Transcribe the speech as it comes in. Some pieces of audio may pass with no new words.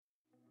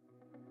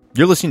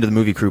You're listening to the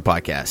Movie Crew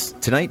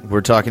Podcast. Tonight, we're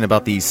talking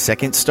about the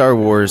second Star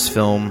Wars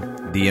film,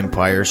 The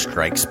Empire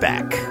Strikes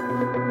Back.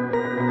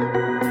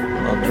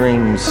 Well,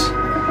 dreams,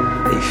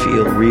 they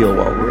feel real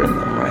while we're in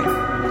them,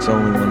 right? It's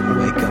only when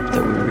we wake up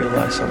that we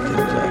realize something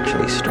is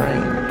actually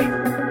strange.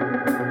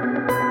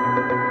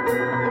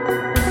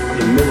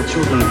 The middle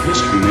children of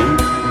history, man.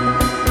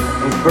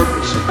 No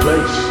purpose, no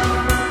place.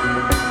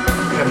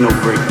 We have no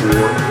Great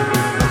War.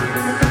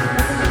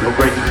 No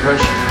Great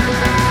Depression.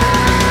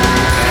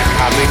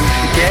 Coming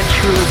to get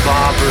you,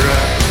 Barbara.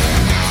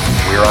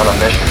 We're on a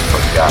mission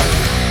for God.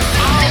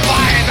 I'll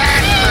buy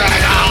that for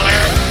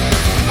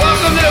 $1.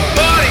 Welcome to the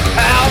party,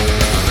 pal.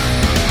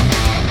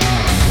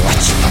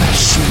 Let's put a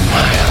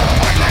smile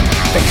on that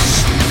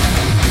face.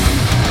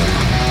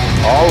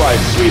 All right,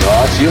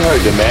 sweethearts, you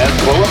heard the man.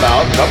 Pull him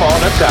out. Come on,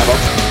 let's have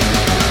him.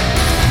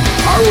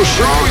 I will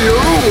show you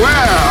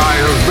where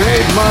I have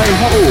made my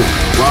home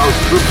whilst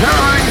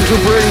preparing to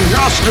bring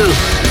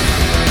justice.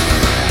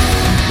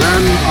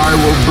 Then I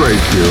will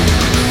break you.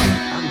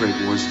 Our Great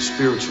War is a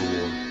spiritual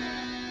war.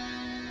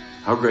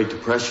 Our Great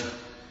Depression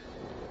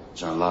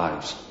is our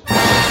lives.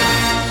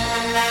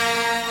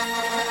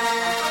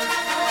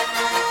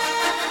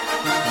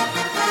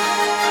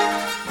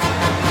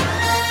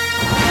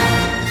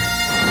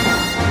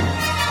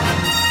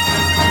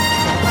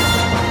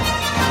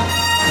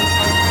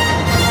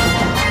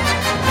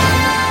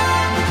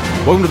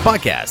 Welcome to the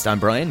podcast. I'm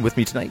Brian. With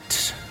me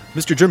tonight,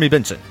 Mr. Jeremy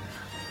Benson.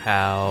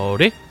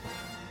 Howdy.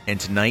 And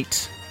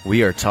tonight,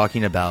 we are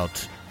talking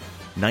about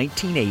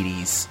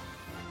 1980's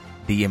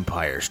The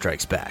Empire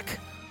Strikes Back.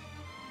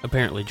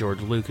 Apparently George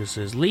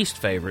Lucas's least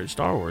favorite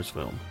Star Wars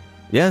film.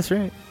 Yeah, that's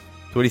right.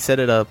 That's what he said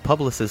at a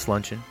Publicist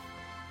luncheon.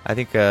 I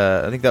think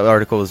that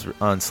article was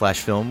on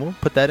 /film. We'll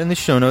put that in the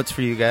show notes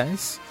for you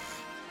guys.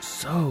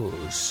 So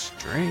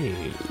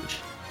strange.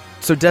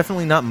 So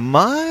definitely not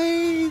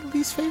my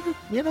least favorite,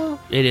 you know?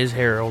 It is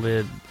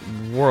heralded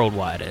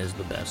worldwide as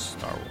the best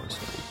Star Wars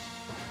film.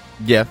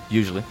 Yeah,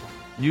 usually.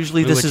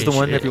 Usually this is the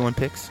one everyone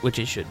picks. Which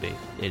it should be.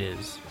 It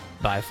is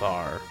by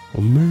far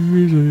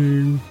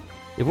amazing.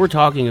 If we're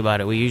talking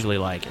about it, we usually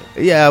like it.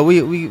 Yeah,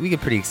 we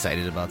get pretty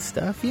excited about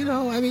stuff, you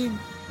know? I mean,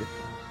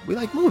 we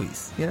like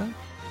movies, you know?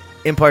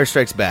 Empire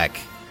Strikes Back.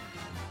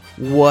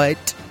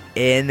 What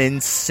an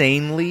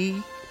insanely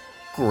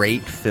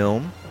great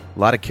film. A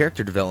lot of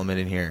character development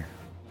in here.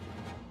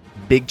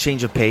 Big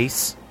change of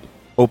pace.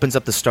 Opens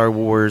up the Star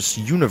Wars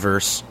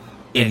universe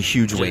in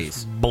huge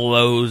ways.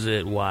 Blows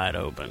it wide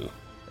open.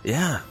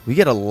 Yeah, we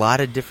get a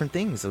lot of different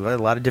things, a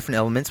lot of different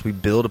elements. We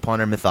build upon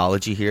our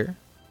mythology here.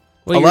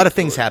 Well, a lot of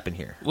things happen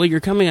here. Well,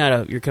 you're coming out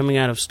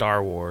of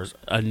Star Wars,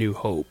 A New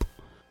Hope.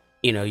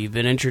 You know, you've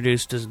been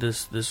introduced to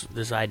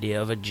this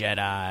idea of a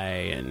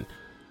Jedi and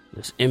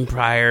this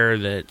empire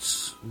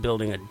that's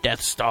building a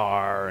Death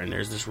Star, and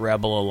there's this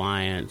Rebel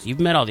Alliance. You've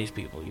met all these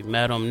people. You've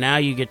met them. Now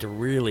you get to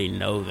really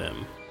know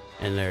them,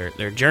 and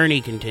their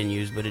journey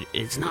continues. But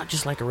it's not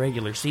just like a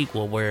regular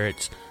sequel where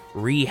it's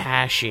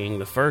rehashing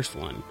the first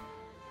one.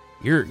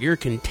 You're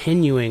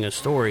continuing a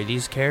story.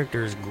 These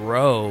characters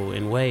grow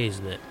in ways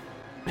that,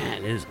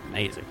 man, it is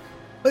amazing.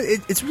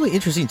 It's really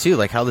interesting, too,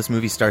 like how this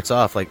movie starts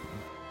off. Like,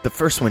 the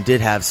first one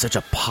did have such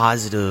a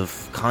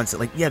positive concept.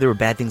 Like, yeah, there were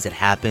bad things that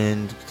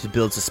happened to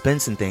build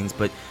suspense and things,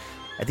 but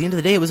at the end of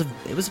the day, it was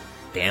a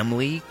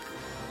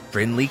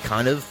family-friendly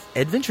kind of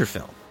adventure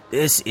film.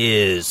 This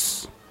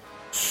is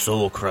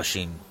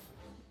soul-crushing.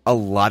 A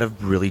lot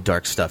of really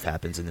dark stuff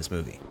happens in this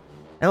movie.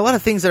 And a lot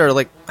of things that are,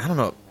 like, I don't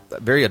know,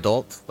 very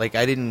adult. Like,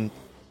 I didn't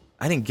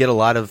get a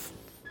lot of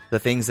the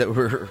things that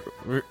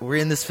were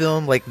in this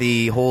film, like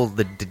the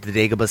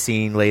Dagobah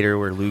scene later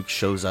where Luke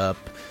shows up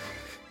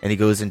and he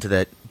goes into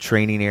that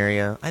training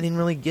area. I didn't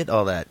really get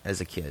all that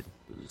as a kid.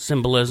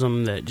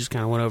 Symbolism that just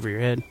kind of went over your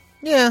head.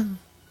 Yeah,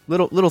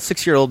 little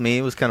 6-year-old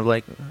me was kind of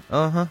like,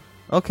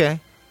 okay,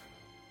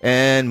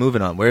 and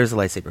moving on. Where's the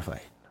lightsaber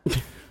fight?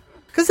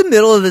 Because the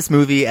middle of this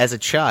movie, as a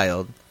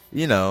child,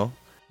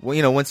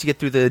 once you get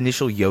through the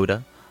initial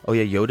Yoda. Oh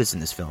yeah, Yoda's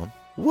in this film.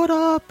 What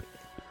up?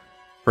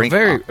 A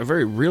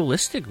very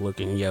realistic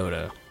looking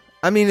Yoda.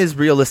 I mean, as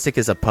realistic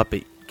as a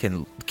puppet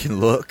can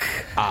look.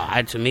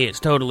 To me, it's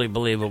totally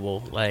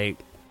believable. Like,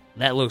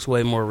 that looks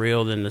way more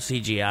real than the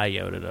CGI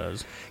Yoda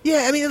does.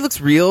 Yeah, I mean, it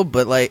looks real,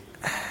 but like,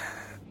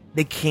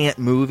 they can't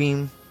move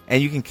him,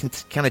 and you can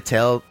kind of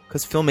tell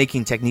because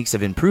filmmaking techniques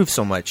have improved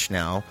so much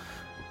now.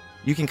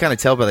 You can kind of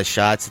tell by the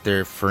shots that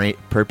they're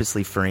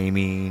purposely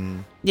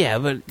framing. Yeah,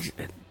 but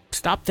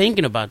stop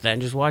thinking about that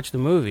and just watch the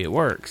movie. It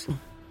works.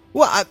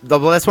 Well,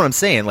 that's what I'm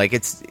saying. Like,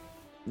 it's,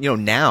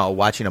 now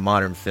watching a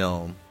modern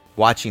film,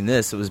 watching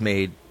this, it was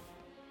made,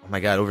 oh my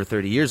God, over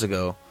 30 years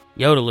ago.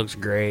 Yoda looks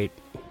great.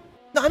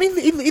 No, I mean,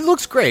 he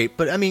looks great,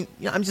 but I mean,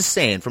 I'm just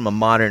saying, from a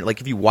modern, like,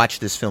 if you watch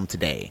this film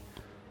today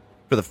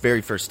for the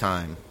very first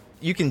time,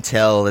 you can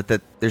tell that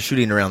they're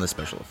shooting around the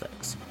special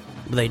effects.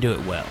 But they do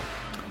it well.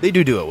 They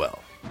do it well.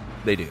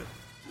 They do.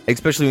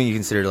 Especially when you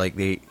consider, like,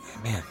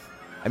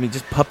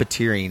 just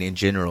puppeteering in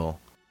general,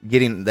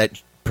 getting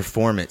that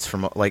performance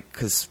from, like,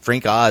 because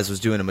Frank Oz was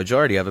doing a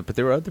majority of it, but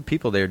there were other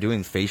people there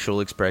doing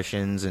facial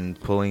expressions and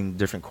pulling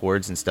different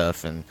chords and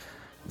stuff, and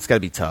it's got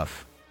to be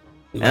tough.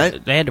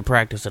 And they had to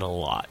practice it a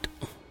lot.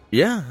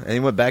 Yeah, and they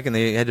went back and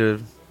they had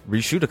to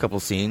reshoot a couple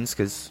scenes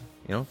because,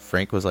 you know,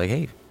 Frank was like,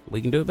 hey,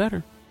 we can do it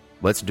better.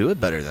 Let's do it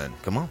better then.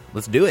 Come on,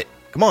 let's do it.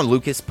 Come on,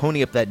 Lucas,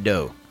 pony up that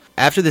dough.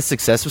 After the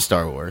success of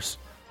Star Wars,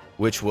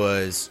 which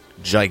was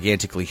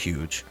gigantically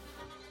huge,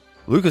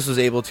 Lucas was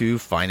able to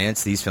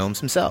finance these films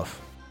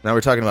himself. Now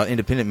we're talking about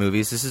independent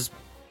movies. This is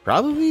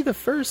probably the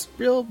first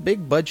real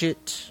big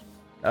budget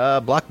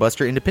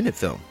blockbuster independent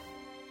film.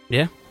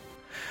 Yeah.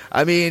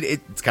 I mean,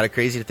 it's kind of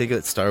crazy to think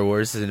that Star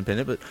Wars is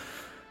independent, but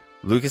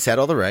Lucas had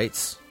all the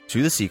rights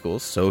to the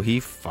sequels, so he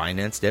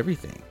financed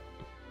everything.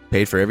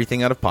 Paid for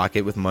everything out of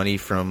pocket with money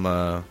from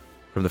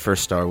the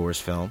first Star Wars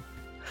film.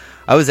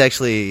 I was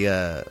actually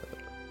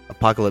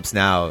Apocalypse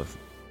Now,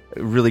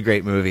 a really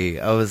great movie.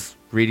 I was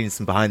reading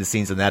some behind the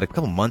scenes on that a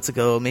couple months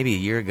ago, maybe a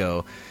year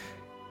ago,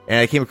 and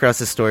I came across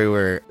this story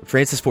where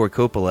Francis Ford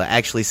Coppola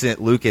actually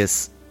sent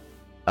Lucas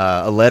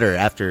a letter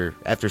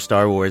after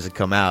Star Wars had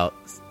come out,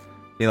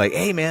 being like,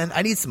 "Hey man,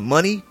 I need some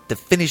money to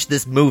finish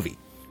this movie.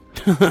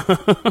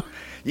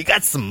 You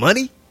got some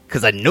money?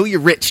 Because I know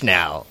you're rich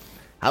now.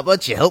 How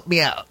about you help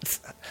me out?"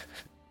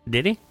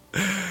 Did he?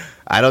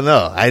 I don't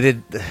know.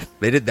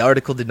 The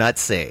article did not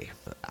say.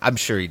 I'm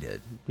sure he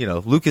did. You know,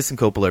 Lucas and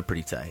Coppola are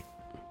pretty tight.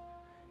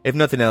 If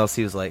nothing else,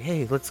 he was like,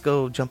 hey, let's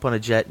go jump on a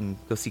jet and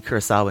go see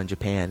Kurosawa in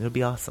Japan. It'll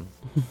be awesome.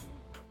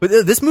 But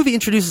this movie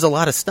introduces a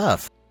lot of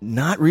stuff.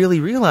 Not really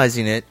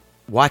realizing it,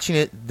 watching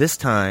it this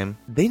time,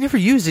 they never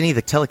used any of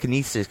the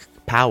telekinesis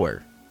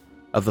power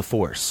of the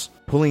Force,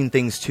 pulling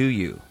things to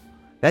you.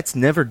 That's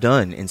never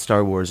done in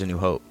Star Wars A New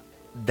Hope.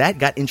 That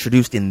got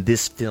introduced in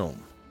this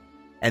film.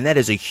 And that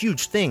is a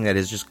huge thing that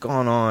has just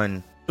gone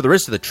on for the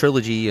rest of the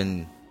trilogy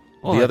and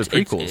the other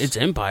prequels. It's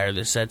Empire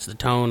that sets the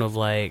tone of,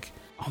 like,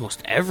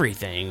 almost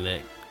everything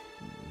that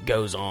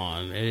goes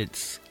on.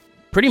 It's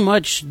pretty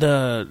much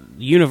the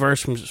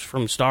universe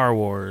from Star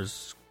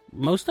Wars.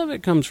 Most of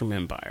it comes from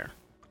Empire.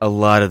 A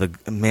lot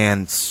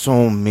of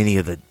so many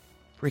of the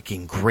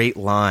freaking great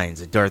lines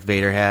that Darth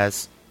Vader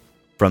has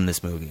from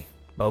this movie.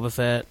 Boba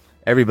Fett.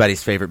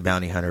 Everybody's favorite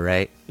bounty hunter,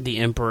 right? The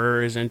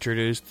Emperor is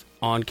introduced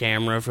on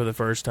camera for the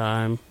first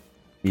time.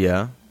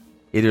 Yeah.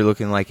 Either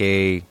looking like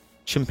a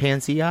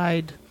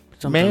chimpanzee-eyed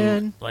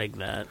man. Like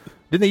that.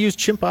 Didn't they use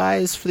chimp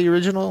eyes for the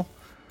original?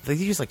 They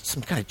used like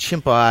some kind of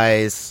chimp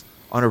eyes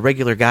on a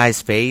regular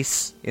guy's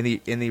face in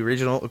the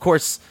original. Of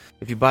course,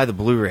 if you buy the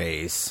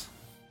Blu-rays,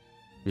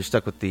 you're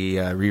stuck with the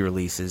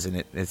re-releases,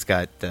 and it's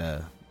got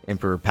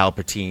Emperor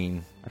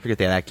Palpatine. I forget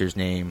that actor's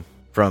name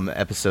from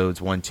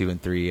episodes 1, 2,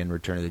 and 3 in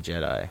Return of the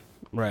Jedi.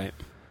 Right.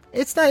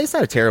 It's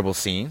not a terrible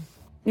scene.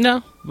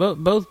 No,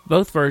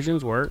 both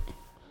versions work.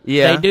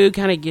 Yeah, they do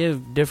kind of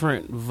give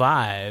different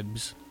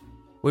vibes.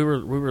 We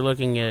were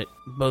looking at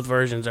both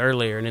versions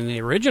earlier, and in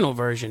the original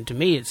version, to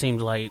me, it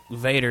seemed like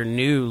Vader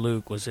knew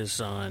Luke was his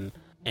son,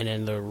 and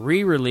in the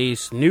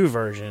re-release new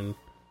version,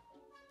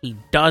 he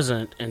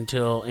doesn't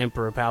until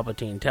Emperor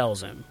Palpatine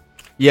tells him.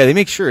 Yeah, they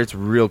make sure it's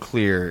real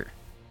clear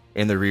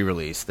in the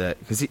re-release that,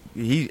 because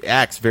he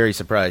acts very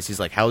surprised. He's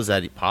like, "How is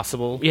that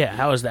possible?" Yeah,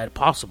 how is that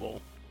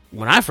possible?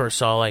 When I first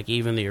saw, like,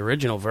 even the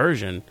original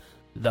version,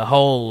 the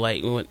whole,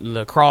 like, when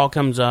the crawl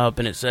comes up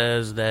and it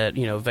says that,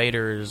 you know,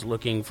 Vader is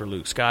looking for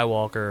Luke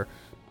Skywalker,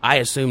 I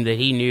assumed that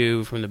he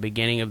knew from the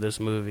beginning of this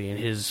movie, and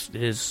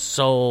his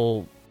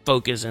sole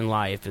focus in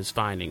life is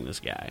finding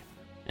this guy.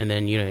 And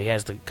then, you know, he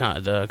has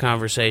the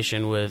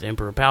conversation with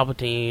Emperor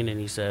Palpatine, and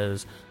he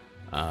says,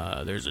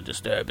 there's a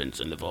disturbance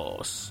in the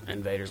Force.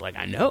 And Vader's like,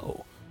 I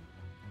know.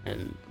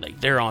 And, like,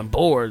 they're on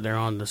board, they're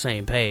on the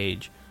same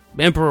page.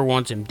 Emperor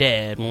wants him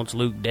dead, wants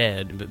Luke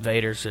dead, but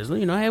Vader says,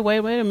 you know, hey, wait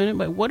a minute,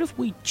 but what if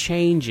we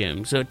change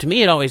him? So to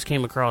me, it always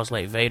came across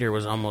like Vader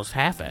was almost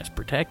half-assed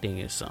protecting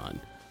his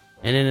son.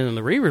 And then in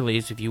the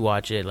re-release, if you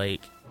watch it, like,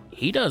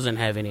 he doesn't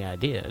have any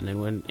idea. And then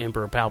when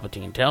Emperor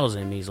Palpatine tells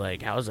him, he's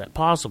like, how is that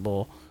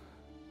possible?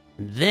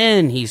 And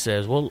then he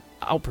says, well,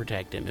 I'll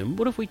protect him. And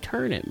what if we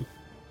turn him?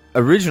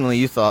 Originally,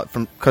 you thought,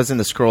 because in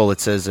the scroll it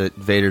says that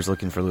Vader's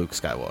looking for Luke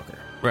Skywalker.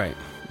 Right.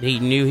 He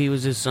knew he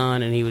was his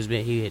son, and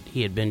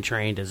he had been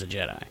trained as a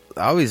Jedi.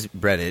 I always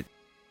read it.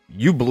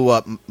 You blew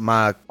up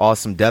my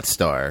awesome Death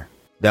Star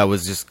that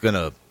was just going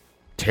to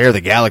tear the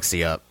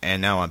galaxy up,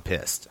 and now I'm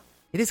pissed.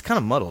 It is kind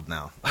of muddled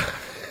now.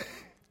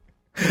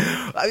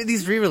 I mean,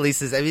 these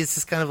re-releases, I mean, it's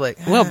just kind of like...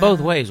 Well, both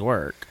ways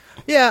work.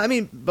 Yeah, I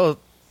mean, both...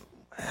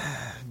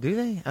 Do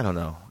they? I don't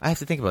know. I have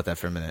to think about that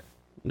for a minute.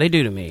 They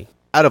do to me.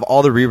 Out of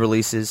all the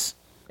re-releases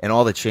and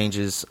all the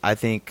changes, I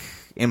think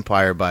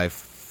Empire by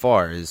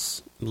far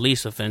is...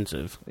 least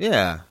offensive.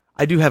 Yeah.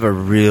 I do have a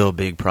real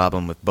big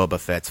problem with Boba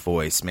Fett's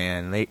voice,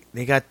 man.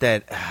 They got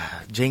that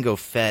Jango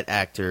Fett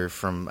actor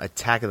from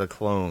Attack of the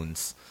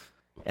Clones,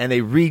 and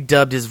they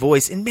redubbed his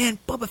voice, and man,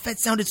 Boba Fett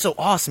sounded so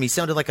awesome. He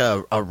sounded like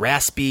a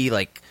raspy,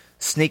 like,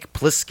 Snake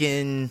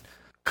Plissken,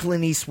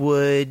 Clint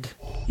Eastwood.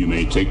 You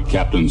may take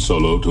Captain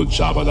Solo to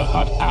Jabba the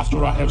Hutt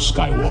after I have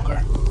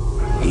Skywalker.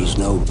 He's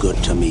no good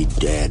to me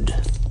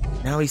dead.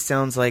 Now he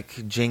sounds like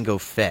Jango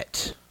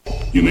Fett.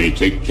 You may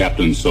take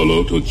Captain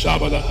Solo to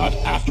Jabba the Hutt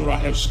after I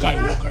have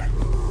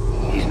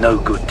Skywalker. He's no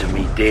good to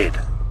me dead.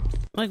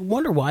 Like,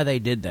 wonder why they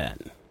did that.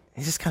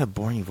 He's just kind of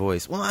boring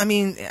voice. Well, I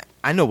mean,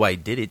 I know why he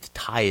did it, to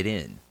tie it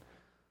in.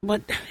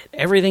 But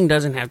everything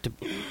doesn't have to...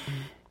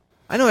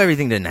 I know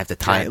everything didn't have to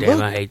tie God it. damn,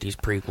 Look, I hate these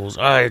prequels.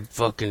 I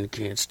fucking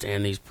can't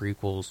stand these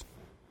prequels.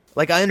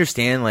 like, I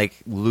understand, like,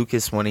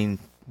 Lucas wanting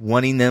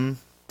them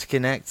to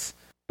connect,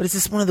 but it's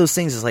just one of those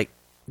things, it's like,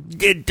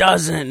 It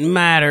doesn't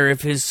matter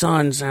if his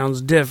son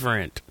sounds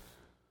different.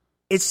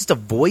 it's just a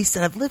voice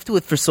that I've lived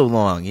with for so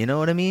long, you know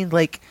what I mean?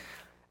 Like,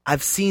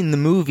 I've seen the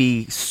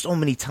movie so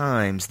many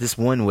times this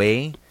one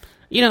way.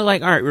 You know,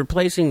 like, all right,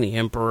 replacing the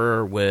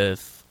Emperor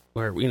with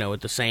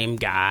the same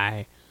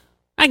guy.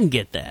 I can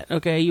get that,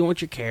 okay? You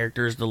want your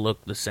characters to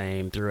look the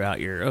same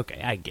throughout your...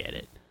 Okay, I get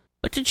it.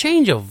 But to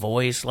change a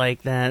voice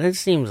like that, it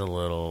seems a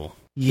little...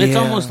 Yeah. It's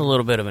almost a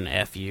little bit of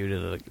an FU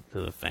to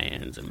the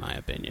fans, in my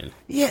opinion.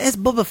 Yeah, it's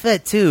Boba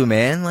Fett too,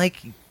 man. Like,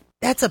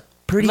 that's a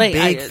pretty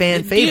big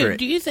fan favorite.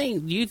 Do you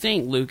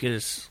think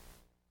Lucas...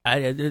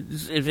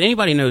 if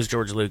anybody knows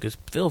George Lucas,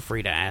 feel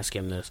free to ask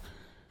him this.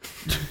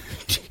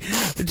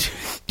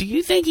 Do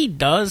you think he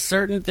does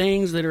certain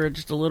things that are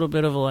just a little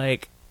bit of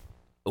like,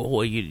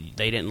 oh, they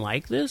didn't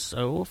like this,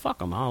 so well, fuck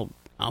them.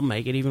 I'll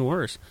make it even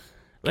worse.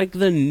 Like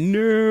the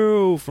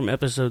no from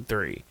episode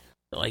 3.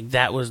 Like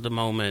that was the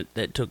moment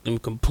that took them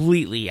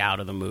completely out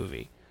of the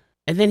movie,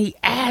 and then he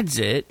adds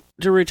it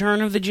to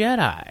Return of the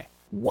Jedi.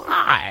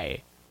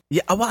 Why?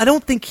 Yeah, well, I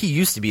don't think he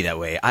used to be that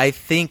way. I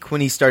think when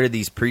he started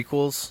these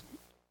prequels,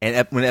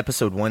 and when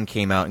episode 1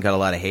 came out and got a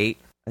lot of hate,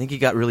 I think he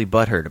got really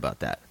butthurt about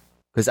that.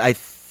 Because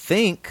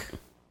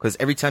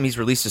every time he's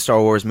released a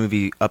Star Wars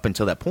movie up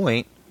until that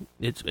point,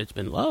 It's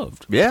been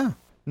loved. yeah,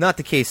 not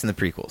the case in the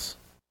prequels.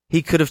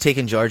 He could have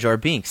taken Jar Jar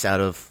Binks out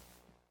of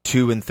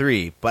 2 and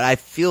 3, but I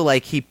feel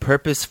like he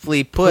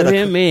purposefully put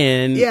him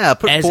in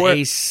as four,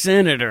 a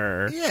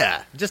senator.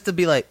 Yeah, just to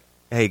be like,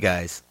 hey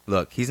guys,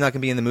 look, he's not going to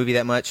be in the movie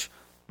that much,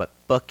 but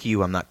fuck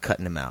you, I'm not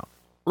cutting him out.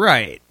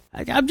 Right.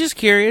 I'm just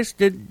curious,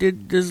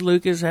 does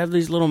Lucas have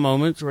these little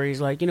moments where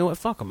he's like, you know what,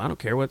 fuck them, I don't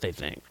care what they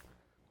think.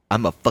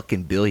 I'm a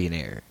fucking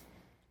billionaire.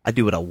 I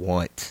do what I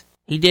want.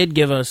 He did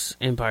give us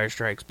Empire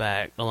Strikes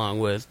Back, along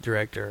with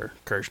director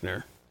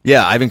Kershner.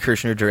 Yeah, Ivan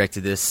Kershner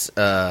directed this,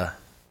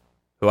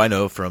 who I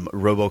know from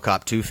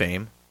RoboCop 2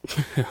 fame.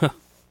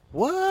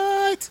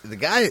 What? The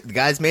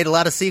guy's made a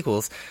lot of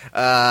sequels.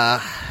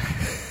 I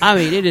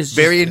mean, it is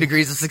varying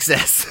degrees of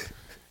success.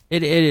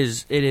 It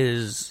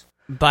is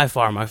by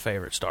far my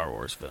favorite Star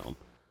Wars film.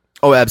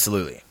 Oh,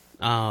 absolutely.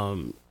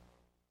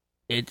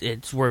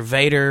 It's where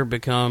Vader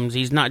becomes,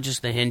 he's not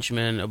just the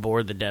henchman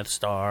aboard the Death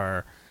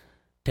Star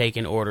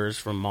taking orders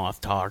from Moff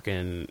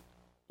Tarkin.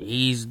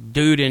 He's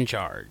dude in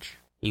charge.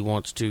 He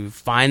wants to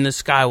find the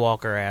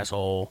Skywalker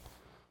asshole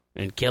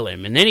and kill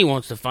him, and then he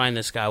wants to find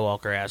the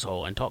Skywalker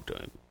asshole and talk to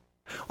him.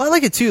 Well, I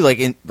like it too.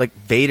 Like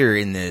Vader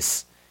in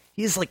this,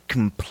 he's like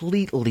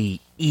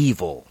completely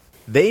evil.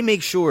 They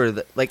make sure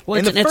that, like,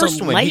 in the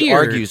first one, he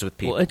argues with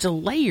people. Well, it's a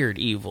layered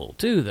evil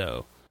too,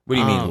 though. What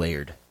do you mean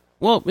layered?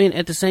 Well, I mean,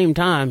 at the same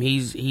time,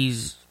 he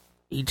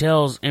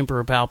tells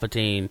Emperor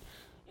Palpatine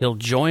he'll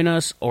join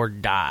us or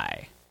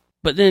die.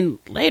 But then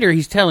later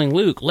he's telling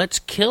Luke, let's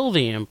kill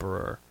the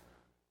Emperor.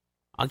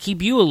 I'll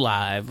keep you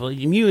alive. Well,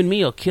 you and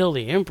me will kill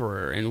the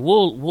Emperor, and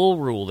we'll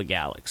rule the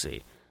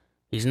galaxy.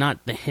 He's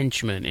not the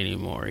henchman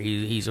anymore.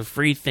 He's a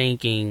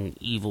free-thinking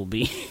evil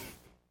being.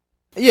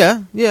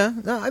 Yeah.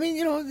 No, I mean,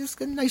 there's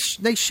a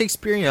nice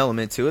Shakespearean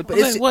element to it. But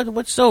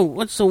what's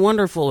so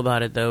wonderful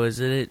about it, though, is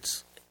that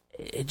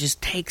it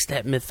just takes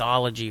that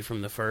mythology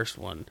from the first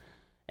one,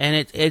 and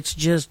it's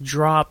just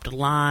dropped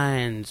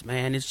lines,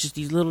 man. It's just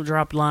these little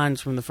dropped lines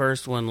from the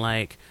first one,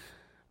 like,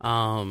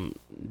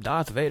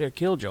 Darth Vader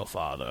killed your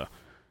father.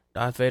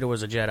 Darth Vader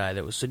was a Jedi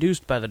that was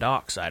seduced by the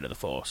dark side of the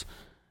Force.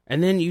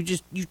 And then you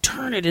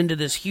turn it into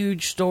this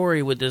huge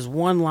story with this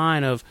one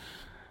line of,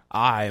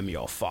 I am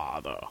your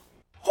father.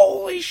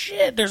 Holy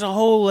shit, there's a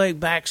whole, like,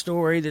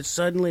 backstory that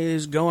suddenly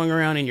is going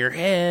around in your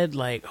head,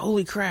 like,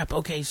 holy crap,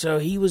 okay, so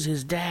he was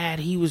his dad,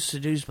 he was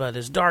seduced by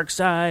this dark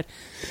side,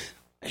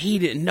 he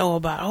didn't know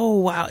about, oh,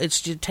 wow, it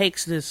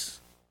takes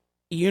this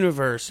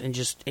universe and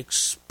just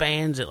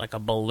expands it like a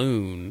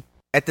balloon.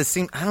 At the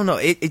same, I don't know,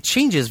 it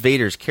changes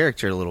Vader's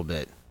character a little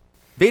bit.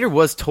 Vader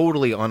was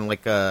totally on,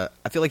 like, I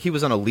feel like he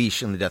was on a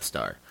leash in the Death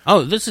Star.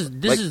 Oh, this is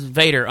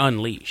Vader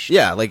Unleashed.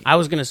 Yeah, like, I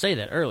was going to say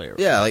that earlier.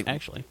 Yeah, like,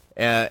 actually.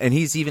 And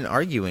he's even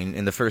arguing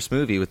in the first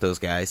movie with those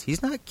guys.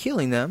 He's not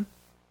killing them.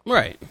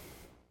 Right.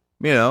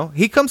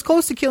 He comes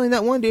close to killing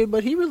that one dude,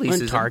 but he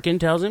releases When Tarkin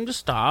tells him to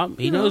stop,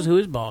 he knows who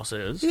his boss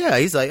is. Yeah,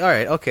 he's like, all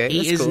right, okay,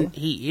 that's cool.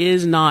 He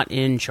is not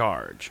in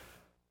charge.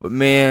 But,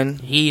 man,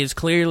 he has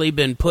clearly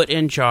been put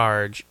in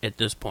charge at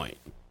this point.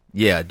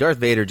 Yeah, Darth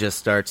Vader just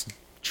starts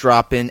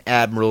dropping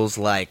admirals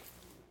like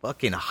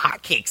fucking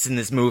hotcakes in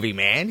this movie,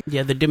 man.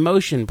 Yeah, the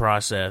demotion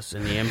process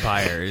in the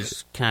Empire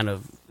is kind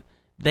of...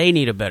 They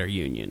need a better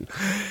union.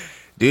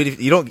 Dude,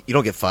 you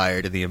don't get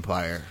fired in the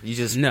Empire. You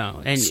just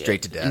and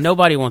straight to death.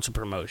 Nobody wants a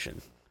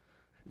promotion.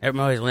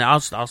 Everybody's like,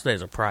 I'll stay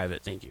as a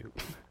private, thank you.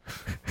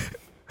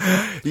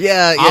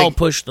 Yeah, I'll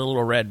push the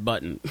little red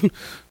button.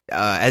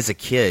 As a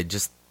kid,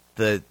 just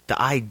the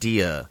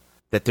idea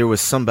that there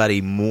was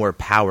somebody more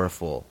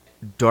powerful,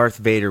 Darth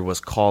Vader was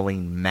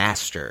calling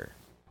Master.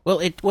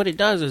 Well, what it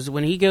does is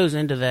when he goes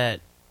into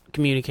that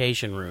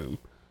communication room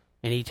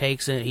and he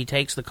takes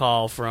the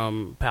call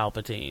from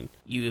Palpatine,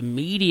 you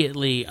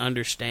immediately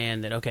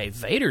understand that, okay,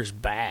 Vader's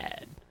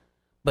bad,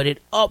 but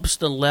it ups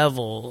the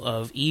level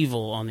of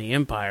evil on the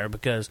Empire,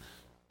 because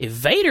if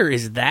Vader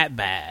is that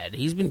bad,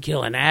 he's been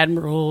killing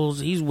admirals,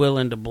 he's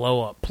willing to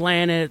blow up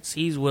planets,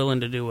 he's willing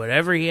to do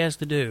whatever he has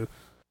to do.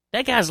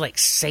 That guy's like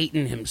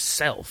Satan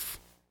himself.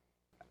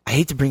 I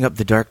hate to bring up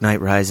The Dark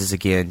Knight Rises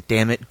again,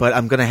 damn it, but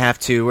I'm going to have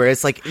to, where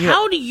it's like...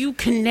 How do you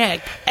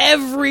connect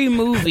every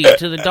movie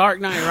to The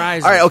Dark Knight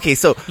Rises? All right, okay,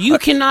 so... You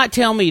cannot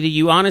tell me that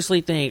you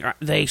honestly think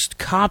they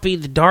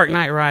copied The Dark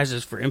Knight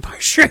Rises for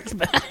Empire Strikes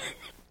Back.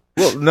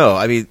 Well, no,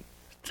 I mean...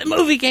 The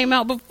movie came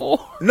out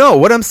before. No,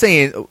 what I'm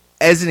saying,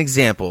 as an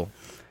example,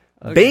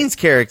 Bane's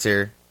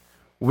character,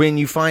 when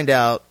you find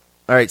out...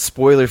 All right,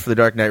 spoiler for The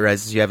Dark Knight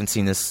Rises. You haven't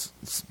seen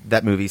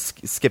that movie.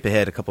 Skip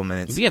ahead a couple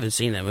minutes. If you haven't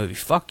seen that movie,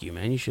 fuck you,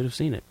 man. You should have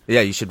seen it. Yeah,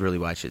 you should really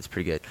watch it. It's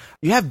pretty good.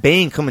 You have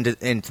Bane come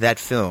into that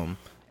film,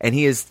 and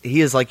he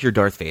is like your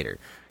Darth Vader.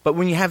 But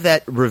when you have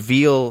that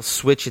reveal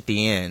switch at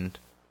the end,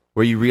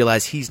 where you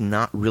realize he's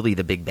not really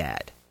the big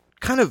bad,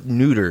 kind of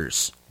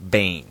neuters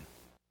Bane.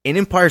 In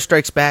Empire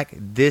Strikes Back,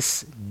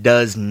 this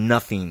does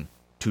nothing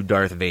to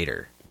Darth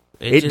Vader.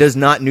 It does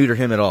not neuter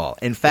him at all.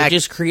 In fact, it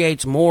just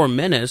creates more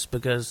menace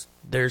because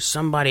there's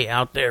somebody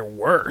out there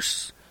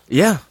worse.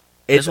 Yeah.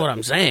 That's what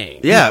I'm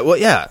saying. Yeah, well,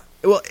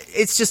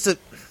 it's just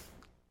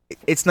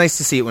it's nice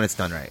to see it when it's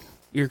done right.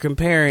 You're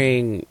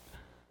comparing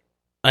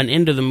an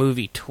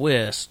end-of-the-movie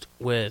twist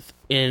with,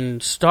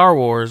 in Star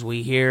Wars,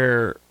 we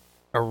hear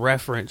a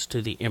reference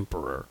to the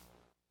Emperor.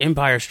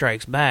 Empire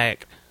Strikes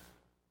Back,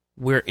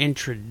 we're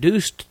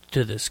introduced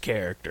to this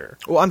character.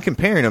 Well, I'm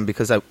comparing them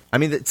because, I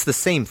mean, it's the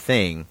same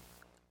thing.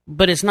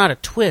 But it's not a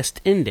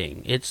twist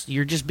ending.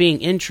 You're just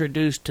being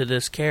introduced to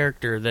this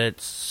character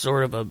that's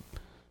sort of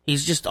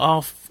he's just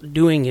off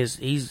doing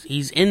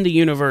he's in the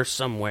universe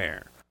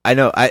somewhere. I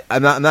know.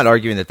 I'm not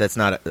arguing that's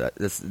not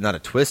a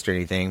twist or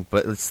anything,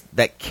 but it's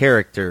that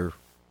character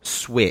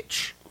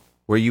switch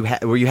where you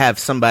have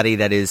somebody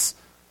that is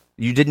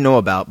you didn't know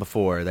about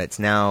before that's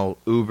now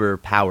uber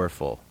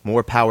powerful,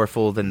 more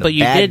powerful than the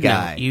bad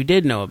guy. You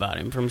did know about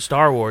him from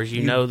Star Wars.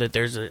 You know that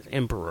there's an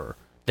emperor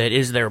that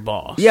is their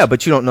boss. Yeah,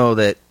 but you don't know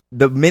that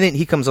the minute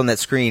he comes on that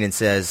screen and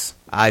says,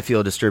 "I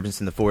feel a disturbance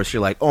in the Force,"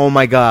 you're like, "Oh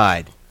my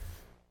god,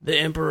 the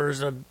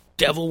Emperor's a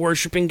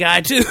devil-worshipping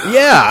guy too."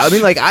 Yeah, I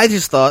mean, like, I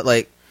just thought,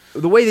 like,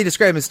 the way they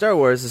describe him in Star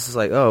Wars, this is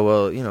like, oh,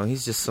 well, you know,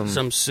 he's just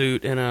some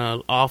suit in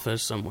an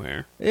office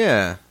somewhere.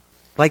 Yeah.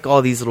 Like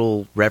all these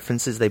little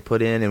references they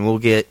put in, and we'll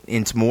get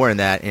into more in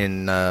that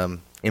in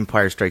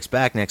Empire Strikes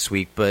Back next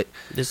week, but...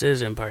 This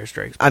is Empire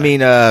Strikes Back. I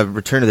mean,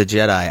 Return of the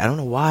Jedi. I don't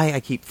know why I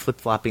keep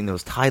flip-flopping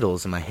those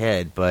titles in my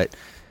head, but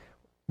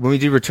when we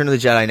do Return of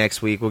the Jedi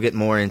next week, we'll get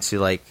more into,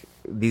 like,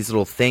 these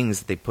little things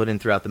that they put in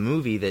throughout the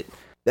movie that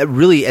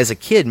really, as a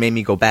kid, made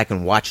me go back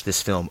and watch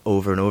this film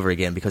over and over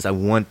again because I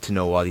want to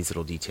know all these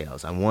little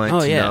details. I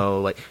want to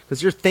know, like,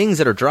 because there's things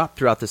that are dropped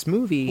throughout this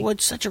movie. Well,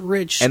 it's such a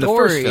rich and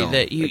story the first film,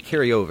 that you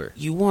carry over.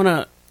 You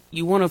wanna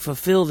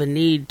fulfill the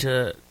need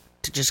to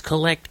just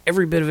collect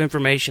every bit of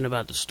information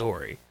about the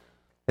story.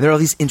 And there are all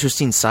these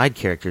interesting side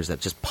characters that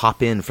just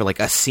pop in for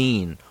like a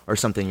scene or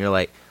something. You're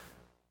like,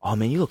 oh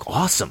man, you look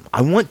awesome.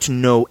 I want to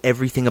know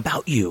everything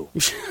about you.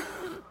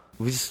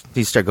 We just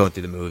need to start going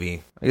through the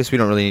movie. I guess we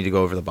don't really need to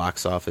go over the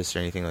box office or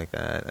anything like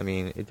that. I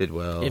mean, it did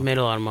well. It made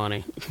a lot of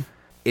money.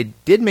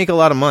 It did make a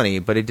lot of money,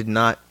 but it did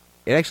not...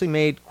 It actually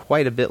made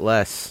quite a bit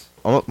less,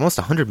 almost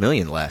 $100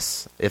 million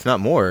less, if not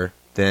more,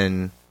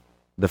 than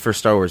the first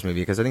Star Wars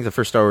movie. Because I think the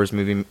first Star Wars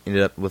movie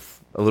ended up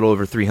with a little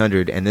over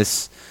 300, and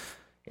this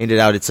ended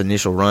out its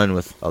initial run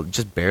with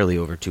just barely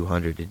over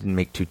 200. It didn't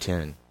make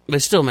 210. But it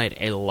still made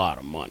a lot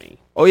of money.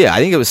 Oh yeah, I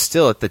think it was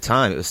still, at the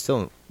time, it was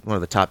still one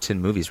of the top 10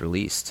 movies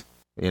released.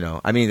 You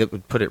know, I mean, it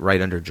would put it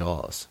right under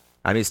Jaws.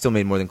 I mean, it still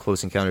made more than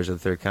Close Encounters of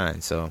the Third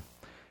Kind. So,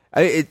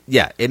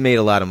 it made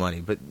a lot of money,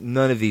 but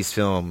none of these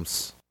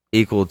films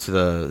equaled to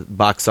the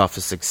box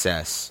office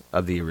success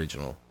of the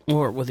original.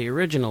 Or, well, the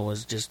original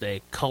was just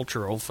a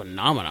cultural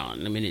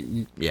phenomenon. I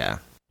mean, yeah,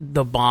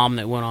 the bomb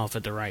that went off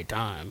at the right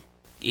time.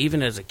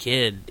 Even as a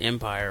kid,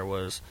 Empire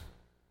was...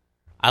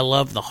 I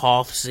love the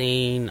Hoth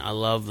scene. I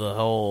love the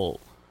whole...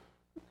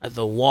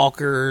 the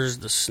walkers,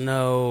 the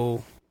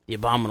snow, the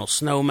Abominable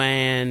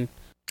Snowman...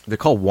 They're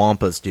called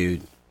Wampas,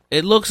 dude.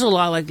 It looks a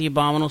lot like the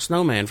Abominable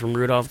Snowman from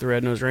Rudolph the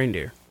Red-Nosed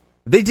Reindeer.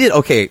 They did,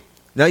 okay,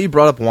 now you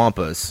brought up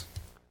Wampas.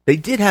 They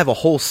did have a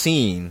whole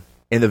scene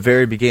in the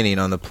very beginning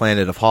on the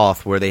planet of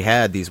Hoth where they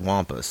had these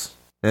Wampas.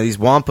 Now, these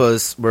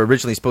Wampas were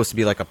originally supposed to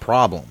be like a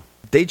problem.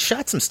 They'd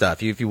shot some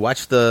stuff. If you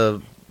watch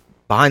the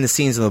behind the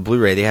scenes on the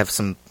Blu-ray, they have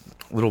some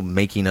little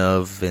making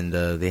of, and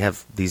they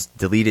have these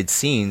deleted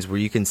scenes where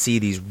you can see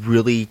these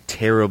really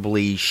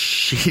terribly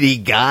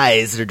shitty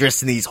guys that are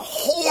dressed in these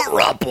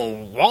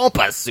horrible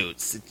Wampa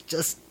suits. It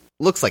just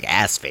looks like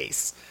ass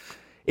face.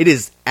 It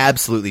is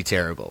absolutely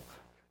terrible,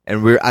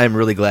 and I'm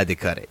really glad they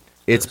cut it.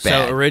 It's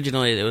bad. So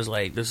originally it was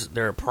like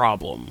they're a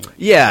problem.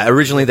 Yeah,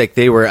 originally like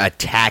they were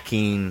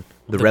attacking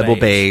the rebel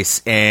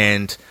base,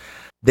 and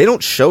they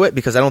don't show it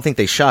because I don't think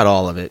they shot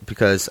all of it,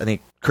 because I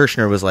think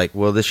Kirshner was like,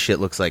 well, this shit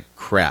looks like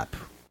crap.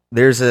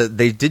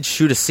 They did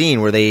shoot a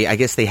scene where I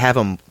guess they have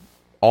them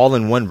all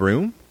in one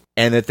room,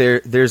 and that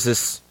there's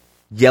this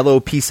yellow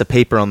piece of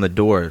paper on the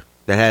door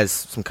that has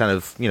some kind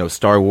of,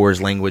 Star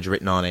Wars language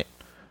written on it.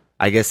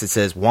 I guess it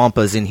says,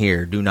 "Wampa's in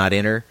here, do not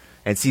enter."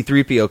 And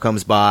C-3PO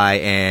comes by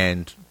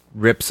and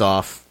rips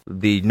off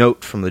the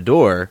note from the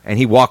door, and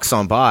he walks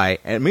on by,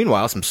 and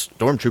meanwhile some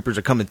stormtroopers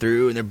are coming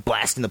through, and they're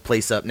blasting the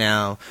place up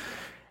now,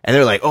 and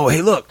they're like, "Oh,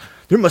 hey, look,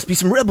 there must be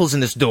some rebels in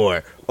this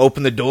door."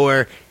 Open the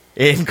door,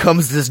 in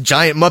comes this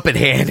giant Muppet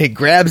hand, and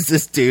grabs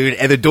this dude,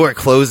 and the door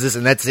closes,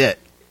 and that's it.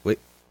 Wait,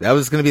 that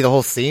was going to be the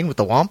whole scene with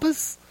the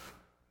Wampas?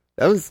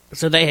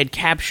 So they had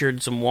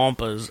captured some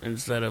Wampas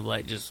instead of,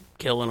 like, just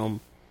killing them.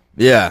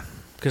 Yeah.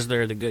 Because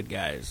they're the good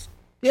guys.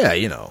 Yeah,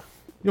 you don't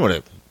want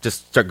to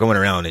just start going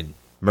around and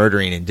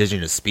murdering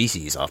indigenous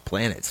species off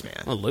planets,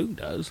 man. Well, Luke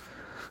does.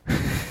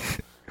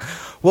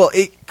 Well,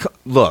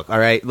 look, all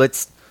right,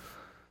 let's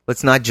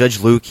not judge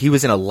Luke. He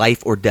was in a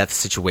life or death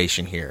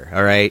situation here,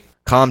 all right?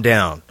 Calm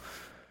down.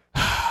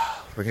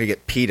 We're going to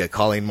get PETA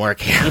calling Mark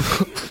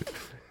Hamill.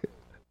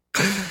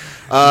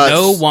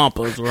 No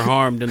Wampas were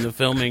harmed in the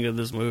filming of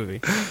this movie.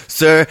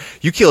 Sir,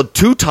 you killed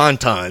 2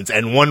 Tauntauns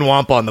and 1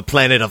 Wampa on the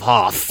planet of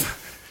Hoth.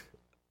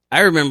 I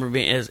remember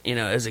being,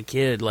 as a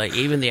kid, like,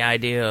 even the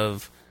idea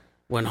of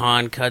when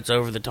Han cuts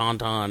over the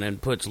Tauntaun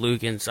and puts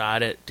Luke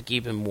inside it to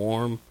keep him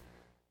warm.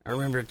 I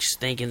remember just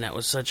thinking that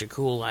was such a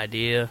cool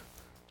idea.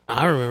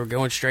 I remember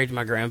going straight to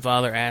my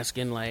grandfather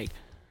asking, like,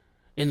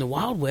 in the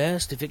Wild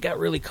West, if it got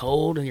really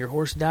cold and your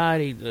horse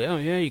died,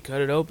 you cut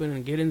it open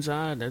and get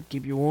inside. That'd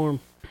keep you warm.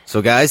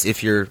 So, guys,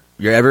 if you're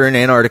ever in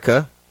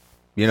Antarctica,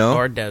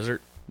 or a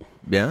desert,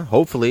 yeah,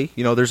 hopefully,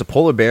 there's a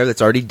polar bear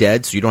that's already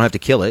dead, so you don't have to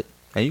kill it,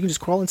 and you can just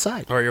crawl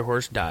inside. Or your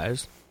horse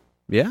dies.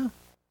 Yeah,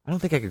 I don't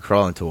think I could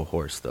crawl into a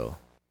horse though.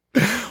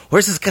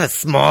 Horse is kind of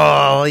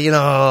small,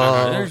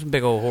 There's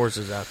big old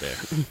horses out there.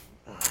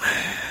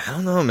 I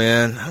don't know,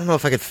 man. I don't know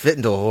if I could fit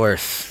into a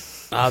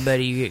horse. I bet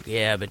you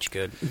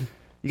could.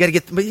 You got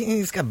to but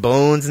he's got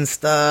bones and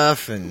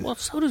stuff, and well,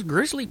 so does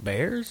grizzly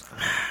bears.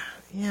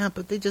 Yeah,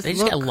 but they just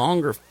got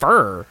longer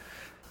fur.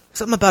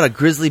 Something about a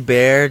grizzly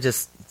bear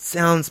just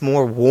sounds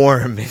more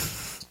warm. You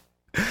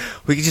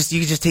could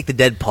just take the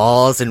dead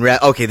paws and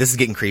wrap. Okay, this is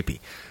getting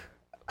creepy.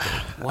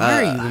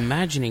 Why are you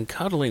imagining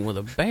cuddling with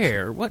a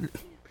bear? What?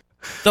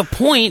 The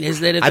point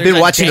is that if I've been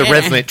watching the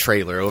Revenant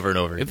trailer over and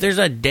over. If there's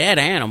a dead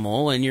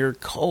animal and you're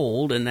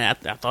cold, and I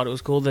thought it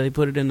was cool that they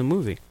put it in the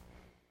movie.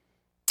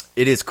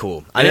 It is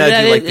cool. I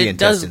do like the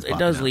intestines. It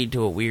does lead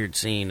to a weird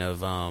scene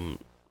of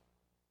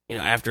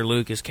after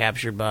Luke is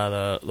captured by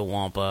the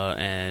Wampa,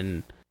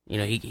 and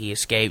he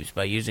escapes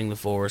by using the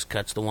Force,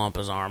 cuts the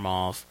Wampa's arm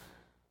off.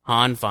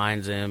 Han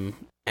finds him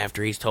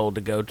after he's told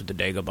to go to the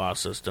Dagobah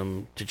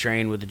system to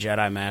train with the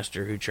Jedi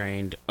Master who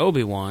trained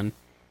Obi-Wan.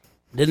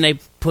 Then they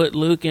put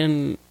Luke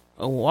in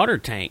a water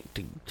tank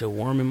to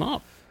warm him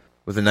up.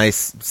 With a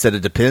nice set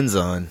of Depends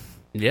on.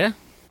 Yeah,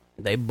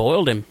 they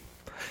boiled him.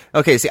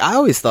 Okay, see, I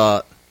always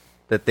thought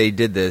that they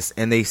did this,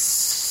 and they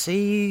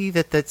say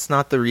that that's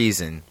not the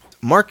reason.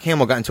 Mark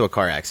Hamill got into a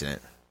car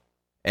accident,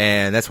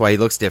 and that's why he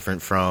looks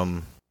different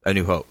from A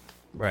New Hope.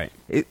 Right.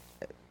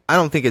 I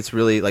don't think it's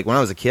really, like, when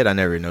I was a kid, I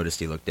never noticed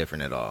he looked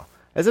different at all.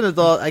 As an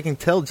adult, I can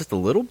tell just a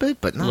little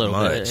bit, but not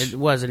much. It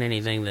wasn't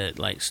anything that,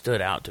 like,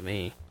 stood out to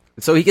me.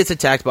 So he gets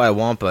attacked by a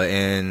Wampa,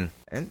 and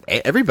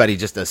everybody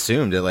just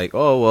assumed it, like,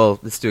 oh, well,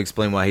 this is to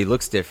explain why he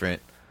looks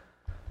different.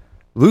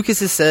 Lucas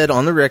has said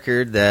on the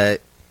record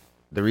that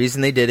the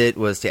reason they did it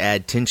was to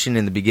add tension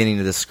in the beginning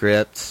of the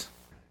script.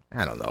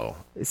 I don't know.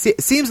 It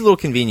seems a little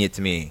convenient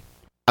to me.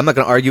 I'm not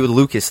going to argue with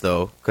Lucas,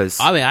 though, because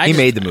he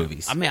made the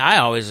movies. I mean, I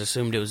always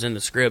assumed it was in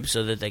the script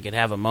so that they could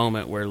have a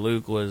moment where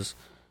Luke was,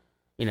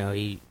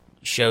 he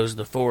shows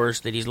the Force,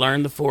 that he's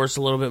learned the Force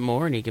a little bit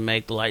more, and he can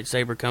make the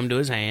lightsaber come to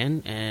his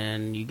hand,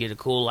 and you get a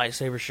cool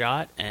lightsaber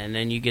shot, and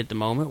then you get the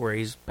moment where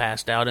he's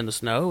passed out in the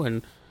snow,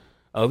 and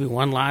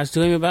Obi-Wan lies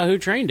to him about who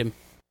trained him.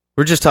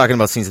 We're just talking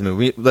about scenes of the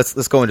movie.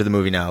 Let's go into the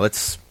movie now.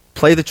 Let's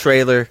play the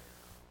trailer,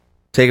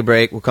 take a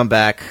break, we'll come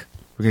back.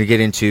 We're going to get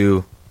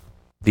into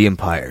The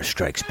Empire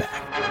Strikes Back.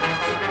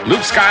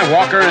 Luke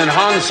Skywalker and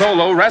Han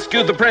Solo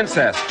rescued the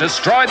princess,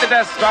 destroyed the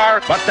Death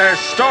Star, but their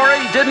story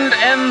didn't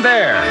end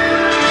there.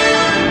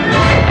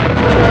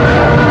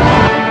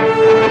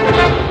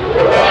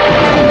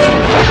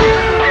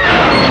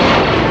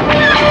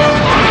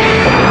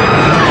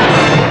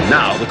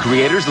 Now, the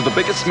creators of the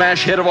biggest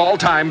smash hit of all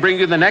time bring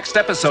you the next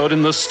episode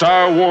in the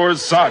Star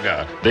Wars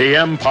saga, The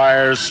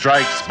Empire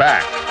Strikes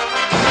Back.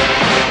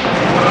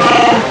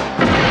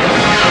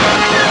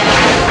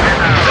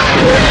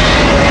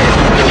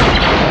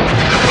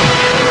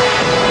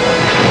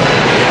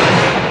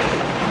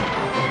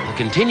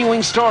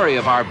 continuing story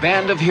of our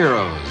band of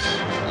heroes.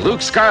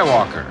 Luke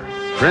Skywalker,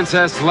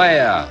 Princess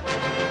Leia,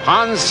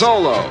 Han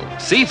Solo,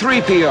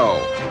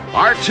 C-3PO,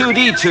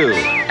 R2-D2,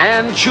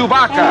 and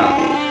Chewbacca.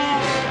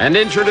 And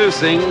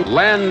introducing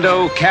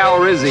Lando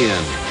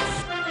Calrissian.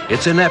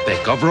 It's an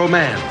epic of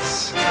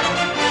romance.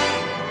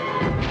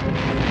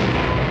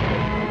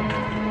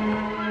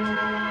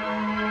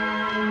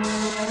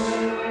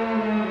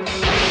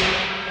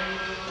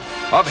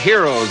 Of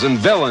heroes and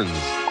villains.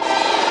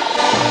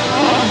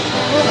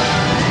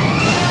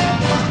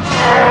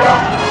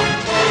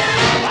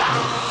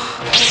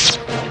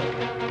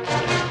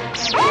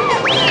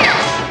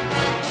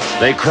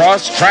 They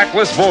cross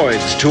trackless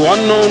voids to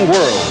unknown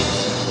worlds.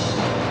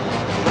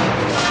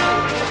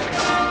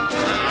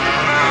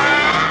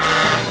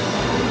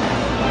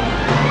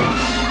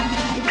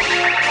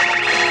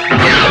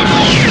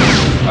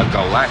 A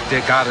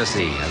galactic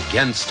odyssey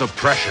against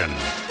oppression.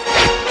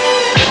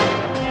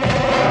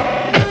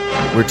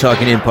 We're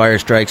talking Empire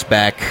Strikes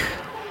Back.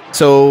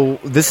 So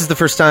this is the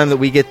first time that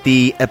we get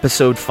the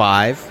Episode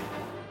 5,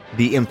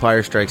 The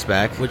Empire Strikes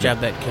Back. Which I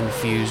bet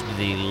confused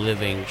the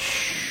living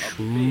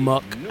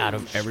schmuck out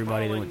of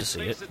everybody that went to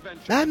see it.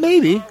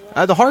 Maybe.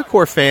 The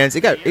hardcore fans,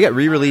 it got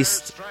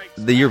re-released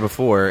the year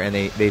before, and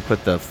they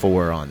put the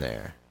 4 on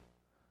there.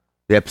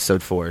 The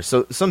Episode 4.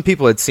 So some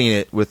people had seen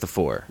it with the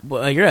 4.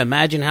 Well, you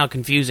imagine how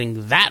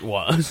confusing that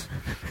was.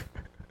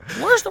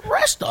 Where's the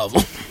rest of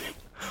them?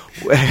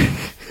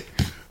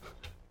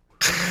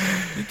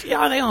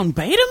 Are they on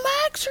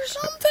Betamax or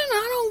something?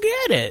 I don't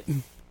get it.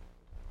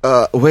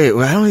 Wait,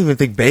 I don't even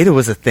think Beta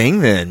was a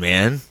thing then,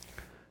 man.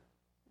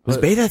 Was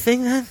Beta a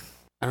thing then?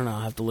 I don't know.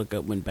 I'll have to look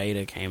up when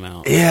Beta came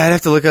out. Yeah, I'd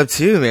have to look up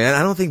too, man.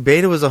 I don't think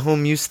Beta was a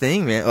home use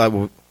thing, man.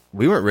 Like,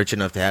 we weren't rich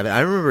enough to have it.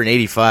 I remember in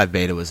 '85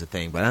 Beta was a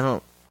thing, but I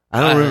don't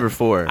remember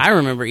 4. I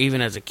remember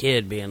even as a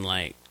kid being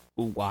like,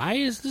 why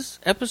is this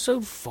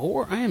Episode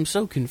 4? I am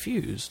so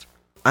confused.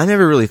 I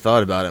never really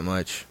thought about it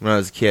much when I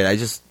was a kid.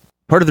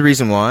 Part of the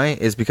reason why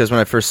is because when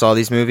I first saw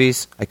these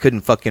movies, I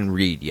couldn't fucking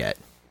read yet.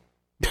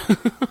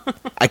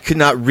 I could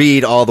not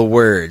read all the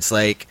words,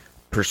 like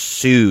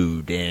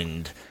pursued,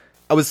 and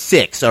I was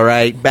 6, all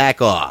right? Back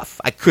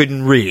off. I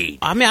couldn't read.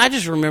 I mean, I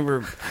just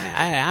remember,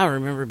 I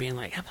remember being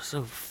like,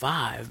 Episode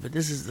 5, but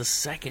this is the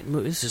second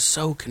movie. This is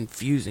so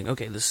confusing.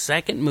 Okay, the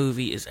second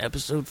movie is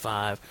Episode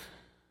 5,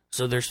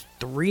 so there's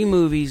 3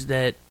 movies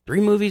that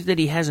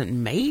he hasn't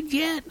made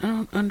yet? I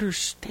don't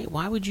understand.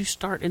 Why would you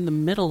start in the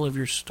middle of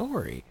your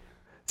story?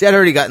 See, I'd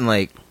already gotten,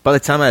 like, by the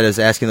time I was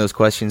asking those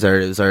questions,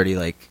 it was already,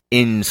 like,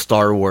 in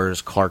Star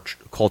Wars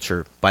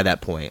culture by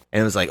that point.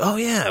 And it was like, oh,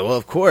 yeah, well,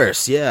 of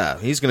course, yeah.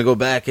 He's going to go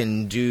back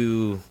and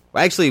do...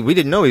 Well, actually, we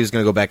didn't know he was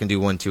going to go back and do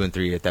 1, 2, and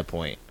 3 at that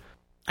point.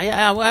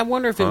 I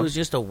wonder if it was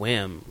just a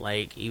whim.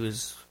 Like, he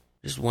was...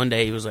 Just one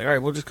day, he was like, all right,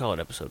 we'll just call it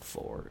Episode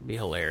 4. It'd be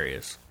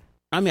hilarious.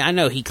 I mean, I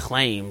know he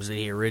claims that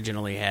he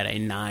originally had a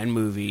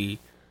 9-movie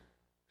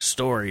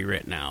story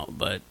written out,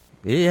 but...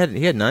 He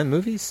had 9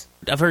 movies?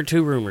 I've heard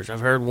 2 rumors. I've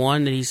heard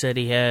one that he said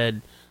he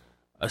had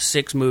a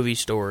 6-movie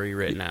story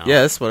written out.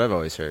 Yeah, that's what I've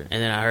always heard.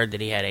 And then I heard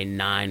that he had a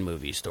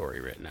 9-movie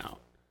story written out.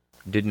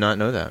 Did not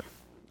know that.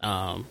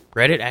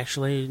 Read it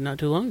actually not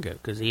too long ago,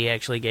 because he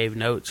actually gave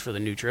notes for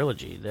the new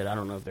trilogy that I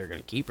don't know if they're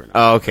going to keep or not.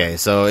 Oh, okay.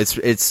 So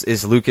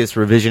it's Lucas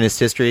revisionist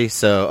history.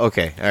 So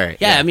okay, all right.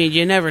 Yeah, I mean,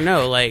 you never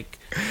know. Like,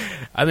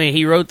 I mean,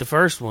 he wrote the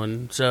first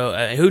one,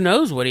 so who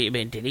knows what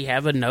did he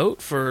have a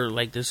note for,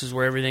 like, this is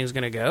where everything's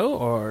going to go,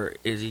 or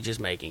is he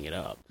just making it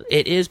up?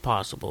 It is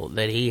possible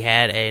that he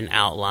had an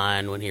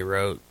outline when he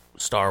wrote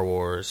Star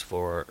Wars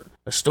for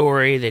a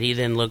story that he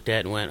then looked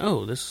at and went,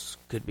 oh, this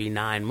could be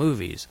 9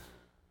 movies.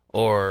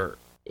 Or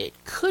it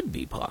could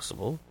be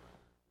possible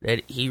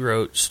that he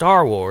wrote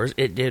Star Wars,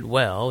 it did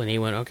well, and he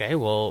went, okay,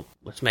 well,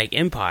 let's make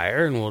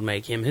Empire, and we'll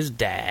make him his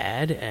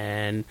dad,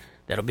 and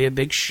that'll be a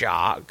big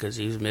shock, because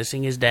he was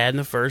missing his dad in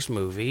the first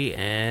movie,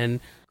 and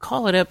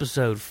call it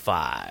Episode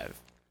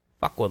 5.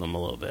 Fuck with him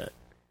a little bit.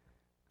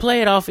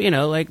 Play it off,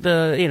 like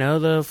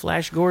the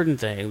Flash Gordon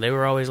thing. They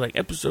were always like,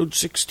 Episode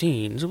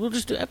 16, so we'll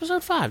just do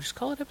Episode 5. Just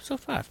call it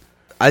Episode 5.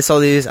 I saw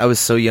these, I was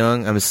so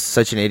young, I was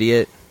such an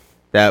idiot,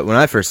 that when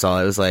I first saw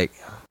it, it was like,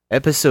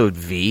 Episode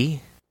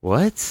V?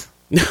 What?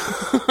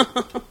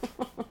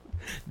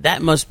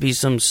 That must be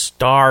some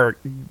star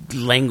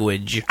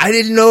language. I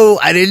didn't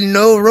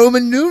know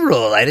Roman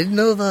numeral. I didn't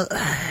know the...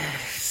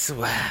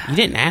 You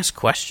didn't ask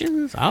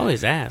questions? I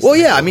always ask. Well,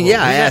 yeah, I mean, yeah,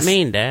 what I does asked... that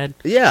mean, Dad?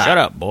 Yeah. Shut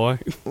up, boy.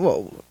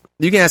 Well,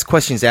 you can ask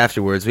questions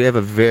afterwards. We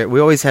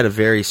always had a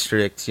very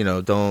strict,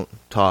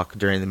 don't talk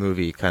during the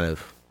movie kind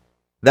of...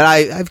 That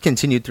I've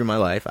continued through my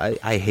life.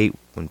 I hate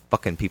when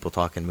fucking people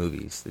talk in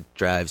movies. It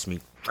drives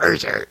me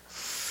crazy.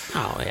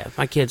 Oh, yeah. If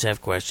my kids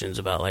have questions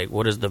about, like,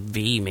 what does the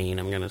V mean,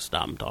 I'm going to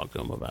stop and talk to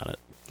them about it.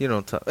 You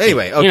don't talk...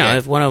 Anyway, okay.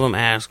 If one of them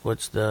asks,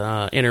 what's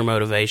the inner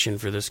motivation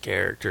for this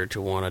character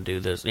to want to do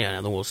this,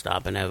 then we'll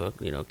stop and have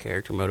a,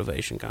 character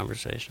motivation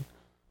conversation.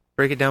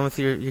 Break it down with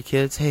your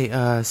kids.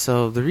 Hey,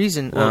 so the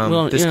reason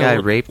this guy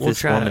raped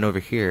this woman over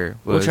here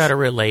was... We'll try to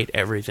relate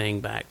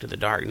everything back to the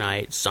Dark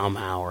Knight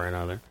somehow or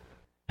another.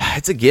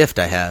 It's a gift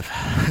I have.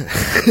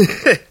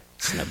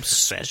 It's an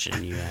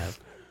obsession you have.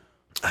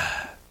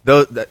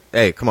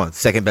 Hey, come on.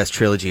 Second best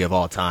trilogy of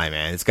all time,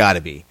 man. It's got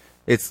to be.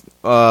 It's,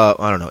 I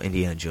don't know,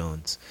 Indiana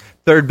Jones.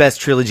 Third best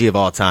trilogy of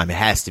all time. It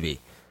has to be.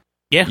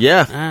 Yeah.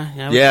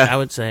 Yeah. I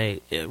would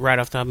say, right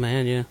off the top of my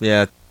head, yeah.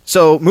 Yeah.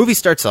 So, movie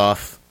starts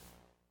off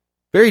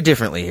very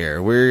differently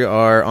here. We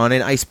are on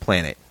an ice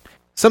planet.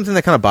 Something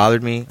that kind of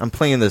bothered me. I'm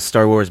playing the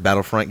Star Wars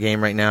Battlefront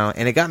game right now,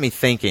 and it got me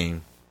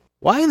thinking,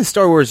 why in the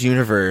Star Wars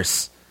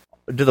universe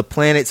do the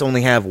planets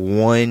only have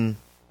one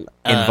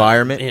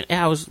environment?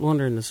 Yeah, I was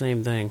wondering the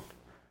same thing.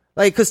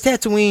 Like, because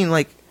Tatooine,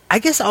 like, I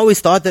guess I always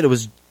thought that it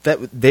was that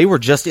they were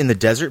just in the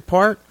desert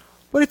part,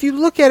 but if you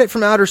look at it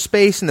from outer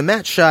space in the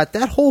match shot,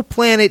 that whole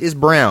planet is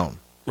brown.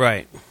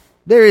 Right.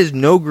 There is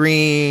no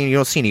green, you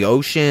don't see any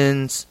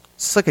oceans.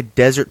 It's like a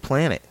desert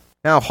planet.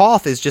 Now,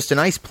 Hoth is just an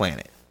ice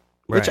planet,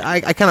 which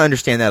right. I kind of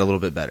understand that a little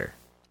bit better.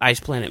 Ice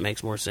planet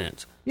makes more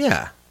sense.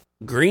 Yeah.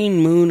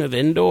 Green moon of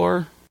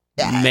Endor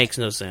makes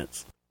no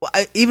sense. Well,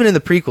 even in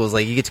the prequels,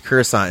 like, you get to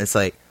Coruscant, it's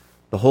like,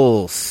 the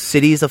whole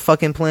city's a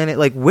fucking planet.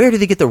 Like, where do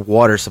they get their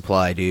water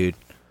supply, dude?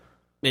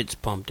 It's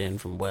pumped in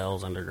from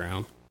wells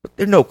underground. But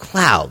there are no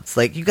clouds.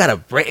 Like, you gotta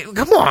break.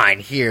 Come on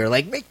here.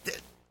 Like,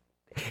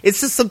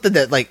 it's just something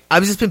that, like,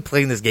 I've just been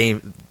playing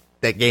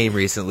that game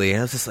recently, and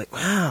I was just like,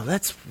 wow,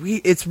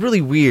 it's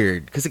really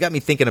weird, because it got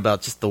me thinking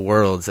about just the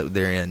worlds that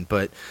they're in.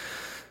 But,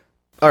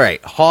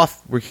 alright,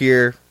 Hoth, we're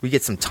here. We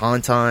get some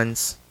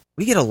Tauntauns.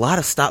 We get a lot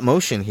of stop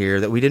motion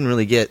here that we didn't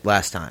really get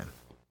last time.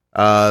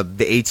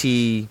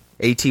 The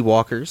AT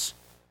walkers,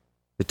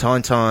 the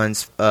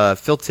Tauntauns,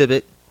 Phil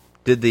Tippett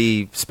did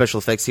the special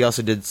effects. He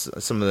also did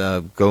some of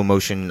the Go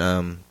Motion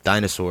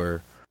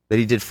dinosaur that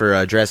he did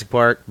for Jurassic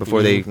Park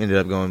before they ended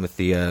up going with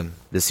the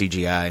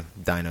CGI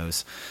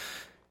dinos.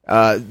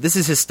 This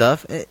is his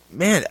stuff.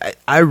 Man,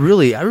 I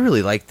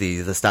really like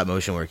the stop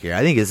motion work here.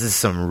 I think this is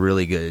some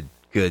really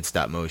good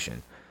stop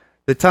motion.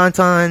 The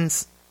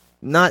Tauntauns,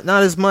 not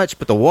as much,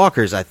 but the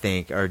walkers, I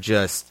think, are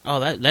just... Oh,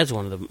 that's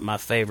one of my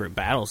favorite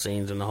battle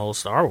scenes in the whole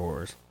Star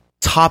Wars.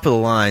 Top of the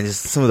line,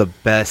 just some of the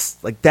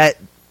best. Like, that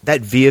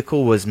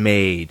vehicle was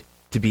made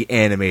to be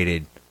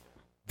animated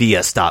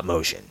via stop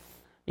motion.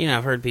 You know,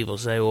 I've heard people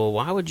say, well,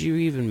 why would you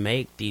even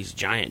make these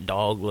giant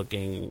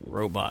dog-looking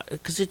robots?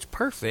 Because it's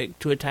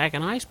perfect to attack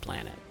an ice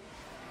planet.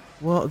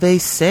 Well, they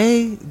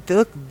say,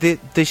 look,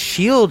 the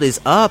shield is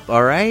up,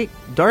 all right?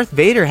 Darth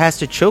Vader has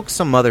to choke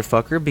some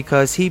motherfucker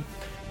because he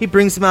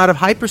brings him out of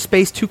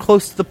hyperspace too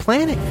close to the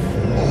planet.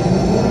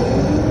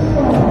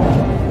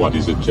 What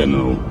is it,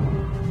 General?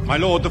 My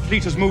lord, the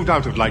fleet has moved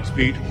out of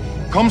Lightspeed.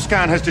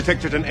 Comscan has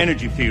detected an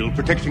energy field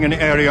protecting an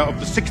area of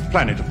the 6th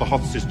planet of the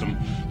Hoth system.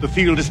 The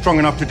field is strong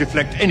enough to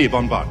deflect any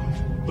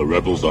bombardment. The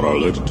rebels are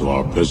alerted to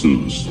our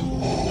presence.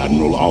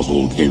 Admiral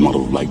Oswald came out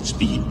of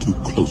Lightspeed too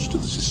close to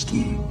the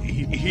system.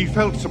 He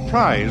felt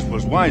surprise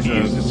was wiser. He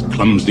is as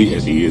clumsy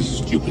as he is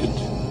stupid.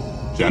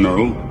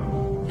 General,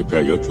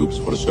 prepare your troops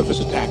for a surface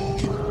attack.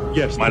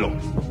 Yes, my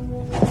lord.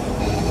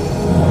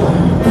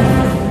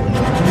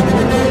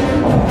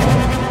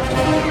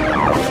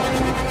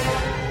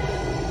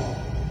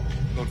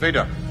 Lord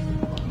Vader,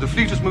 the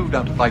fleet has moved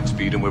out of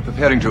Lightspeed and we're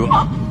preparing to... You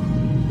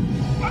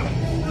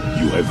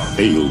have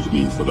failed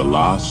me for the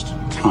last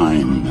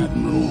time,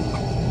 Admiral.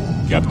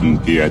 Captain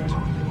Piet.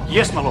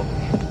 Yes, my lord.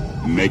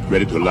 Make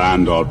ready to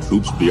land our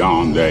troops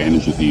beyond their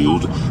energy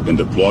field, then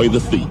deploy the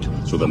fleet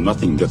so that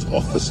nothing gets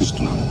off the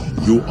system.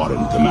 You are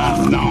in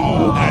command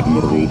now,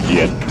 Admiral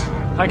Piet.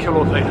 Thank you,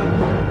 Lord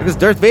Vader. Because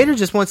Darth Vader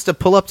just wants to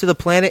pull up to the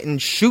planet and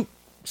shoot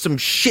some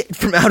shit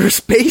from outer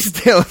space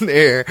down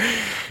there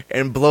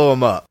and blow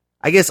him up.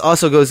 I guess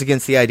also goes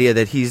against the idea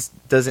that he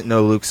doesn't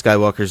know Luke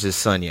Skywalker's his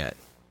son yet.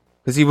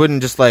 Because he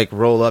wouldn't just, like,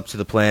 roll up to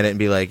the planet and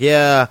be like,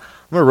 yeah,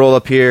 I'm going to roll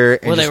up here.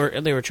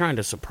 And they were trying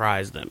to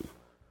surprise them.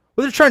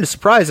 Well, they're trying to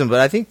surprise him,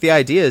 but I think the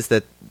idea is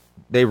that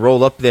they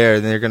roll up there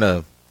and they're going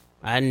to...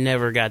 I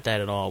never got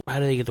that at all. How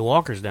do they get the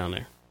walkers down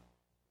there?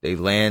 They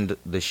land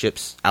the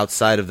ships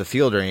outside of the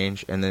field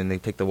range, and then they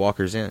take the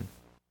walkers in.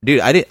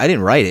 Dude, I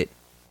didn't write it.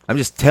 I'm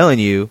just telling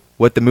you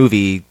what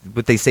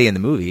they say in the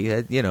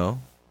movie, you know.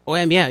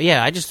 Well,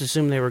 yeah, I just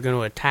assumed they were going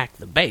to attack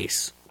the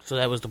base. So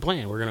that was the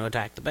plan. We're going to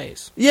attack the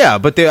base. Yeah,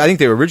 but I think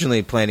they were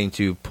originally planning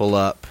to pull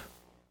up,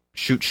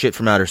 shoot shit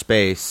from outer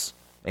space,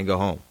 and go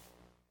home.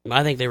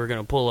 I think they were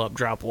going to pull up,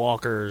 drop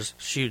walkers,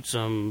 shoot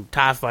some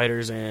TIE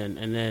fighters in,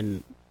 and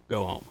then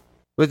go home.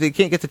 But they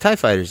can't get the TIE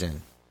fighters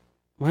in.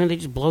 Why don't they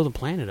just blow the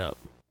planet up?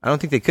 I don't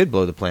think they could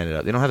blow the planet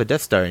up. They don't have a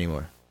Death Star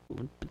anymore.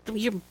 But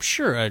you're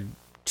sure a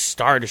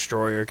Star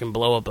Destroyer can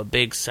blow up a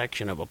big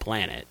section of a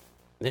planet.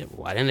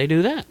 Why didn't they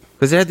do that?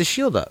 Because they had the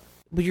shield up.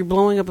 But you're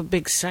blowing up a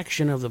big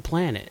section of the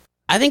planet.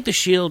 I think the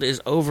shield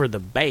is over the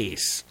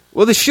base.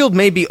 Well, the shield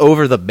may be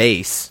over the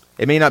base.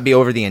 It may not be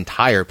over the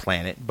entire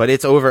planet, but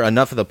it's over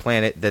enough of the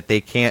planet that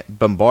they can't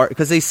bombard...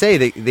 Because they say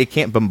they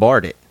can't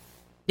bombard it.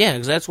 Yeah,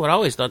 because that's what I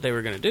always thought they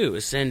were going to do,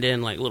 is send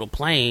in, like, little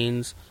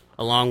planes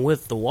along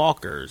with the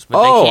walkers.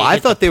 But they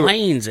can't get the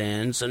planes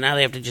in, so now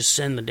they have to just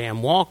send the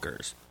damn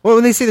walkers. Well,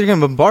 when they say they're going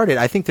to bombard it,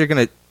 I think they're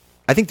going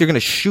I think they're going to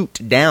shoot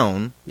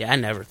down. Yeah, I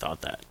never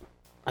thought that.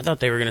 I thought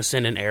they were going to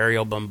send an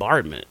aerial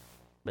bombardment,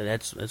 but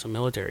that's a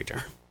military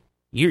term.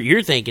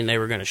 You're thinking they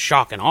were going to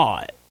shock and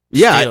awe it.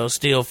 Yeah.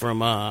 Steal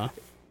from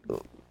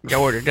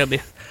George W.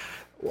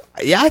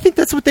 Yeah, I think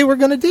that's what they were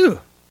going to do.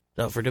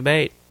 Up for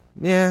debate.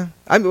 Yeah.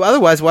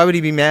 Otherwise, why would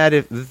he be mad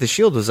if the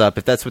shield was up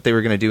if that's what they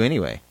were going to do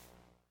anyway?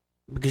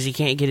 Because he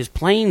can't get his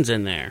planes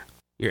in there.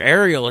 Your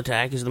aerial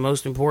attack is the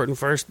most important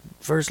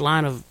first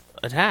line of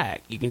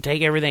attack. You can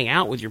take everything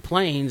out with your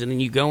planes, and then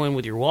you go in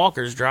with your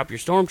walkers, drop your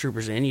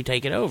stormtroopers in, you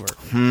take it over.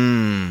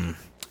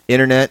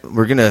 Internet,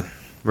 we're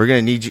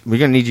gonna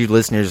need you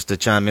listeners to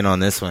chime in on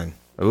this one.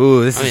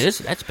 Ooh,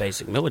 that's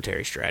basic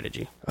military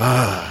strategy.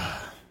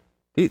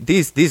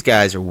 These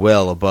guys are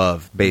well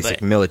above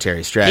basic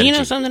military strategy. And you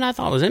know something I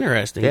thought was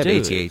interesting, they too?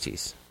 have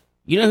AT-ATs.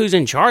 You know who's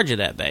in charge of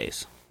that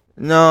base?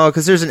 No,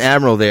 because there's an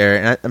admiral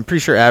there, and I'm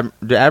pretty sure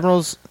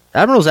admirals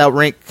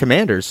outrank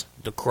commanders.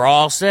 The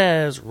crawl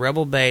says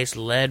Rebel base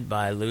led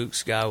by Luke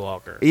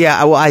Skywalker.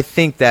 Yeah, well, I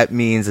think that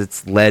means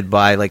it's led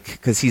by,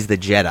 because he's the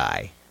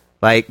Jedi.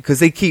 Because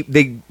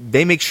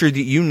they make sure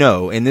that you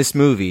know in this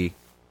movie,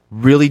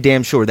 really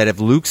damn sure, that if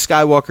Luke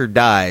Skywalker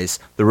dies,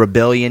 the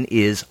rebellion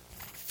is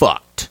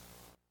fucked.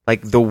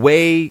 The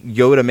way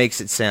Yoda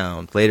makes it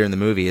sound later in the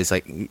movie is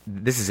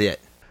this is it.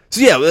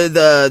 So yeah,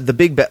 the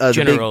big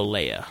General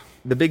Leia.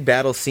 The big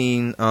battle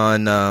scene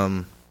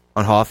on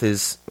Hoth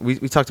is we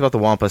talked about the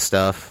Wampa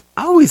stuff.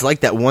 I always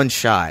like that one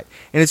shot,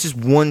 and it's just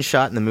one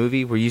shot in the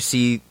movie where you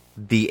see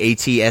the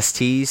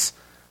AT-STs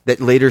that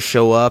later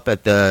show up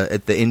at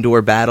the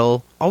indoor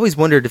battle. I always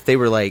wondered if they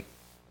were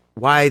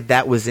why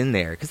that was in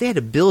there, because they had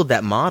to build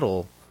that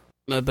model.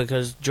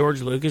 Because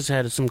George Lucas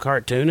had some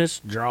cartoonists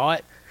draw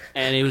it,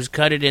 and he was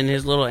cut it in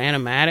his little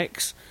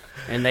animatics,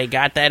 and they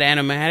got that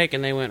animatic,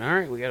 and they went, all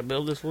right, we got to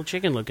build this little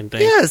chicken-looking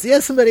thing.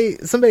 Yes, somebody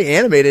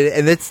animated it,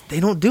 and they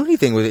don't do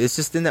anything with it. It's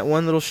just in that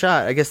one little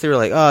shot. I guess they were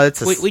like, oh,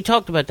 it's we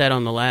talked about that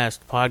on the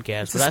last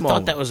podcast, but I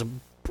thought that was a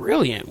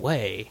brilliant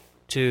way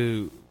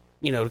to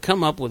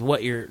come up with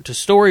to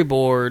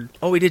storyboard.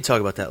 Oh, we did talk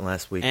about that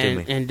last week,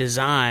 didn't we? And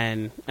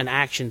design an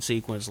action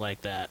sequence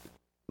like that.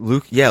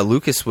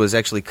 Lucas was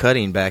actually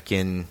cutting back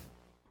in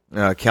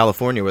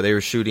California where they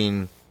were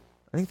shooting.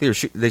 I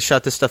think they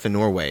shot this stuff in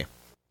Norway.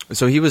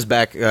 So he was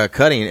back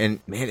cutting, and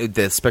man,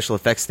 the special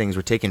effects things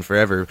were taking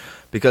forever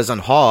because on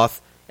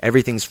Hoth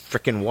everything's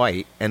freaking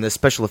white, and the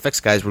special effects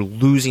guys were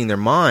losing their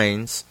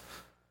minds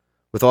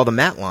with all the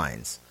matte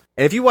lines.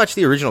 And if you watch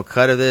the original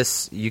cut of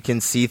this, you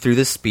can see through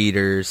the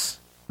speeders.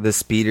 The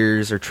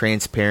speeders are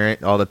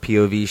transparent, all the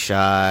POV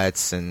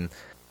shots, and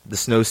the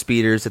snow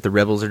speeders that the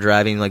rebels are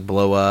driving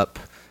blow up.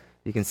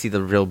 You can see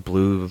the real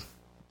blue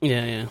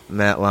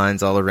matte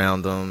lines all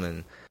around them,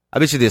 and I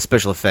bet you the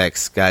special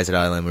effects guys at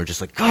ILM were just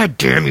like, God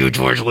damn you,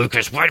 George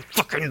Lucas, why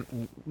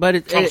fucking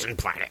Frozen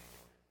Planet?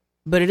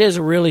 But it is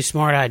a really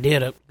smart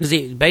idea because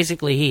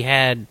he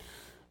had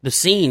the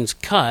scenes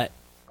cut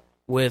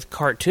with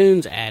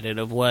cartoons added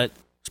of what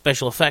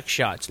special effects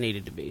shots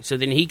needed to be. So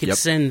then he could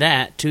send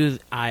that to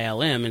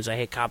ILM and say,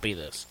 hey, copy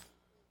this,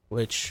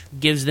 which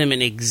gives them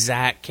an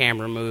exact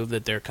camera move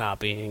that they're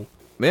copying.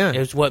 Yeah.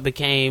 It's what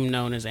became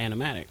known as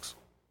animatics.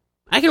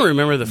 I can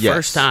remember the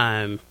first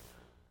time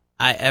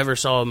I ever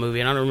saw a movie,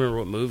 and I don't remember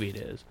what movie it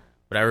is,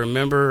 but I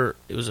remember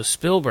it was a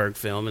Spielberg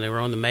film, and they were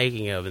on the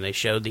making of, and they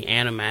showed the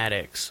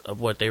animatics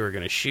of what they were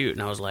going to shoot,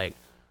 and I was like,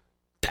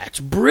 that's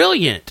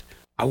brilliant.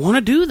 I want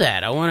to do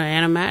that. I want to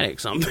animatic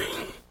something.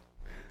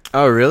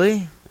 Oh,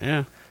 really?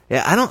 Yeah.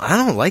 Yeah, I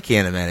don't like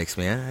animatics,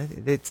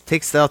 man. It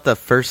takes out that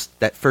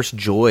first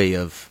joy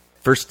of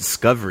first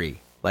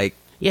discovery.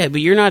 Yeah,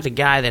 but you're not the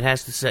guy that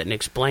has to sit and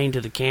explain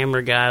to the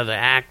camera guy, the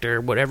actor,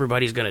 what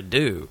everybody's going to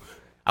do.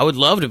 I would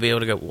love to be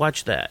able to go,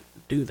 watch that,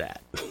 do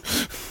that.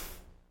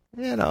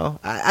 I don't know.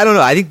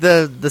 I think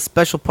the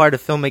special part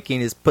of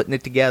filmmaking is putting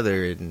it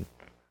together and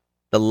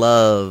the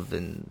love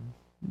and,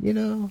 You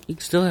can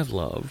still have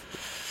love.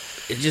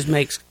 It just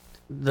makes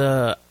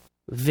the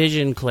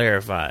vision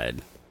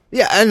clarified.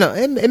 Yeah, I know.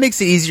 It makes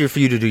it easier for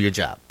you to do your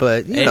job,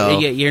 but,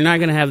 You're not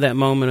going to have that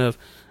moment of,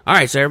 all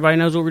right, so everybody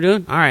knows what we're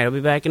doing? All right, I'll be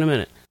back in a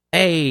minute.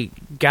 Hey,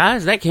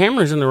 guys, that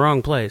camera's in the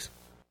wrong place.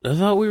 I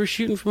thought we were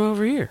shooting from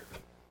over here.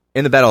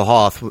 In the Battle of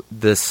Hoth,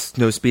 the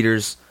snow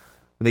speeders,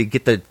 they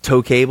get the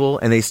tow cable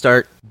and they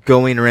start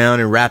going around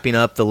and wrapping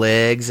up the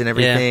legs and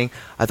everything. Yeah.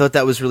 I thought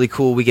that was really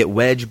cool. We get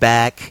Wedge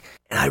back,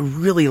 and I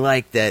really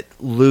like that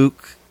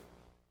Luke,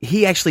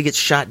 he actually gets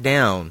shot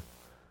down,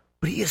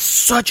 but he is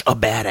such a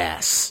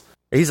badass.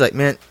 He's like,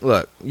 man,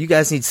 look, you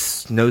guys need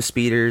snow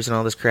speeders and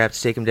all this crap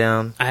to take him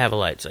down. I have a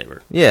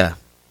lightsaber. Yeah.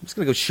 I'm just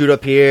going to go shoot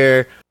up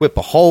here, whip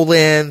a hole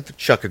in,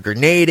 chuck a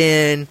grenade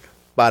in,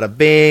 bada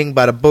bing,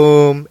 bada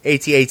boom,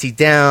 AT-AT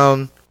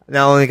down.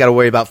 Now I only got to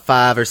worry about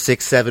 5 or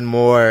 6, 7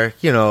 more,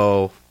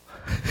 And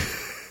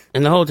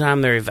the whole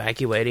time they're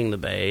evacuating the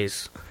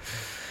base.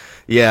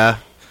 Yeah.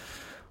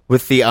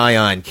 With the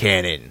ion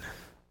cannon,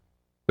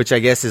 which I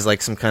guess is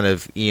like some kind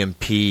of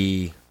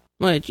EMP.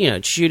 Well,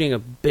 it's shooting a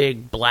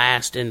big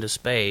blast into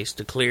space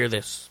to clear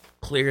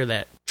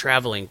that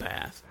traveling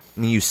path.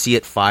 And you see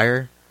it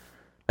fire.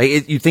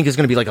 Like you think it's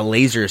going to be like a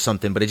laser or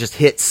something, but it just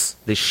hits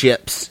the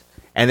ships,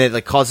 and then it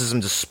like causes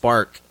them to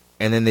spark,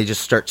 and then they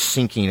just start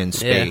sinking in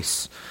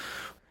space. Yeah.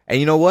 And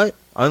you know what?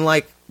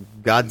 Unlike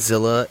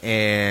Godzilla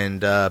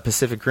and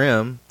Pacific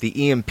Rim,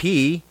 the EMP,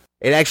 it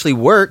actually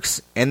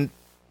works, and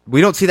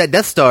we don't see that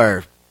Death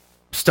Star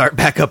start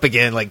back up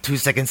again like 2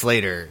 seconds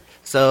later.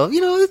 So,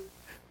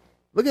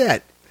 look at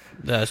that.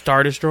 The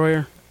Star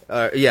Destroyer?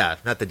 Yeah,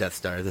 not the Death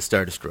Star, the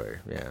Star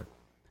Destroyer, yeah.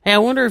 Hey, I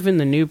wonder if in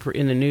the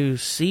new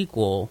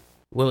sequel,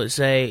 will it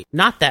say,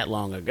 not that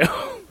long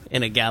ago,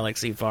 in a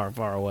galaxy far,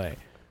 far away?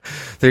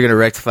 They're going to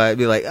rectify it and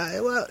be like,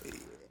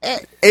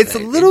 it's a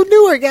little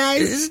newer,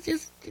 guys. It's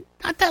just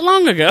not that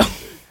long ago.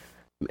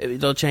 Maybe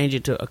they'll change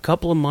it to a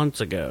couple of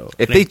months ago.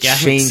 If they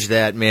change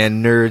that,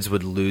 man, nerds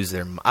would lose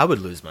I would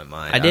lose my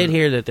mind. I did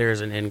hear that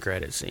there's an end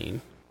credit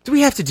scene. Do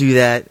we have to do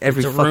that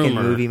every fucking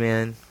rumor. movie,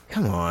 man?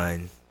 Come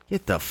on.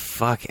 Get the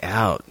fuck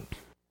out.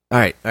 All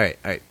right.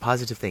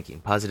 Positive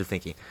thinking. So,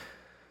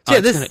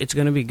 it's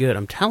going to be good.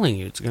 I'm telling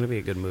you, it's going to be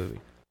a good movie.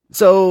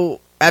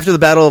 So, after the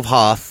Battle of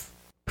Hoth,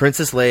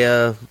 Princess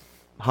Leia,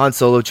 Han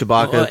Solo,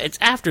 Chewbacca... Well, it's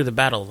after the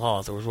Battle of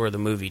Hoth was where the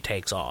movie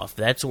takes off.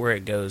 That's where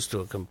it goes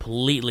to a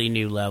completely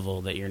new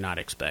level that you're not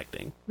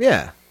expecting.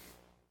 Yeah.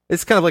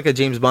 It's kind of like a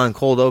James Bond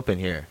cold open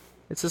here.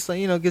 It's just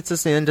like, gets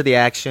us into the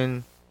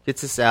action,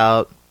 gets us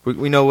out.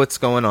 We know what's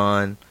going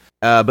on.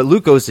 But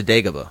Luke goes to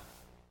Dagobah.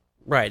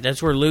 Right,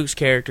 that's where Luke's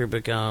character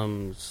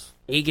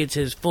he gets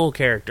his full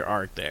character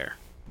arc there.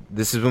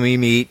 This is when we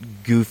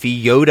meet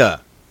Goofy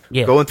Yoda.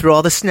 Yeah. Going through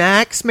all the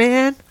snacks,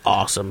 man.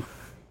 Awesome.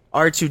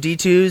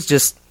 R2-D2's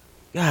just...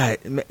 God,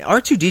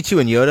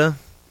 R2-D2 and Yoda,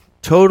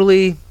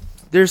 totally...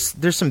 There's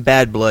some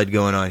bad blood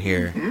going on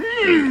here.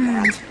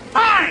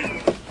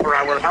 Fine, or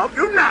I will help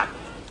you not.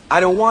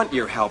 I don't want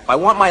your help. I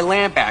want my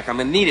lamp back. I'm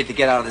gonna need it to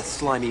get out of this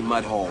slimy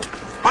mud hole.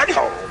 Mud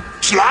hole?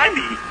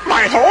 Slimy?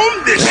 My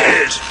home this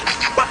is!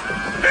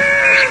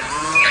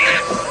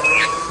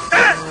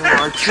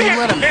 R2,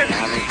 let him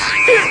have it.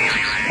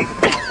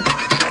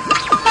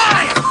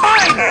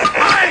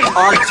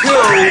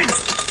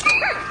 R2!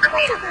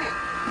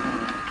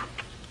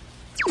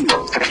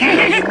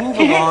 Move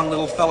along,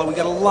 little fella. We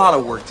got a lot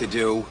of work to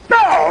do.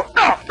 No.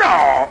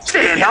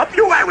 Stay and help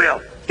you, I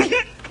will.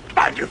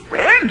 Find your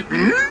friend,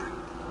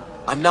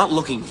 I'm not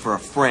looking for a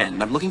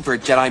friend. I'm looking for a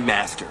Jedi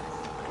Master.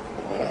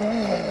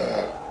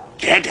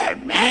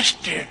 Jedi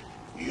Master?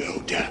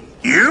 Yoda.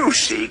 You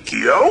seek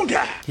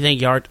Yoda. You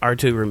think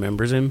R2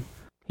 remembers him?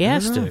 He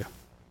has to.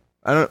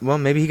 Well,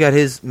 maybe he got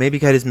his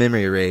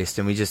memory erased,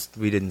 and we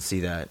didn't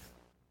see that.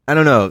 I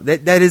don't know.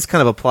 That is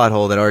kind of a plot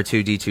hole that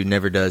R2-D2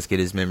 never does get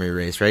his memory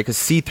erased, right? Because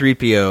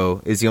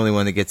C-3PO is the only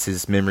one that gets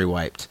his memory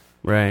wiped.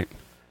 Right.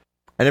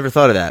 I never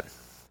thought of that.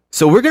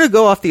 So we're going to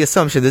go off the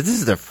assumption that this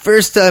is the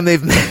first time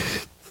they've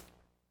met,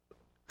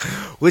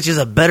 which is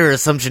a better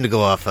assumption to go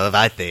off of,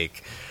 I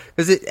think.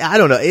 Because I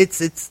don't know.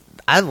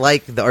 I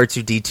like the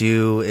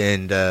R2-D2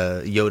 and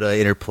Yoda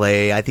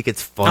interplay. I think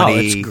it's funny. Oh,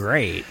 it's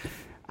great.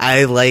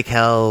 I like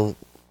how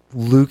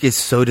Luke is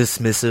so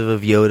dismissive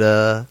of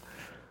Yoda.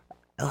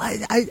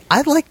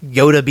 I like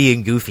Yoda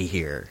being goofy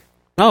here.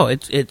 Oh,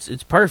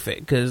 it's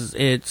perfect because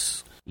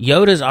it's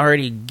Yoda's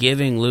already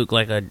giving Luke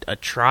like a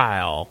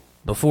trial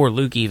before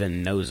Luke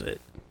even knows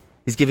it.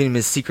 He's giving him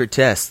his secret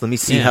test. Let me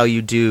see how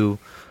you do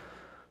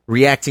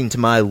reacting to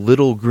my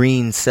little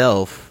green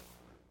self.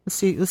 Let's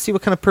see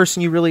what kind of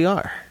person you really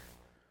are.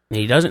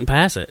 He doesn't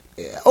pass it.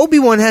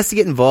 Obi-Wan has to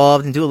get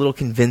involved and do a little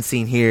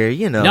convincing here,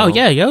 No,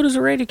 yeah, Yoda's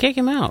ready to kick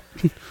him out.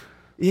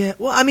 Yeah,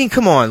 well, I mean,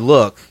 come on,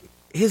 look.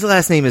 His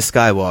last name is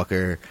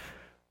Skywalker.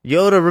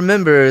 Yoda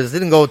remembers,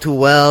 didn't go too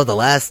well the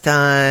last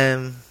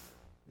time.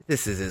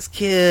 This is his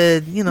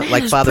kid, Man,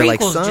 like father,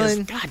 like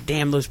son. God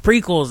damn, those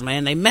prequels,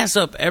 man, they mess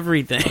up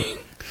everything.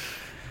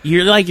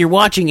 You're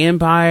watching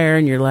Empire,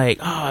 and you're like,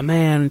 oh,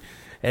 man,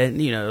 and,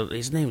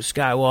 his name's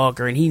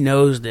Skywalker, and he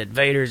knows that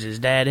Vader's his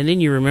dad, and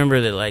then you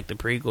remember that, like, the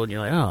prequel, and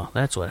you're like, oh,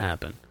 that's what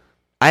happened.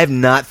 I have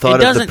not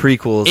thought of the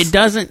prequels. It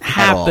doesn't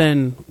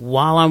happen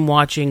while I'm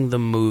watching the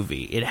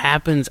movie. It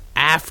happens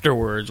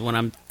afterwards when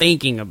I'm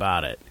thinking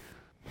about it.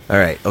 All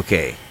right,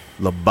 okay.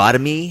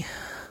 Lobotomy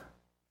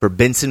for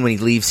Benson when he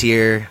leaves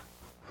here.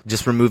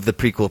 Just remove the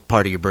prequel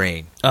part of your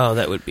brain. Oh,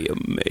 that would be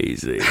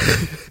amazing.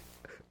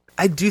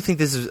 I do think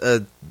this is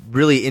a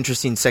really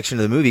interesting section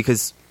of the movie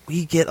because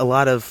we get a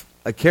lot of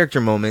character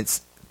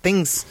moments.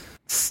 Things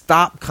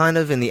stop kind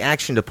of in the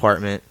action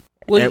department.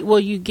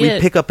 We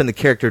pick up in the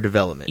character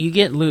development. You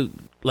get Luke,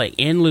 like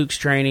in Luke's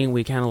training,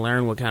 we kind of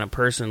learn what kind of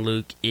person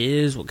Luke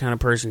is, what kind of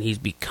person he's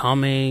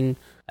becoming.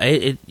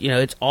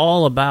 It's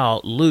all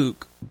about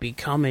Luke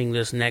becoming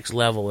this next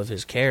level of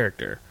his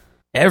character.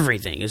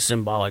 Everything is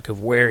symbolic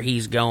of where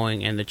he's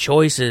going and the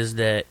choices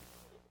that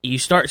you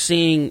start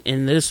seeing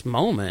in this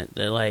moment.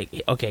 That,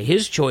 like, okay,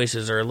 his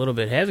choices are a little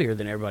bit heavier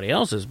than everybody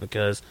else's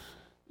because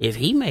if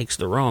he makes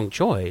the wrong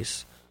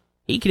choice,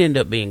 he could end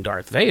up being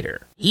Darth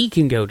Vader. He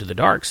can go to the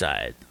dark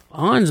side.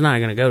 Han's not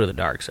going to go to the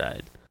dark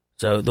side.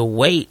 So the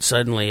weight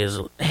suddenly is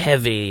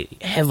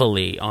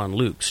heavily on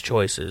Luke's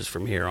choices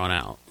from here on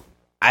out.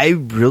 I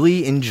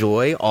really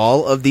enjoy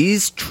all of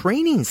these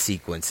training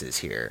sequences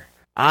here.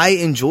 I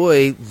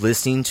enjoy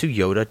listening to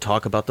Yoda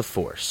talk about the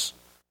Force,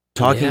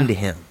 talking to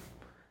him,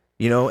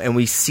 and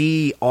we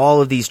see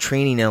all of these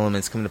training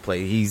elements come into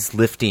play. He's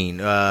lifting.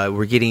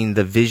 We're getting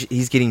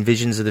he's getting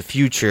visions of the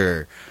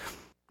future.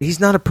 He's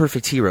not a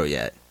perfect hero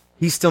yet.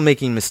 He's still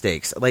making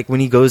mistakes. Like when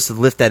he goes to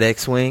lift that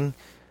X-Wing,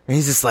 and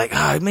he's just like,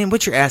 "Oh man,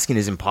 what you're asking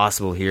is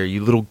impossible here,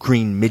 you little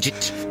green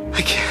midget."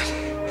 I can't.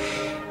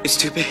 It's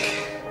too big.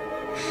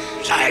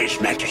 Size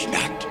matters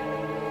not.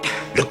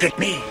 Look at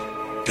me.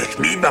 Judge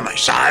me by my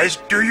size,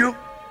 do you?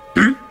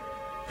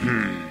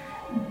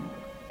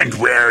 And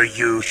where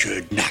you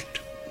should not.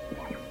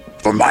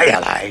 For my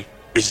ally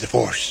is the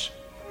Force.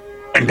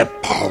 And a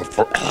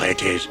powerful ally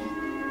it is.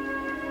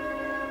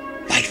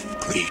 Life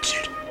creates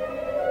it.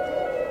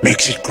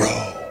 Makes it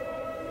grow.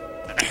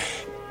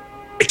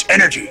 Its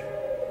energy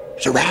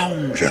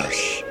surrounds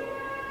us.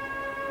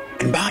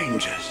 And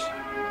binds us.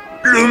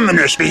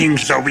 Luminous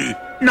beings are we,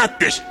 not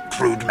this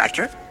crude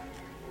matter.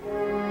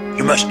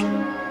 You must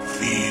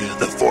feel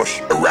the Force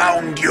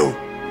around you.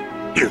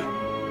 Here,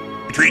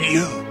 between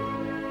you,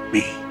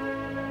 me,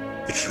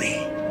 the tree,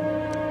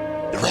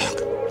 the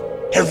rock,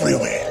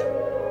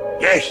 everywhere.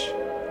 Yes,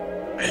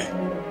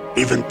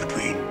 even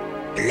between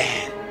the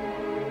land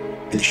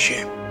and the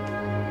ship.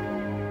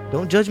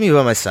 Don't judge me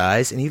by my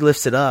size, and he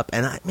lifts it up.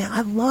 And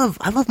I love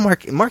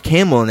Mark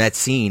Hamill in that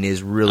scene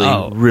is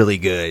really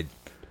good.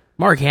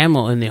 Mark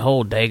Hamill in the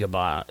whole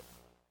Dagobah.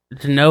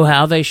 To know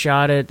how they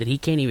shot it, that he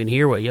can't even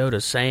hear what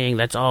Yoda's saying,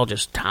 that's all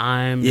just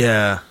time.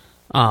 Yeah.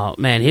 Oh,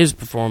 man, his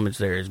performance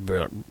there is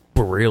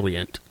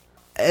brilliant.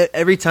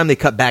 Every time they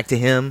cut back to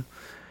him,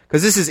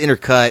 because this is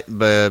intercut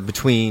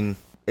between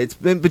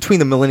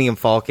the Millennium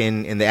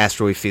Falcon in the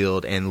asteroid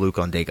field and Luke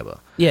on Dagobah.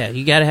 Yeah,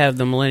 you got to have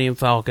the Millennium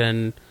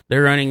Falcon.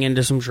 They're running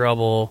into some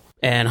trouble,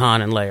 and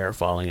Han and Leia are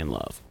falling in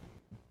love.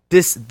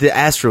 The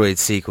asteroid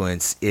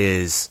sequence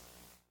is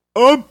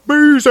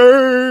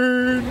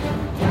amazing.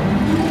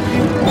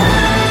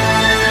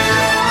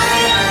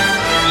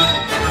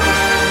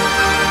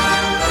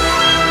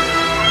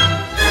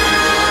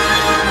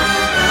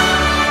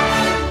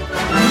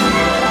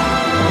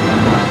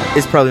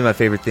 It's probably my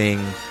favorite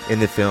thing in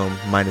the film,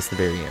 minus the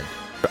very end.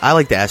 I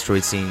like the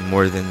asteroid scene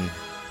more than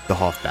the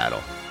Hoth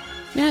battle.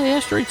 Yeah, the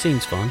asteroid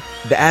scene's fun.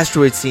 The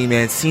asteroid scene,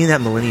 man, seeing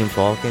that Millennium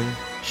Falcon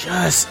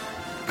just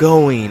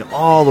going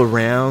all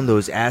around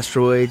those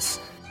asteroids,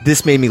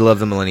 this made me love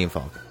the Millennium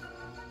Falcon.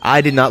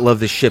 I did not love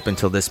the ship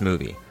until this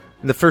movie.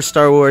 In the first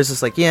Star Wars,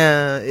 it's like,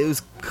 yeah, it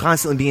was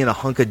constantly being a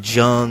hunk of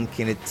junk,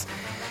 and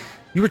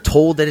you were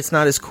told that it's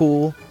not as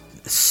cool.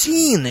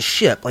 Seeing the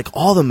ship, like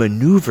all the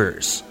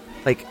maneuvers,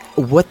 like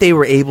what they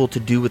were able to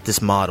do with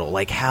this model,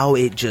 like how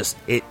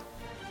the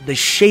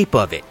shape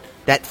of it,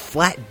 that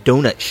flat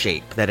donut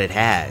shape that it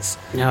has.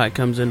 How it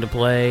comes into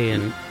play,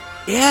 and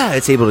yeah,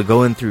 it's able to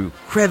go in through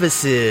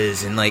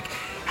crevices, and like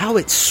how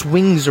it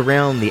swings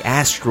around the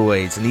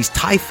asteroids, and these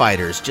TIE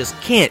fighters just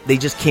can't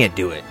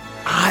do it.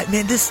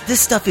 Man,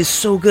 this stuff is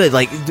so good.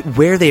 Like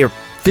where they are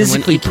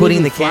physically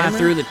putting the camera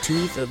through the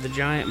teeth of the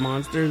giant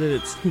monster that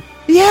it's.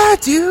 Yeah,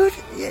 dude.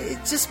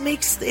 It just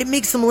makes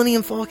the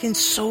Millennium Falcon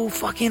so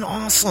fucking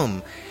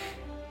awesome.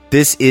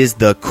 This is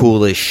the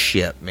coolest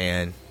ship,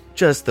 man.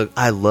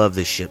 I love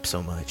this ship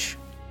so much.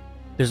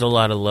 There's a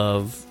lot of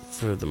love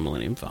for the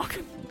Millennium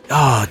Falcon.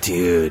 Oh,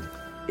 dude,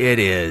 it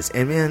is.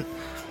 And man,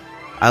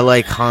 I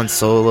like Han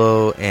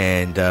Solo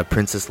and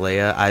Princess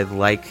Leia. I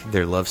like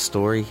their love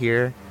story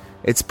here.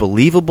 It's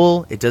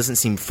believable. It doesn't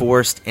seem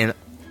forced. And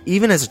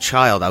even as a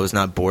child, I was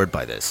not bored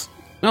by this.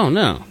 Oh,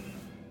 no.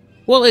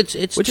 Well, it's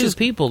two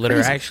people that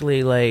are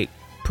actually like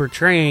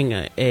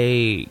portraying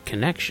a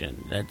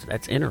connection.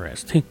 That's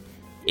interesting.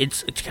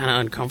 It's kind of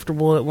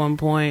uncomfortable at one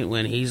point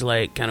when he's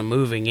like kind of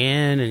moving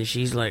in, and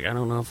she's like, I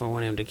don't know if I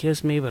want him to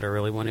kiss me, but I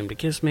really want him to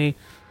kiss me.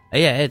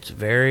 Yeah, it's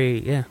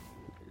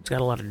got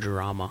a lot of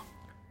drama.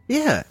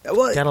 Yeah,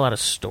 well, it's got a lot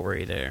of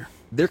story there.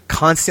 They're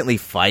constantly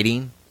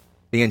fighting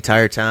the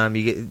entire time.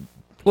 You get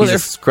he's a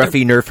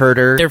scruffy nerf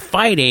herder. They're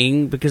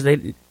fighting because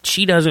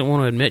she doesn't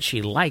want to admit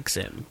she likes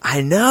him.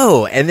 I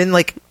know. And then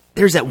like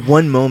there's that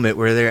one moment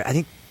where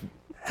I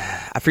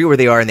forget where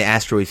they are in the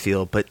asteroid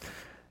field, but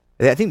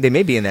I think they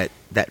may be in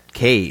that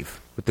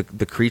cave with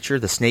the creature,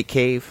 the snake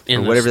cave,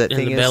 or whatever that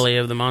thing is. In the belly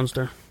of the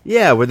monster?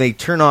 Yeah, where they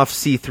turn off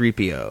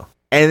C-3PO.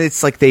 And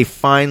it's like they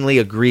finally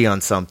agree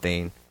on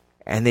something,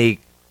 and they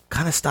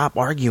kind of stop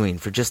arguing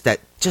for just that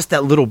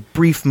little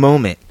brief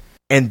moment.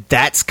 And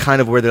that's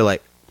kind of where they're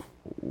like,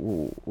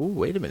 ooh,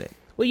 wait a minute.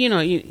 Well,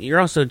 you're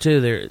also,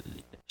 too,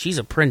 she's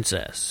a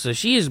princess. So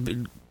she is,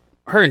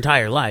 her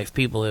entire life,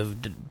 people have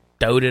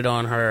doted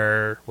on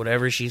her,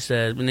 whatever she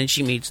says. And then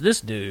she meets this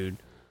dude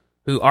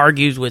who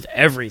argues with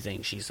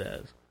everything she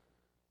says.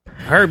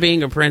 Her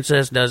being a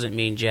princess doesn't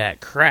mean jack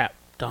crap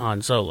to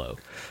Han Solo.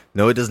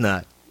 No, it does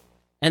not.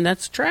 And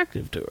that's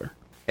attractive to her.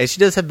 And she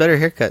does have better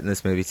haircut in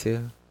this movie,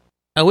 too.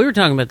 Oh, we were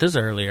talking about this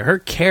earlier. Her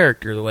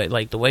character,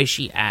 the way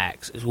she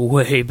acts, is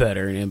way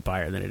better in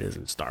Empire than it is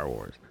in Star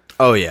Wars.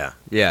 Oh, yeah.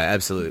 Yeah,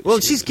 absolutely. Well,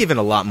 she's given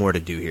a lot more to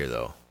do here,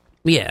 though.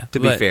 Yeah. To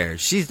be fair,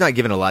 she's not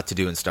given a lot to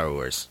do in Star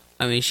Wars.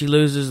 I mean, she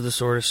loses the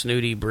sort of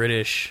snooty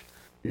British.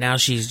 Now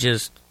she's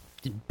just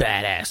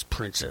badass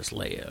Princess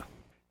Leia.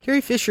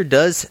 Carrie Fisher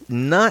does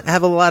not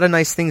have a lot of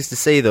nice things to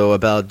say, though,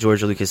 about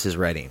George Lucas's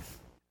writing.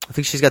 I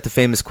think she's got the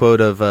famous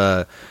quote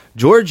of,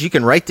 George, you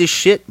can write this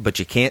shit, but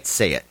you can't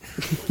say it.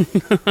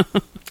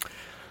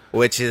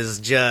 Which is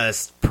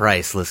just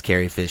priceless,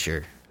 Carrie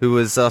Fisher, who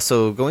was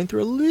also going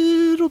through a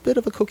little bit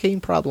of a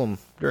cocaine problem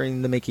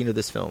during the making of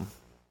this film.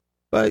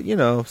 But, you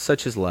know,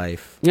 such is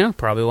life. Yeah,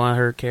 probably why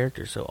her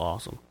character's so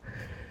awesome.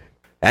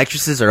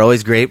 Actresses are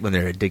always great when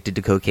they're addicted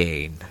to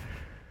cocaine.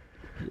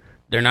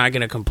 They're not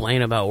going to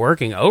complain about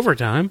working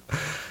overtime.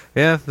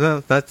 Yeah,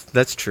 no,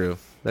 that's true.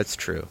 That's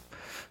true.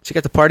 She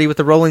got to party with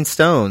the Rolling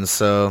Stones,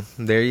 so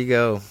there you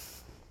go.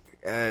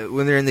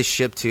 When they're in the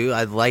ship, too,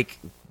 I like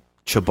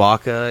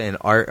Chewbacca and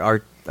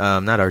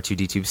not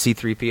R2-D2,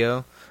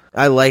 C-3PO.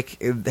 I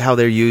like how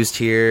they're used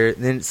here.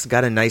 Then it's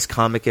got a nice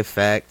comic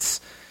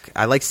effect.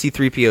 I like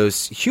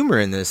C-3PO's humor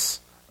in this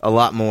a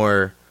lot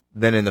more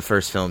than in the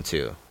first film,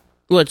 too.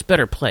 Well, it's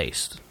better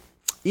placed.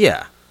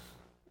 Yeah.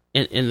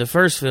 In the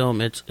first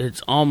film,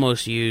 it's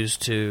almost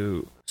used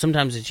to...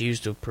 Sometimes it's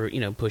used to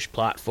push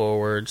plot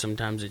forward.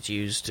 Sometimes it's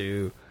used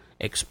to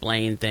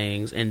explain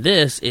things. In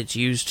this, it's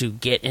used to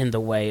get in the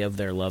way of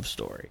their love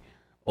story.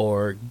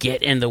 Or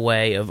get in the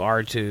way of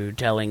R2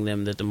 telling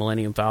them that the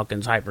Millennium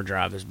Falcon's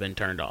hyperdrive has been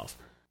turned off.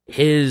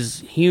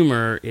 His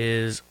humor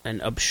is an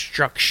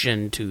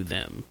obstruction to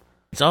them.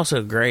 It's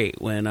also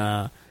great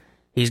when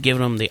he's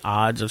giving them the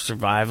odds of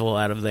survival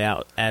out of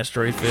the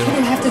asteroid field. You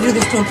don't have to do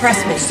this to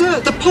impress me. Sir,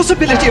 the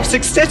possibility of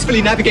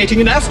successfully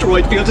navigating an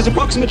asteroid field is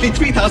approximately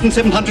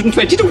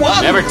 3,720 to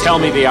 1. Never tell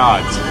me the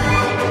odds.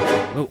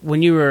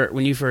 When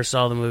you first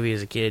saw the movie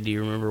as a kid, do you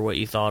remember what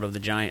you thought of the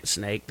giant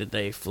snake that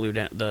they flew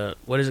down?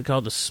 What is it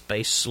called? The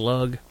space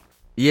slug?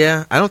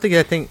 Yeah, I don't think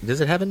that thing... Does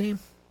it have a name?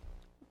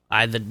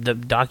 The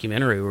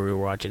documentary where we were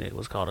watching it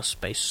was called a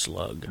space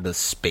slug. The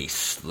space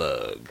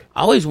slug.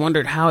 I always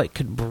wondered how it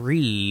could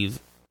breathe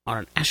on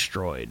an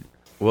asteroid.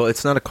 Well,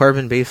 it's not a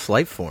carbon-based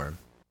life form.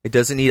 It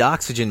doesn't need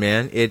oxygen,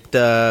 man. It's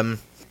a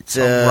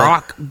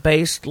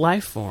rock-based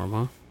life form,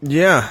 huh?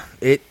 Yeah,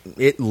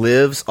 it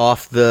lives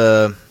off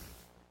the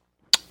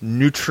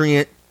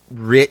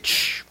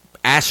nutrient-rich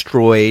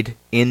asteroid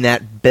in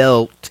that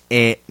belt,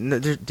 and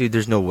dude,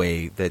 there's no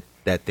way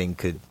that thing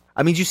could.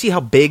 I mean, do you see how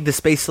big the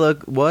space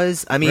slug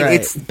was? I mean,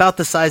 It's about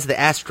the size of the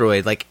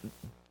asteroid. Like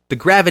the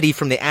gravity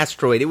from the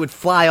asteroid, it would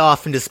fly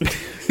off into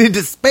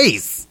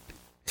space.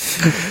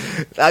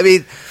 I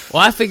mean,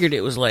 well, I figured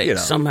it was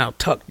somehow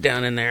tucked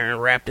down in there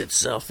and wrapped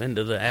itself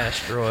into the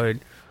asteroid.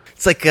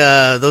 It's like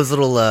those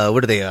little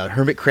what are they?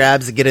 Hermit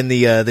crabs that get in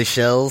the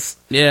shells.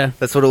 Yeah,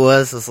 that's what it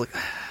was. I was like,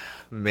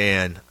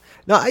 man.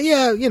 No,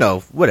 yeah,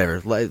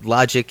 whatever.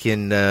 Logic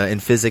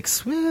and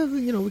physics, well,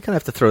 we kind of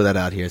have to throw that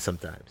out here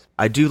sometimes.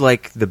 I do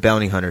like the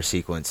bounty hunter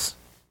sequence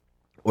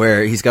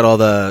where he's got all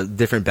the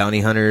different bounty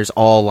hunters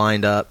all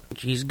lined up.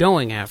 He's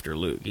going after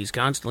Luke. He's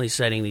constantly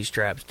setting these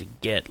traps to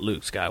get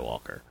Luke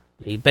Skywalker.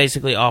 He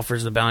basically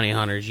offers the bounty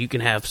hunters, you can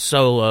have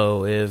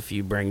Solo if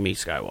you bring me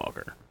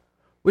Skywalker.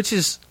 Which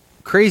is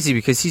crazy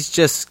because he's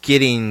just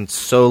getting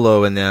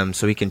Solo in them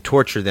so he can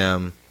torture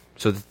them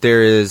so that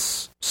there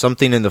is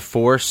something in the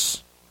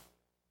Force,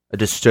 a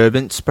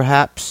disturbance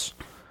perhaps,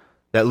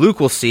 that Luke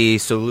will see,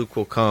 so Luke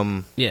will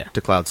come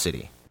to Cloud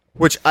City.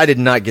 Which I did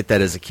not get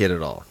that as a kid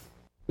at all.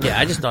 Yeah,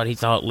 I just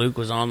thought Luke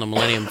was on the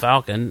Millennium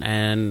Falcon,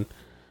 and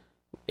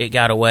it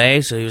got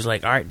away, so he was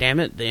like, all right, damn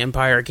it, the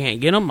Empire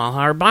can't get him, I'll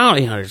hire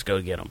bounty hunters to go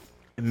get him.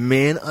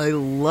 Man, I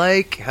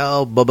like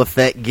how Boba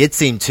Fett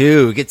gets him,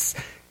 too. Gets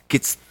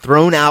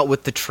thrown out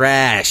with the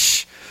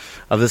trash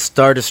of the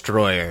Star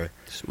Destroyer.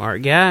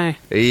 Smart guy.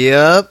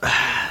 Yep.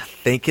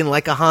 Thinking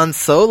like a Han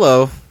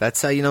Solo.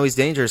 That's how you know he's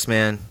dangerous,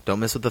 man. Don't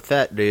mess with the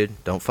Fett,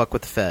 dude. Don't fuck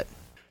with the Fett.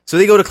 So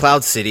they go to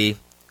Cloud City.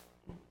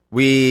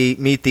 We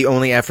meet the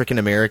only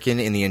African-American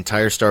in the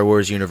entire Star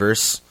Wars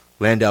universe,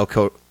 Landau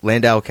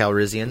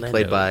Calrissian,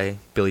 played by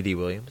Billy D.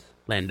 Williams.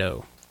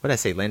 Lando. What did I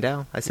say,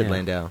 Landau? I said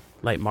Landau.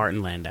 Like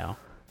Martin Landau.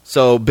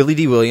 So, Billy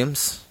D.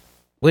 Williams.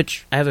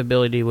 Which, I have a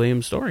Billy D.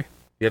 Williams story.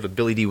 You have a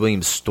Billy D.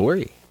 Williams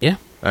story? Yeah.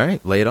 All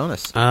right, lay it on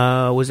us.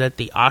 Was at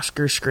the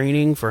Oscar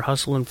screening for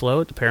Hustle and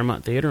Flow at the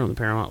Paramount Theater on the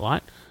Paramount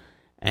lot.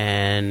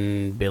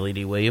 And Billy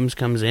D. Williams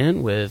comes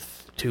in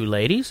with two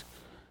ladies.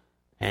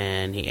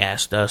 And he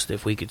asked us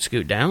if we could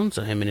scoot down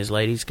so him and his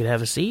ladies could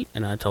have a seat.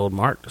 And I told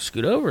Mark to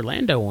scoot over.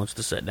 Lando wants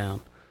to sit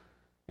down.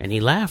 And he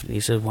laughed. And he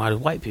said, why do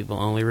white people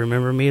only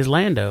remember me as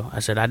Lando?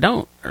 I said, I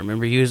don't. I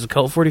remember you as the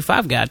Colt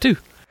 45 guy, too.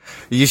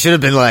 You should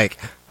have been like,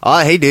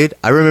 oh, hey, dude,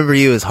 I remember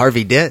you as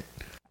Harvey Dent.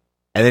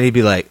 And then he'd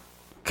be like,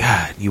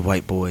 God, you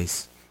white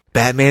boys.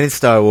 Batman and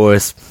Star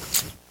Wars.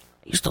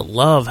 I used to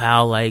love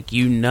how,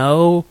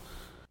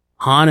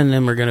 Han and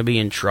them are going to be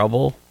in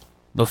trouble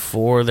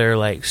before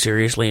they're,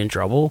 seriously in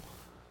trouble.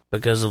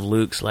 Because of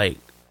Luke's, I'm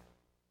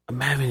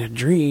having a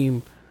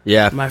dream.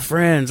 Yeah. My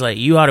friends,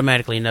 you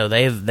automatically know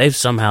they've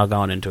somehow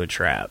gone into a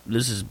trap.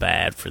 This is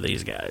bad for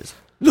these guys.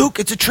 Luke,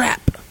 it's a trap.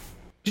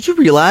 Did you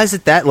realize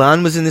that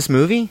line was in this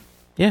movie?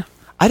 Yeah.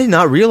 I did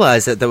not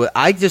realize that.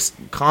 I just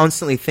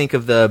constantly think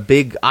of the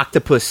big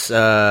octopus.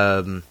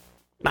 I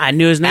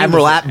knew his name.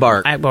 Admiral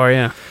Akbar. Akbar,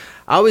 yeah.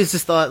 I always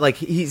just thought like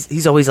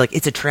he's always like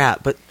it's a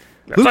trap, but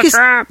It's a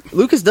trap.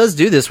 Lucas does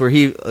do this where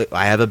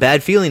I have a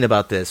bad feeling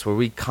about this, where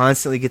we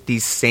constantly get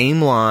these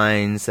same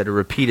lines that are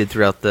repeated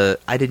throughout the.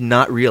 I did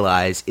not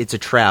realize it's a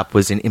trap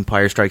was in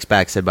Empire Strikes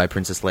Back, said by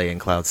Princess Leia in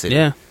Cloud City.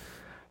 Yeah.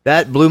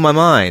 That blew my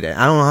mind. I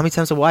don't know how many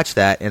times I watched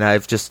that, and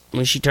I've just...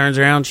 When she turns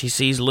around, she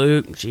sees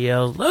Luke, she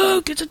yells,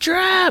 "Luke, it's a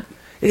trap!"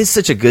 It is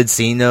such a good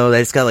scene, though, that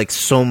it's got, like,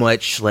 so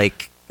much,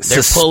 like,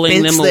 they're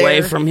pulling them there.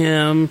 away from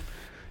him.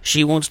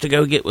 She wants to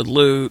go get with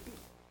Luke.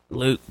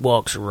 Luke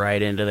walks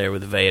right into there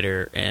with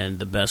Vader, and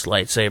the best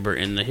lightsaber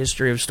in the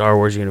history of Star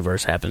Wars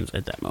universe happens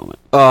at that moment.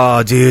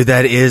 Oh, dude,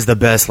 that is the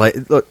best...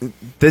 Look,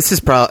 this is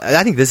probably...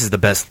 I think this is the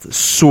best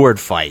sword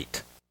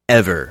fight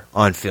ever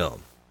on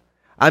film.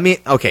 I mean,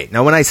 okay,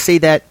 now when I say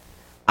that,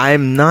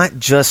 I'm not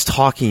just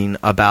talking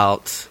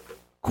about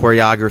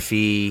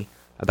choreography,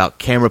 about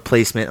camera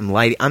placement and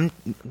lighting.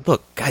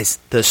 Look, guys,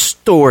 the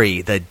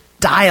story, the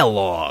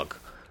dialogue,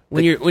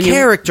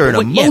 character and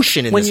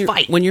emotion in this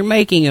fight. When you're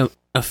making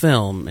a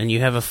film and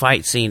you have a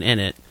fight scene in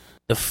it,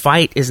 the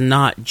fight is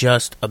not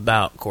just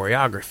about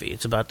choreography.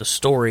 It's about the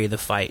story the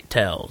fight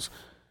tells.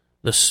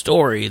 The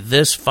story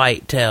this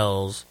fight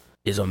tells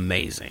is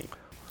amazing.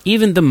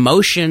 Even the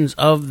motions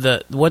of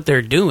what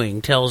they're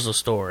doing tells the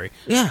story.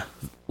 Yeah.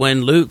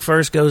 When Luke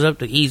first goes up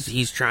to,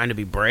 he's trying to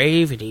be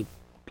brave, and he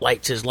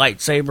lights his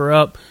lightsaber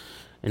up,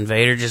 and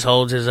Vader just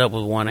holds his up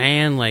with one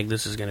hand, like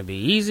this is going to be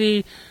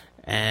easy,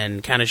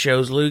 and kind of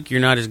shows Luke,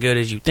 you're not as good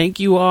as you think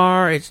you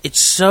are.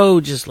 It's so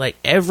just like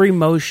every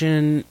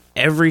motion,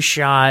 every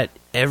shot,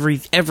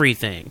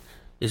 everything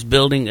is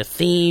building a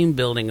theme,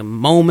 building a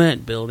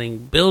moment,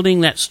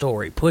 building that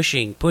story,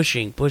 pushing.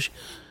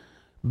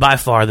 By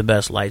far the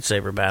best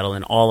lightsaber battle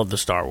in all of the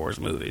Star Wars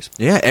movies.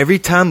 Yeah, every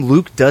time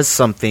Luke does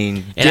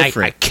something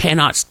different. I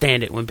cannot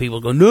stand it when people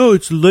go, "No,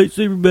 it's a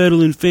lightsaber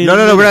battle in Phantom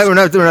No, Menace."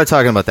 we're not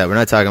talking about that. We're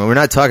not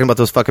talking about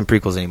those fucking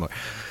prequels anymore.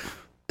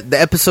 The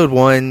episode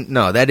 1,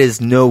 no, that is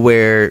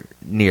nowhere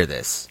near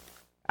this.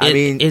 I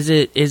mean, is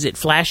it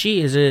flashy?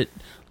 Is it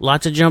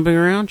lots of jumping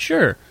around?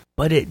 Sure,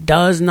 but it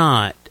does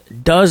not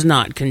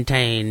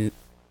contain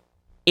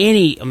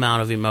any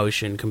amount of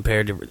emotion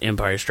compared to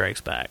Empire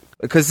Strikes Back.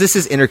 Because this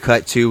is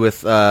intercut too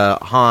with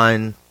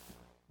Han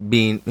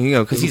being,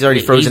 because he's already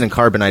frozen in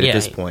carbonite at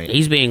this point.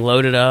 He's being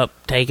loaded up,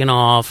 taken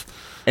off.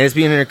 And it's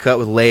being intercut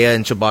with Leia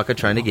and Chewbacca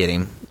trying to get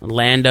him.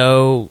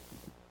 Lando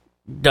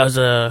does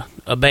a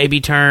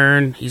baby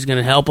turn. He's going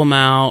to help him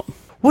out.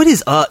 What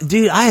is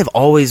dude, I have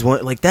always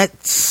wanted, like,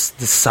 that's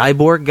the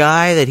cyborg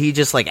guy that he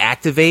just, like,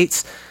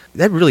 activates.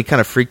 That really kind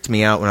of freaked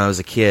me out when I was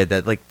a kid.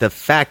 That, like, the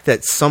fact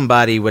that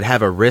somebody would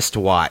have a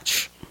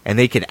wristwatch and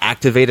they could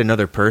activate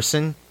another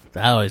person.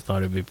 I always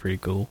thought it'd be pretty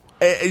cool.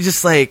 It's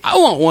just like, I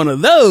want one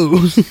of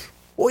those.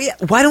 Well, yeah.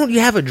 Why don't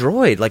you have a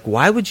droid? Like,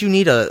 why would you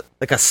need a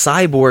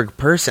cyborg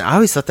person? I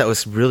always thought that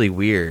was really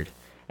weird.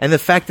 And the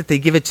fact that they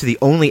give it to the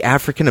only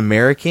African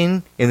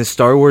American in the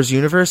Star Wars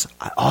universe,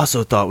 I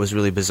also thought was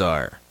really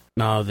bizarre.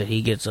 No, that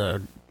he gets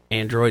a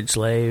android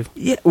slave.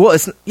 Yeah, well,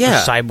 it's a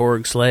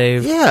cyborg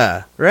slave.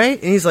 Yeah,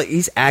 right. And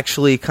he's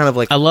actually kind of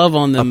like, I love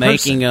on the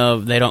making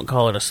of, they don't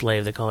call it a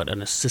slave, they call it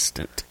an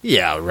assistant.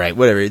 Yeah, right.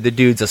 Whatever. The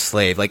dude's a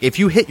slave. Like, if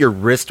you hit your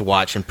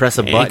wristwatch and press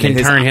a button, you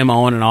can turn him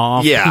on and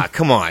off. Yeah,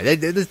 come on. I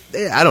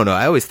don't know.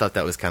 I always thought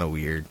that was kind of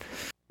weird,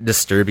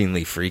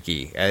 disturbingly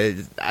freaky.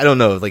 I don't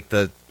know. Like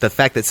the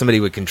fact that somebody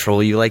would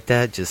control you like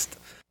that, just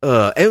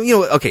and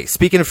okay.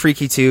 Speaking of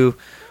freaky too,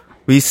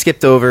 we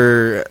skipped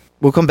over.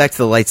 We'll come back to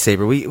the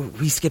lightsaber.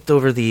 We skipped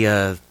over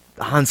the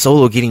Han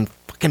Solo getting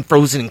fucking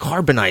frozen in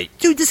carbonite.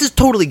 Dude, this is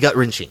totally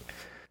gut-wrenching.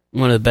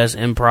 One of the best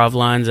improv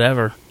lines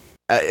ever.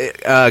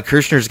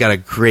 Kirshner's got a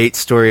great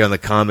story on the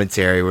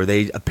commentary where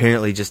they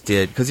apparently just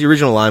did, because the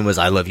original line was,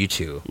 "I love you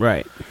too."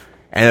 Right.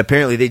 And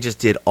apparently they just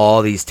did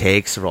all these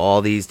takes of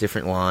all these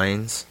different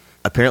lines.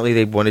 Apparently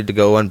they wanted to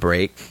go on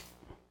break.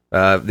 They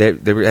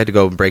had to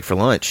go and break for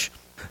lunch.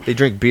 They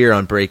drink beer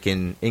on break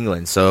in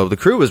England. So the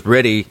crew was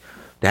ready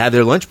to have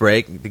their lunch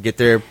break to get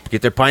their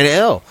pint of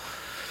ale.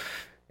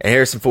 And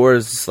Harrison Ford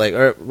was like, all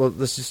right, well,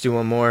 let's just do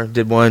one more.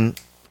 Did one.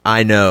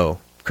 I know.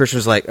 Kirshner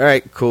was like, all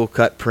right, cool,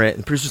 cut, print.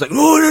 And Bruce was like,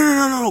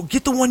 no,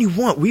 get the one you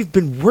want. We've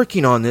been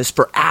working on this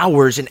for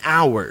hours and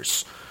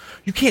hours.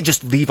 You can't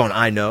just leave on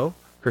I know.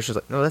 Kirshner's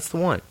like, no, that's the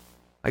one.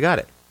 I got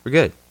it. We're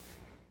good.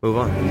 Move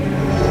on.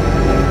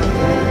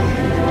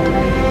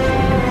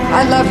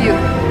 I love you.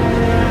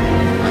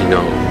 I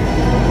know.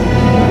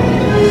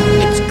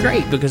 It's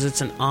great because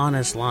it's an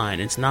honest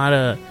line. It's not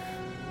a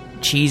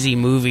cheesy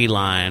movie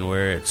line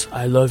where it's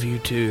 "I love you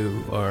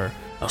too" or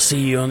 "I'll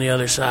see you on the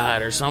other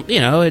side" or something.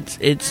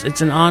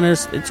 It's an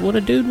honest. It's what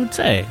a dude would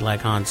say,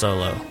 like Han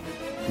Solo.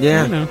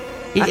 Yeah.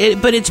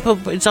 But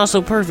it's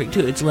also perfect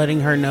too. It's letting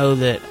her know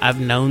that I've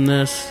known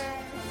this.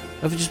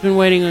 I've just been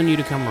waiting on you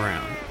to come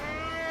around.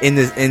 In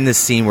this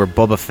scene where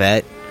Boba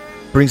Fett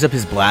brings up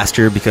his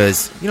blaster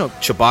because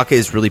Chewbacca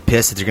is really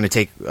pissed that they're going to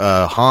take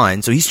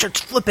Han, so he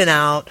starts flipping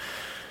out.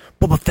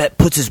 Boba Fett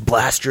puts his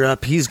blaster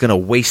up. He's going to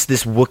waste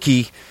this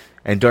Wookiee.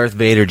 And Darth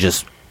Vader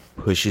just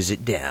pushes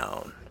it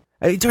down.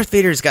 I mean, Darth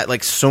Vader's got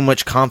like so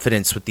much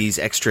confidence with these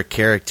extra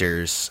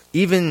characters.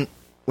 Even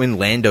when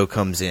Lando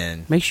comes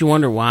in. Makes you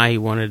wonder why he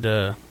wanted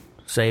to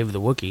save the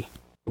Wookiee.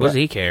 What does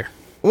he care?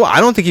 Well, I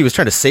don't think he was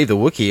trying to save the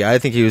Wookiee. I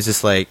think he was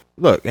just like,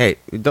 look, hey,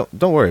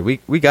 don't worry.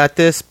 We got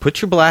this.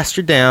 Put your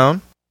blaster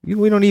down.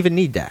 We don't even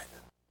need that.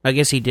 I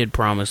guess he did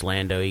promise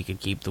Lando he could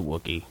keep the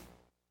Wookiee.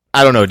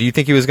 I don't know. Do you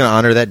think he was going to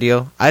honor that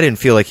deal? I didn't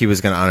feel like he was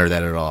going to honor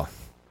that at all.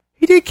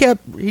 He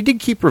did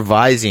keep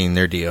revising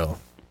their deal.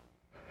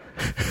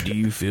 Do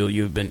you feel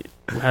you've been...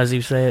 How does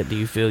he say it? Do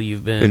you feel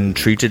you've been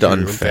treated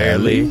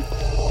unfairly?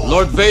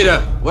 Lord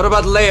Vader, what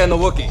about Leia and the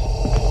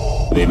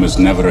Wookiee? They must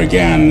never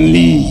again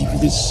leave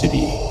this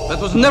city. That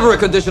was never a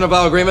condition of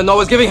our agreement, nor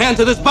was giving hand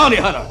to this bounty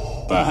hunter.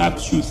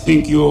 Perhaps you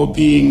think you're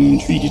being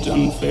treated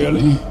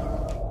unfairly?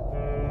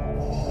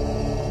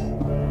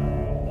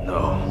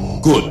 No.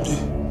 Good.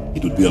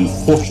 It would be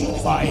unfortunate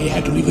if I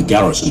had to leave the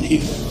garrison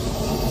here.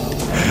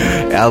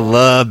 I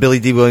love Billy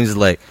D. Williams.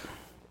 Like,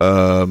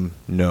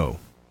 no.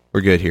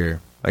 We're good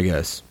here, I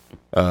guess.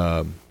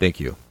 Thank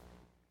you.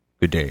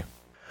 Good day.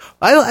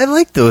 I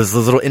like those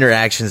little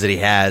interactions that he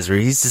has where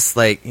he's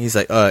like,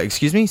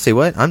 excuse me, say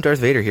what? I'm Darth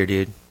Vader here,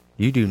 dude.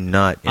 You do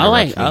not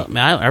interrupt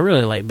me. I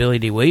really like Billy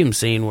D. Williams'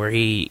 scene where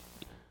he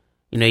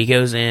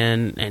goes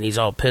in and he's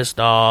all pissed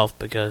off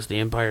because the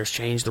Empire's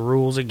changed the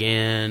rules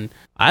again.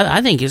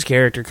 I think his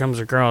character comes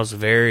across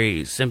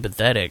very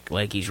sympathetic,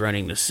 like he's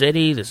running the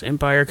city, this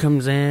Empire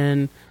comes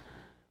in,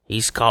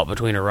 he's caught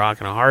between a rock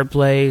and a hard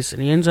place,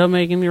 and he ends up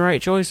making the right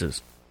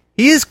choices.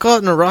 He is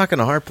caught in a rock and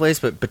a hard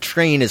place, but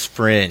betraying his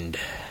friend,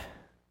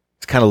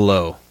 it's kind of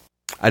low.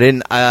 I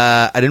didn't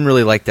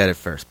really like that at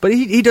first, but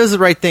he does the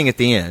right thing at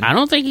the end. I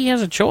don't think he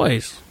has a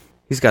choice.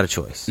 He's got a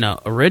choice. No,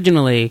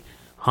 originally,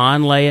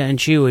 Han, Leia, and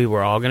Chewie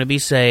were all going to be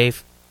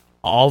safe.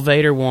 All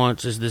Vader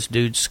wants is this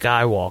dude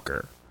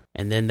Skywalker.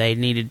 And then they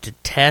needed to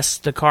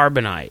test the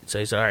carbonite. So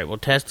he said, all right, we'll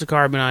test the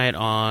carbonite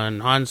on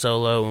Han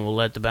Solo, and we'll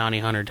let the bounty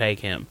hunter take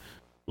him.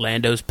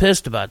 Lando's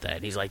pissed about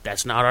that. He's like,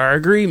 that's not our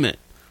agreement.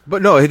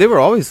 But no,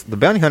 the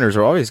bounty hunters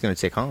were always going to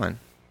take Han.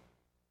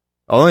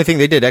 The only thing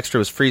they did extra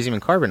was freeze him in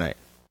carbonite.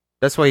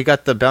 That's why he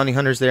got the bounty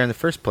hunters there in the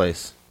first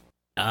place.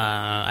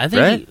 I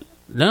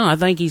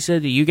think he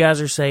said that you guys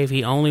are safe.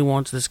 He only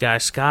wants this guy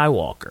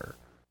Skywalker.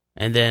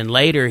 And then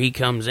later he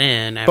comes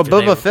in. But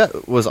Boba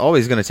Fett was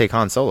always going to take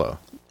Han Solo.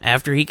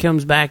 After he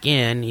comes back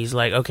in, he's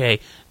like,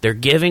 okay, they're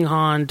giving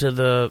Han to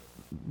the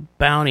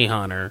bounty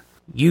hunter.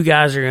 You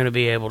guys are going to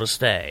be able to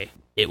stay.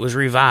 It was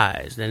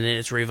revised, and then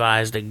it's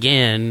revised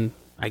again,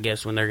 I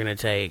guess, when they're going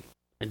to take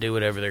and do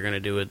whatever they're going to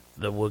do with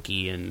the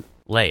Wookiee and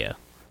Leia.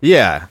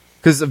 Yeah,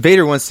 because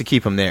Vader wants to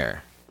keep him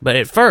there. But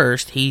at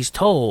first, he's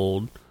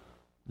told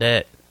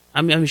that,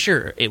 I'm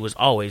sure he was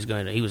always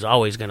going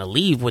to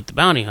leave with the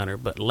bounty hunter,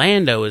 but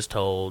Lando is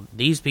told,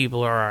 these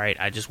people are all right,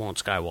 I just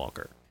want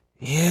Skywalker.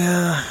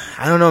 Yeah,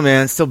 I don't know,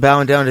 man. Still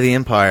bowing down to the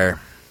Empire.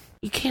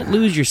 You can't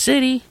lose your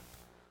city.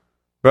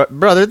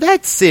 Brother,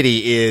 that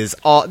city is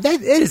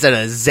it is a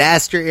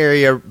disaster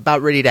area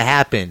about ready to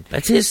happen.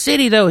 That's his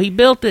city, though. He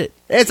built it.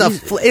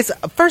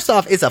 First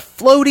off, it's a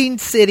floating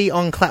city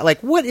on cloud. Like,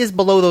 what is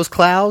below those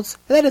clouds?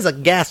 That is a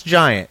gas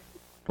giant.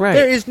 Right.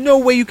 There is no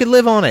way you could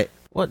live on it.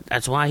 Well,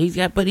 that's why he's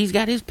got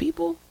his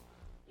people.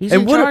 He's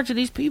in charge of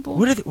these people.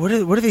 What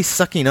are they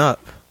sucking up?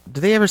 Do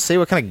they ever say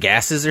what kind of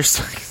gases they're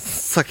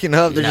sucking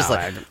up? They're just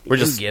like, who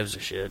gives a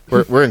shit?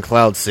 We're in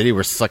Cloud City.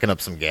 We're sucking up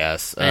some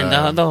gas.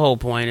 And the whole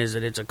point is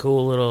that it's a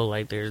cool little,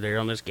 like, they're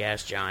on this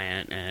gas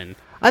giant, and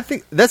I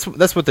think that's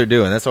what they're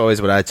doing. That's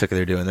always what I took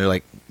they're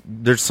doing.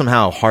 They're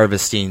somehow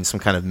harvesting some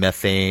kind of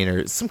methane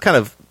or some kind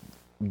of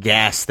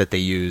gas that they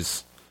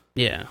use.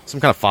 Yeah,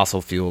 some kind of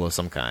fossil fuel of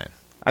some kind.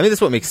 I mean,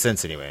 that's what makes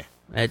sense anyway.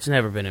 It's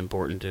never been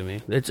important to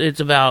me. It's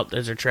about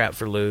there's a trap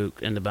for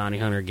Luke, and the bounty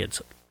hunter gets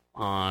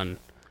on.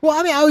 Well,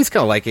 I mean, I always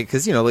kind of like it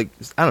because, like,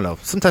 I don't know.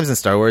 Sometimes in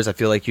Star Wars, I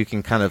feel like you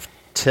can kind of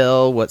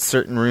tell what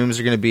certain rooms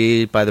are going to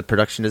be by the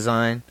production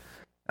design.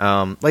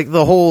 Like,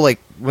 the whole, like,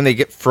 when they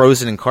get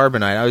frozen in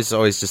carbonite, I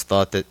always just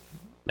thought that...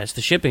 That's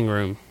the shipping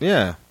room.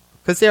 Yeah,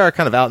 because they are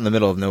kind of out in the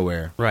middle of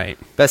nowhere. Right.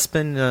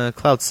 Bespin,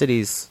 Cloud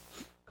City's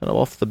kind of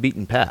off the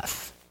beaten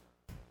path.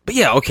 But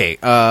yeah, okay.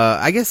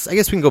 I guess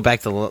we can go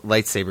back to the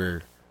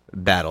lightsaber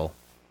battle.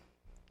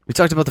 We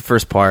talked about the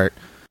first part.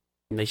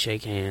 They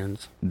shake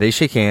hands.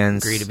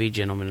 Agree to be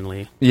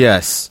gentlemanly.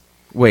 Yes.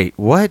 Wait,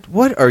 what?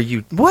 What are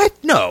you... What?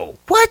 No.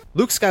 What?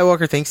 Luke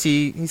Skywalker thinks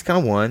he's kind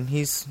of won.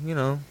 He's,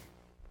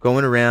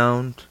 going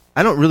around.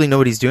 I don't really know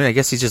what he's doing. I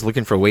guess he's just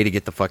looking for a way to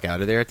get the fuck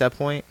out of there at that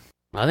point.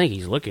 I think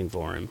he's looking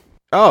for him.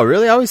 Oh,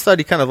 really? I always thought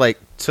he kind of, like,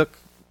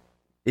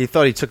 he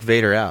thought he took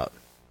Vader out.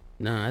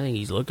 No, I think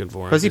he's looking for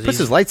him. Because he puts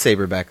his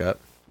lightsaber back up.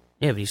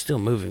 Yeah, but he's still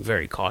moving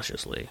very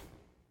cautiously.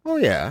 Oh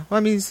yeah, well,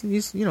 I mean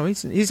he's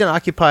in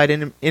occupied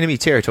enemy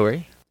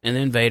territory. And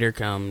then Vader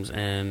comes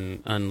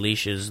and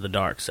unleashes the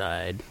dark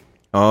side.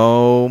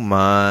 Oh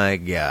my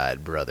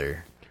God,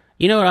 brother!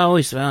 You know what I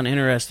always found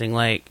interesting?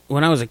 Like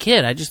when I was a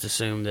kid, I just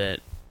assumed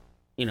that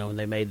when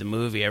they made the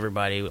movie,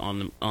 everybody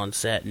on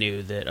set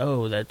knew that,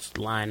 oh, that's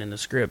the line in the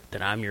script,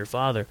 that I'm your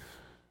father.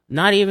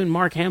 Not even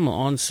Mark Hamill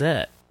on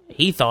set.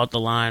 He thought the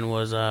line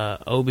was,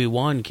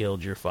 Obi-Wan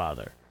killed your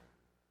father.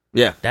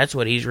 Yeah. That's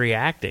what he's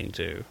reacting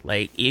to.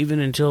 Like, even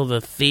until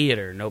the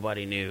theater,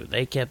 nobody knew.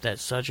 They kept that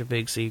such a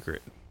big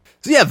secret.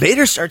 So yeah,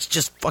 Vader starts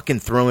just fucking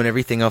throwing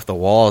everything off the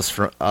walls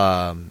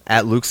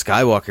at Luke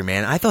Skywalker,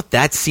 man. I thought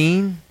that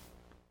scene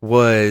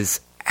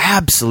was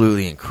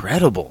absolutely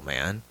incredible,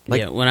 man.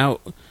 Like, yeah,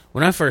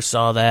 when I first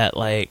saw that,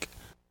 like,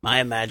 my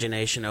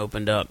imagination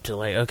opened up to,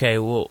 like, okay,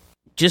 well,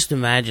 just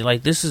imagine,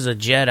 like, this is a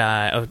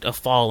Jedi, a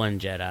fallen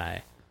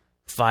Jedi,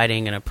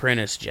 fighting an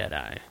apprentice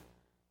Jedi.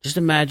 Just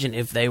imagine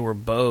if they were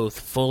both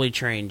fully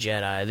trained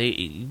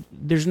Jedi.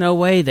 There's no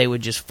way they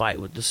would just fight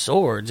with the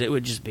swords. It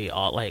would just be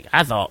all, like,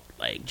 I thought,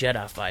 like,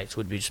 Jedi fights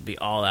would just be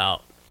all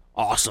out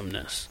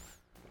awesomeness.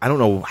 I don't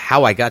know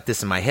how I got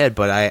this in my head,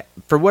 but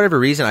for whatever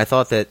reason, I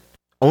thought that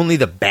only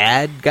the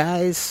bad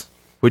guys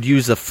would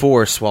use the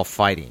Force while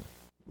fighting.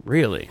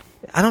 Really?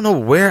 I don't know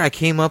where I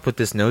came up with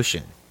this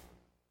notion,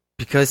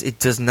 because it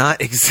does not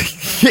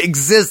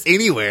exist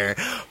anywhere.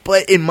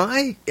 But in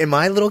my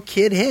little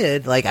kid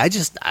head, like,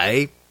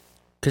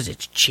 because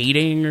it's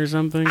cheating or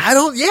something?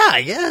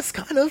 I guess,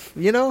 kind of,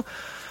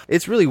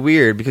 It's really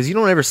weird, because you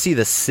don't ever see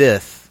the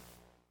Sith.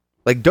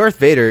 Like, Darth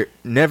Vader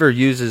never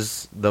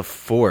uses the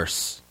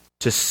Force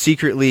to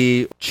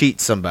secretly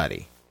cheat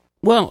somebody.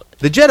 Well,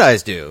 the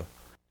Jedis do,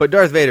 but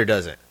Darth Vader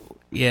doesn't.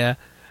 Yeah.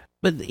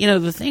 But,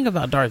 the thing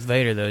about Darth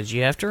Vader, though, is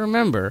you have to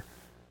remember,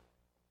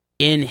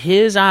 in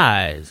his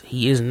eyes,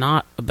 he is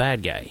not a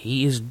bad guy.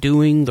 He is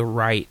doing the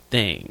right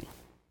thing.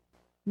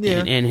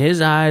 Yeah. In his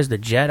eyes, the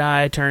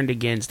Jedi turned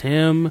against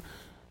him.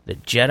 The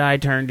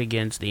Jedi turned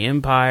against the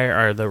Empire,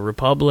 or the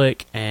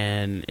Republic,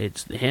 and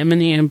it's him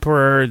and the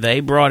Emperor.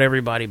 They brought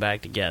everybody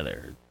back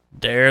together.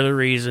 They're the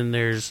reason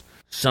there's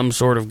some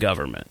sort of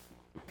government.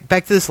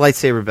 Back to this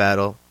lightsaber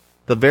battle.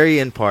 The very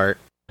end part,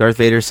 Darth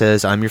Vader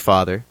says, "I'm your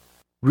father."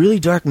 Really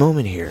dark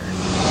moment here.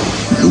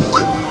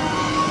 Luke,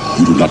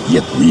 you do not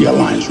yet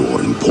realize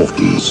your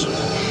importance.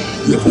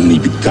 You have only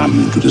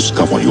begun to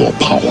discover your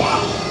power.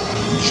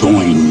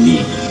 Join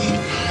me,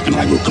 and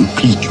I will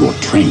complete your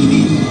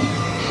training.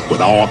 With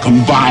our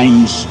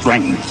combined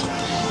strength,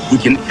 we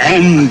can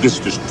end this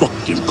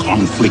destructive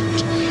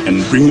conflict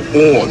and bring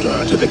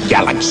order to the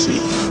galaxy.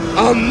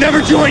 I'll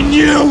never join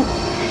you!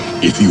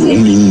 If you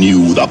only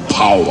knew the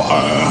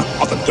power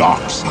of the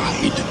dark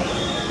side.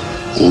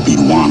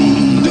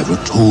 Obi-Wan never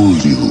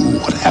told you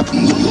what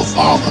happened to your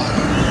father.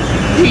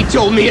 He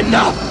told me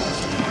enough!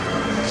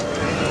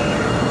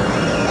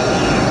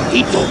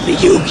 He told me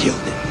you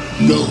killed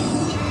him. No.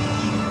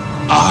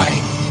 I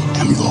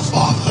am your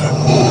father.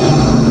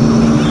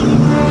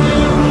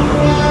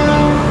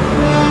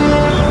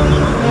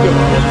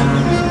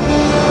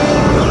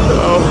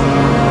 No.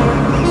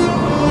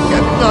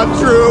 That's not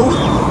true.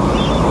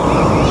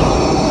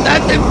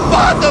 That's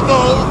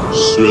impossible!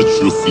 Search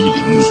your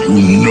feelings.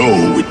 You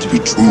know it to be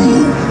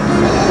true.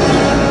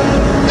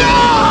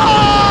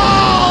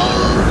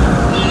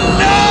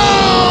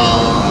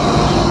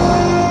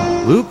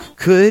 Luke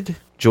could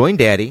join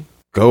Daddy,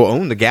 go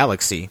own the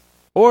galaxy,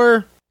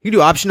 or you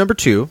do option number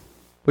 2,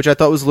 which I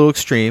thought was a little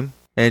extreme,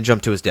 and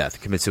jump to his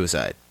death, commit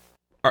suicide.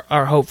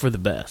 Our hope for the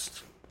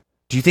best.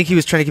 Do you think he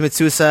was trying to commit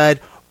suicide,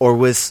 or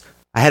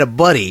I had a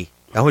buddy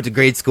I went to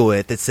grade school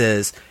with that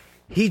says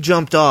he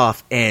jumped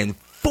off and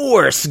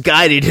Force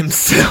guided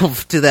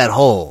himself to that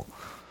hole.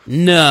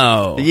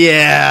 No.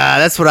 Yeah,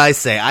 that's what I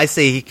say. I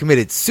say he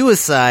committed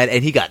suicide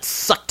and he got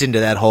sucked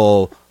into that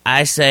hole.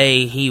 I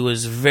say he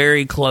was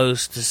very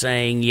close to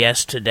saying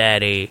yes to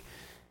Daddy,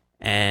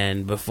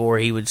 and before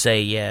he would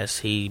say yes,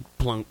 he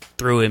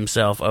threw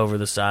himself over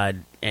the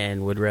side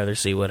and would rather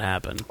see what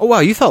happened. Oh, wow,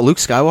 you thought Luke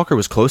Skywalker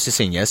was close to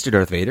saying yes to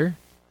Darth Vader?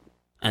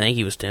 I think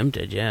he was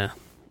tempted, yeah.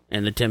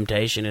 And the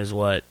temptation is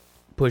what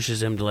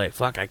pushes him to, like,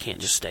 fuck, I can't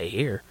just stay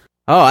here.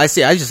 Oh, I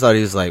see. I just thought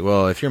he was like,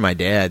 well, if you're my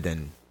dad,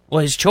 then...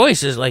 Well, his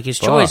choice is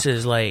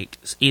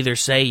either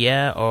say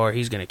yeah or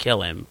he's going to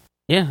kill him.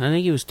 Yeah, I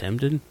think he was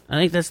tempted. I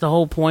think that's the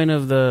whole point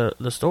of the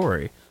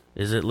story,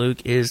 is that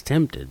Luke is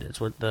tempted. It's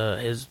what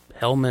his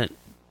helmet,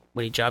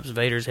 when he chops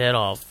Vader's head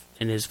off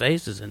and his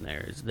face is in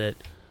there, is that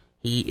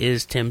he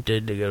is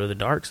tempted to go to the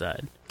dark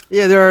side.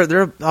 Yeah, there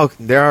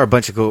are a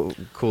bunch of cool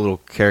little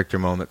character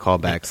moment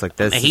callbacks like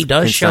this. And he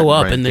does show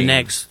up in the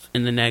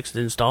next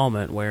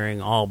installment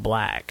wearing all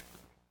black.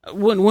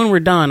 When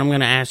we're done, I'm going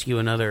to ask you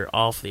another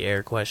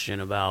off-the-air question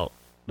about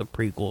the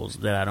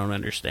prequels that I don't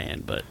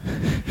understand, but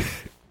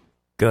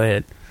go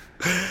ahead.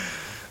 I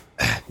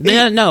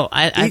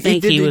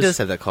think he does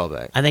have that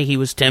callback. I think he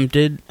was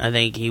tempted. I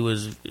think he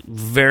was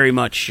very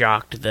much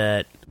shocked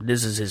that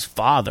this is his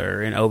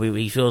father, and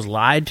he feels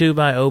lied to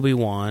by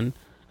Obi-Wan.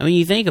 I mean,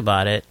 you think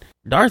about it,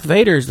 Darth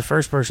Vader is the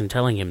first person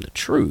telling him the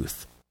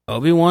truth.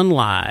 Obi-Wan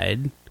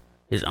lied.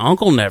 His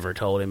uncle never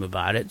told him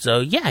about it.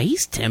 So, yeah,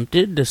 he's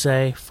tempted to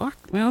say, fuck,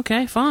 well,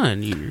 okay,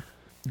 fine.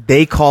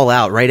 They call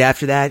out right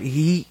after that.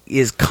 He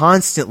is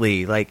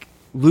constantly,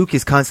 Luke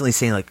is constantly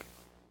saying,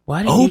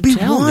 Why didn't you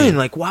tell me? Obi-Wan,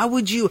 like, why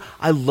would you?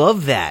 I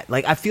love that.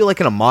 Like, I feel like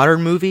in a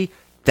modern movie,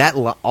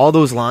 all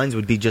those lines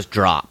would be just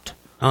dropped.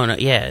 Oh no,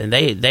 yeah, and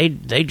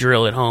they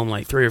drill it home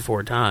like 3 or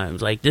 4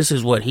 times. Like, this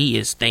is what he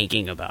is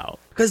thinking about.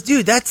 Because,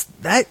 dude, that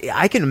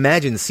I can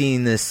imagine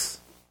seeing this.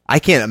 I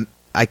can't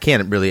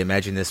really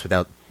imagine this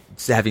without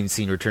having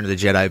seen Return of the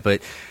Jedi.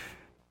 But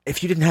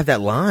if you didn't have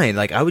that line,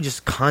 like, I would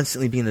just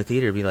constantly be in the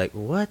theater and be like,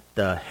 "What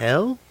the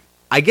hell?"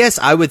 I guess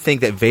I would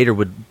think that Vader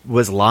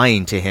was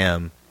lying to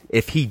him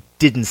if he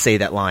didn't say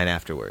that line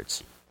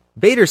afterwards.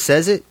 Vader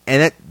says it,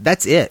 and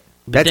that's it.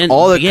 That's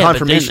all the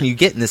confirmation you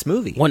get in this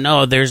movie. Well,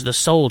 no, there's the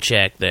soul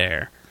check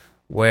there,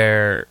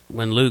 where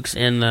when Luke's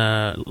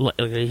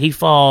he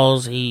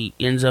falls, he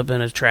ends up in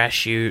a trash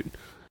chute.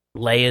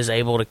 Leia's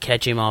able to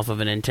catch him off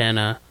of an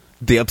antenna.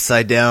 The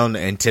upside down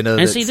antenna.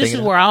 And see, this is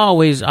where I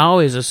always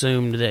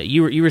assumed that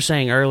you were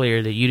saying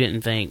earlier that you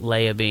didn't think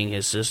Leia being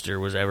his sister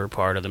was ever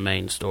part of the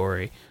main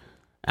story.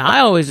 I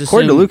always assumed,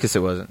 according to Lucas, it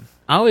wasn't.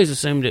 I always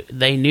assumed that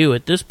they knew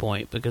at this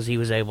point because he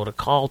was able to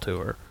call to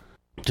her.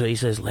 So he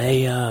says,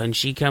 Leia, and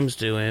she comes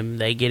to him.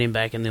 They get him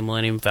back in the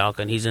Millennium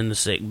Falcon. He's in the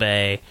sick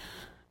bay.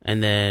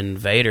 And then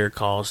Vader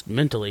calls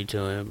mentally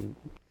to him.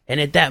 And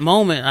at that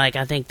moment, like,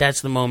 I think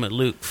that's the moment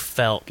Luke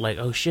felt like,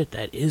 oh shit,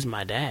 that is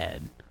my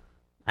dad.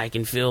 I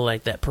can feel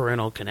like that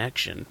parental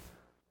connection.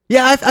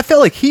 Yeah, I felt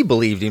like he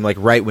believed him, like,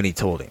 right when he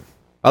told him.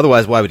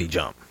 Otherwise, why would he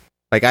jump?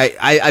 Like,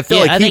 I feel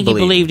like I think he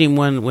believed him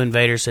when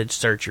Vader said,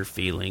 search your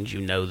feelings,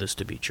 you know this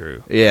to be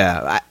true.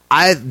 Yeah,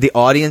 the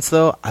audience,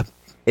 though,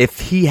 if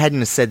he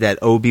hadn't said that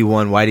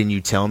Obi-Wan, why didn't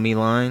you tell me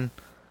line,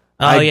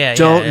 I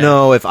don't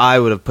know if I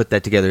would have put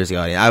that together as the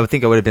audience. I would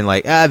think I would have been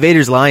like,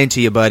 Vader's lying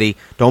to you, buddy.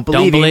 Don't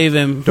believe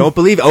him. Don't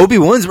believe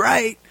Obi-Wan's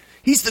right.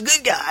 He's the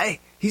good guy.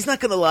 He's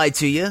not going to lie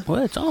to you.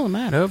 Well, it's all a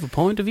matter of a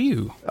point of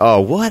view. Oh,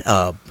 what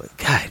a...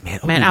 God, man.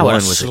 Man, I would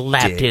have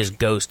slapped his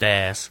ghost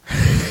ass.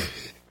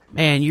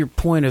 Man, your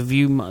point of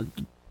view...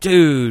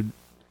 Dude,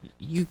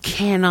 you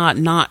cannot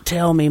not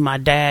tell me my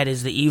dad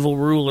is the evil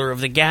ruler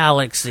of the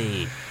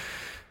galaxy.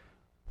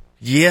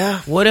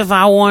 Yeah. What if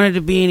I wanted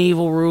to be an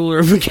evil ruler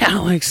of the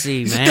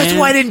galaxy, man? That's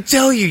why I didn't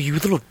tell you, you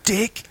little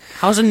dick.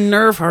 How's a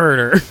nerf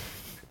herder?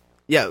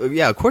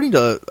 Yeah. According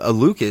to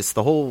Lucas,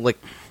 the whole, like,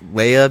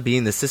 Leia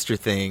being the sister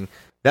thing,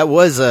 that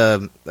was,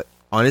 on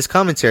his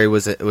commentary,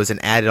 was an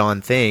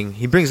added-on thing.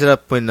 He brings it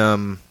up when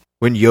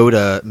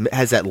Yoda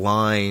has that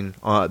line,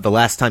 the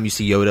last time you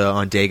see Yoda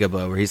on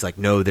Dagobah, where he's like,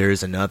 no,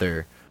 there's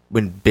another.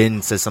 When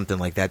Ben says something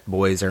like that,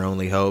 boy's our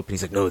only hope, and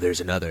he's like, no,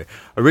 there's another.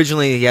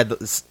 Originally,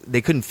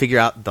 they couldn't figure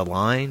out the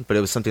line, but it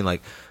was something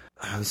like,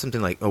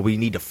 oh, we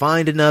need to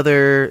find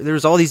another. There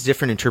was all these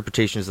different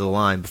interpretations of the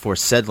line before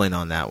settling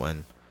on that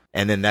one,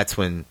 and then that's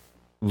when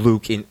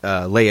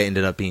Leia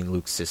ended up being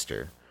Luke's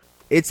sister.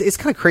 It's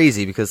kind of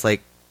crazy because,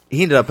 like,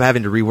 he ended up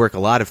having to rework a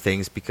lot of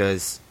things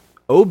because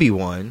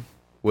Obi-Wan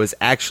was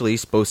actually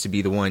supposed to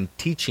be the one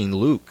teaching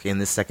Luke in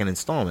the second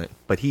installment,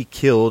 but he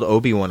killed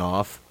Obi-Wan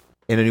off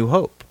in A New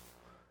Hope.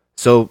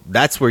 So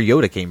that's where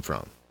Yoda came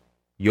from.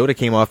 Yoda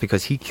came off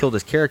because he killed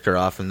his character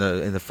off in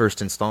the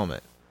first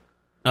installment.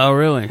 Oh,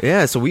 really?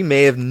 Yeah, so we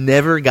may have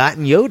never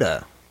gotten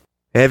Yoda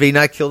had he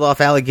not killed off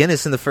Alec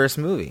Guinness in the first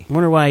movie. I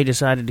wonder why he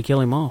decided to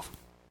kill him off.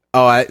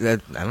 Oh, I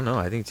don't know.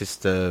 I think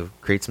just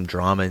create some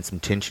drama and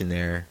some tension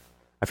there.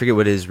 I forget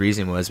what his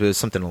reason was, but it was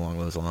something along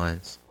those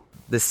lines.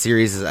 This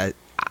series is...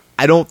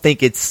 I don't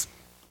think it's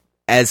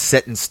as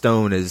set in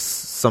stone as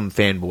some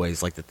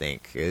fanboys like to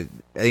think. I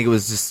think it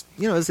was just,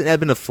 it was an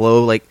ebb and a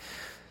flow. Like,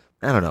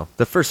 I don't know.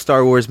 The first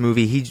Star Wars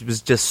movie, he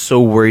was just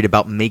so worried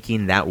about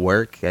making that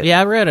work. Yeah,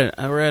 I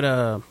read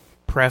a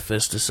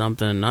preface to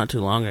something not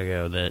too long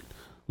ago that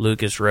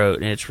Lucas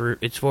wrote, and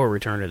it's for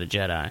Return of the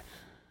Jedi.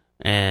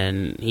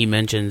 And he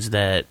mentions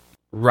that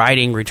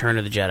writing Return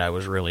of the Jedi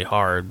was really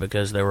hard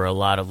because there were a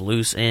lot of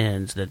loose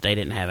ends that they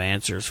didn't have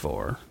answers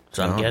for.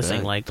 So I'm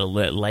guessing, like, the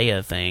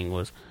Leia thing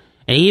was...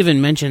 And he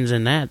even mentions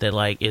in that,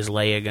 like, is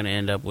Leia going to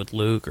end up with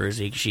Luke, or is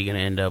she going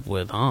to end up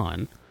with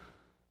Han?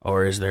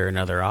 Or is there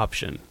another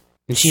option?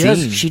 And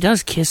she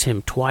does kiss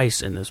him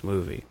twice in this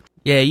movie.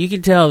 Yeah, you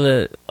can tell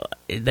that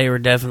they were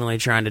definitely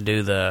trying to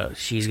do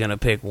she's going to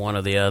pick one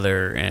or the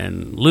other,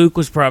 and Luke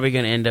was probably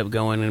going to end up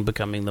going and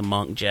becoming the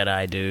monk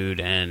Jedi dude,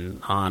 and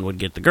Han would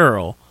get the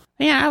girl.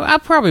 Yeah, I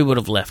probably would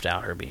have left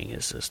out her being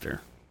his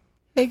sister.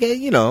 Hey,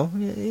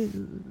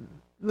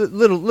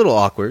 little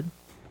awkward.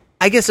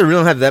 I guess I really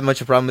don't have that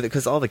much of a problem with it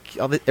because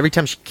every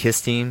time she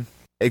kissed him,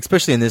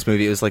 especially in this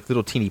movie, it was like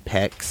little teeny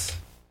pecks.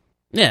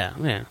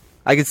 Yeah.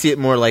 I could see it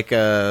more like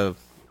a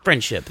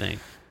friendship thing.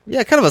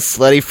 Yeah, kind of a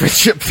slutty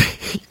friendship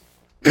thing.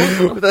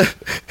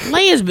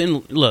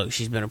 Leia's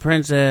she's been a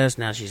princess,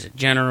 now she's a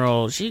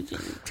general. She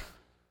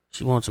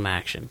wants some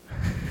action.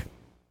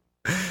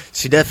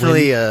 She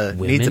definitely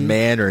needs a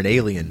man or an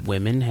alien.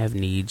 Women have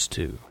needs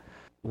too.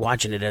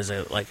 Watching it as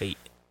a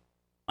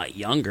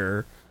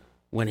younger,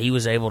 when he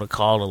was able to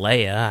call to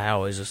Leia, I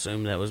always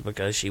assumed that was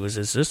because she was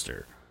his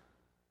sister.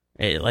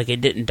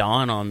 It didn't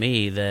dawn on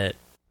me that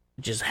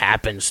just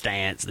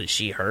happenstance that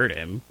she heard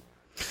him.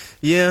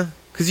 Yeah,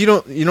 because you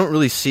don't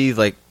really see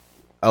like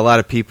a lot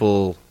of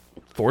people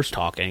force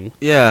talking.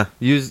 Yeah,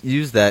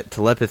 use that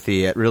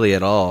telepathy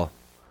at all.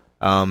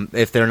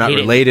 If they're not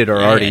related or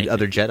already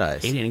other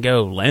Jedis. He didn't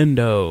go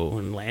Lando,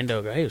 and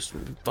Lando go, hey, there's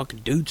some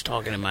fucking dudes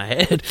talking in my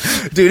head.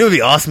 Dude, it would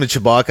be awesome with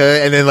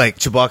Chewbacca, and then like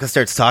Chewbacca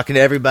starts talking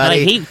to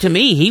everybody. Like, to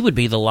me, he would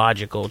be the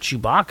logical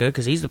Chewbacca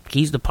because he's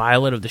the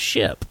pilot of the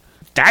ship.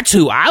 That's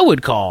who I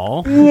would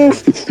call.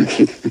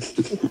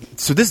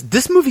 So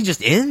this movie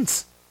just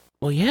ends.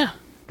 Well, yeah.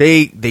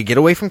 They get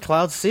away from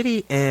Cloud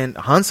City, and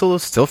Han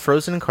Solo's still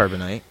frozen in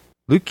carbonite.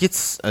 Luke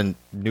gets a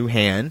new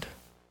hand.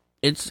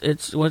 It's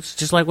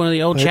just like one of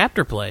the old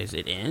chapter plays.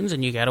 It ends,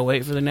 and you gotta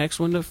wait for the next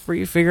one for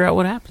you to figure out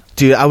what happens.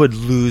 Dude, I would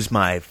lose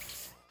my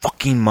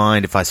fucking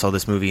mind if I saw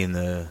this movie in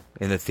the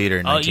theater.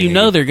 In 1980. You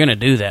know they're gonna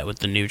do that with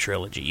the new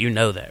trilogy. You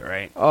know that,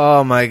 right?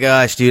 Oh my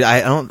gosh, dude! I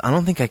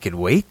don't think I could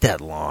wait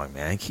that long,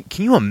 man.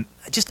 Can you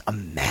just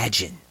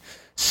imagine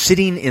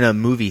sitting in a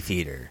movie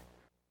theater?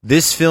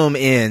 This film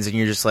ends, and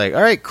you're just like,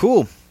 all right,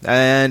 cool.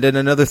 And in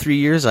another 3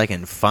 years, I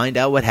can find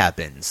out what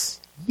happens.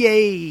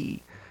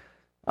 Yay!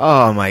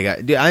 Oh my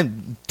god, dude,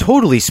 I'm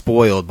totally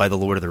spoiled by the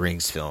Lord of the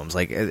Rings films,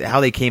 like how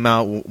they came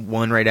out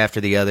one right after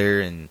the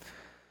other, and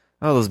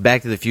those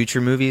Back to the Future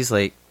movies.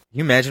 Like, can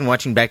you imagine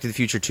watching Back to the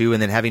Future 2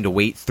 and then having to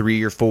wait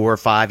 3 or 4 or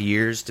 5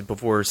 years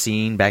before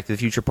seeing Back to the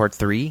Future Part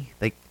 3?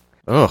 Like,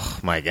 oh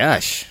my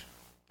gosh,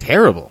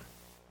 terrible.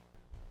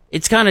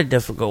 It's kind of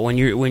difficult when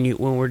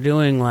we're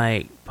doing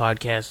like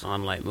podcasts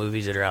on like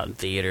movies that are out in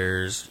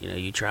theaters. You know,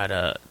 you try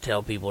to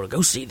tell people to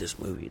go see this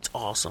movie. It's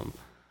awesome.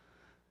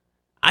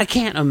 I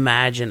can't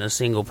imagine a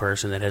single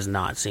person that has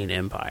not seen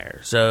Empire.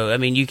 So, I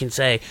mean, you can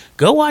say,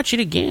 go watch it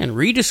again,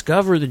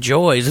 rediscover the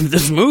joys of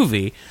this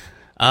movie.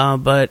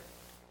 But,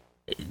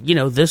 you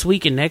know, this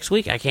week and next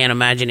week, I can't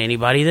imagine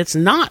anybody that's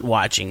not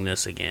watching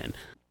this again.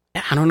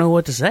 I don't know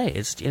what to say.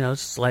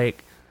 It's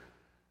like,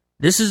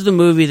 this is the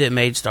movie that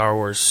made Star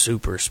Wars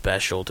super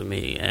special to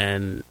me.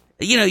 And,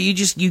 you know,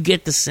 you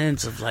get the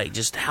sense of, like,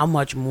 just how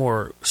much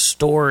more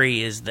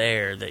story is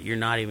there that you're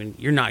not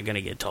going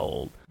to get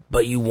told.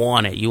 But you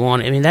want it.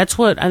 I mean, that's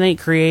what I think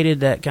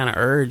created that kind of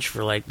urge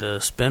for, like, the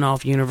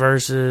spin-off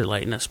universes,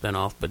 like, not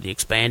spin-off, but the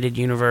expanded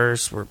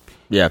universe where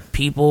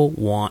people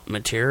want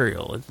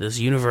material. This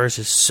universe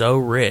is so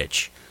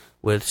rich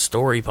with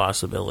story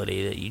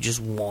possibility that you just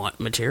want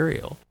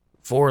material.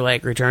 For,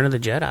 like, Return of the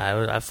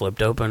Jedi, I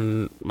flipped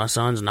open my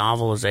son's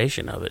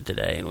novelization of it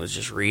today and was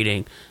just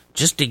reading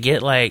just to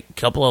get, like, a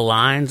couple of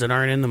lines that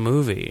aren't in the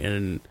movie,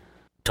 and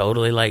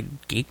totally like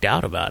geeked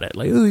out about it.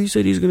 Like, oh, he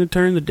said he's going to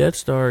turn the Death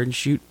Star and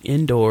shoot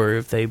Endor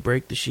if they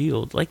break the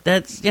shield. Like,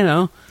 that's, you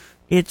know,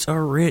 it's a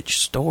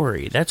rich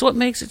story. That's what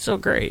makes it so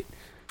great.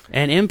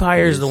 And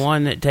Empire is the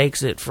one that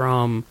takes it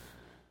from,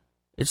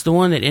 it's the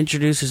one that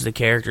introduces the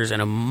characters in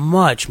a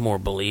much more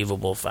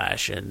believable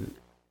fashion.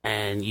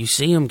 And you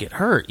see them get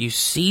hurt. You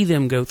see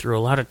them go through a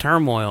lot of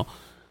turmoil.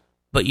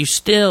 But you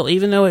still,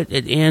 even though it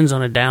ends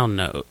on a down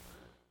note,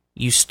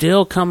 you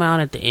still come out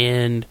at the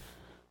end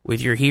with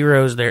your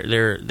heroes.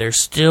 They're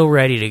still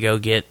ready to go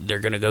they're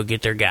gonna go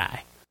get their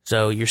guy.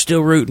 So you're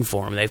still rooting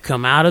for them. They've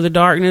come out of the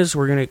darkness.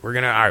 We're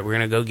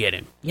gonna go get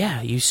him.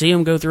 Yeah, you see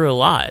them go through a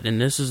lot,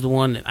 and this is the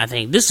one that I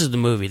think this is the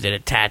movie that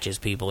attaches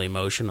people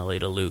emotionally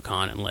to Luke,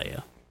 Han, and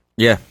Leia.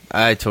 Yeah,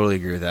 I totally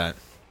agree with that.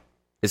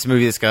 It's a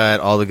movie that's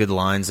got all the good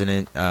lines in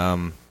it.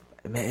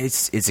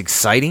 It's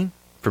exciting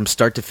from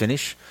start to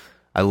finish.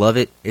 I love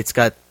it. It's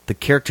got the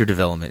character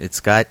development. It's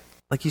got,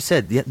 like you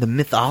said, the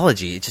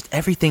mythology. It's just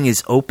everything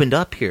is opened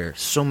up here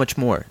so much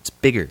more. It's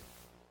bigger,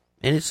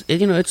 and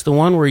it's the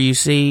one where you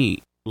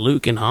see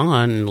Luke and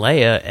Han and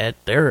Leia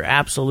at their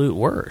absolute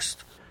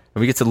worst,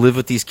 and we get to live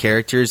with these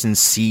characters and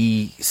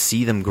see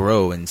them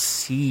grow and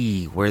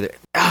see where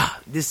they're.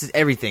 This is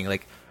everything.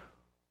 Like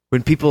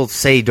when people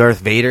say Darth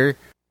Vader,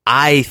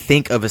 I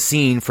think of a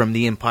scene from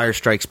The Empire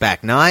Strikes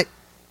Back, not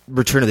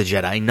Return of the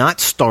Jedi, not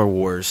Star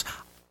Wars.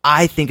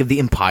 I think of The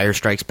Empire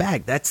Strikes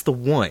Back. That's the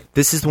one.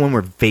 This is the one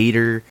where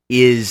Vader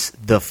is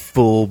the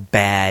full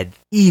bad,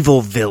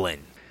 evil villain.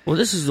 Well,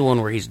 this is the one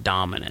where he's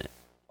dominant.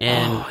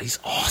 And he's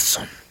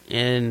awesome.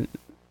 In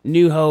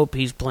New Hope,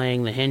 he's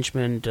playing the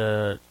henchman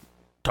to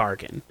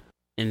Tarkin.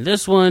 In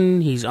this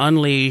one, he's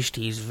unleashed.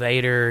 He's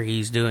Vader.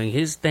 He's doing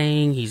his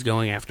thing. He's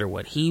going after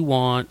what he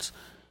wants.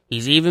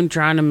 He's even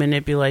trying to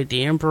manipulate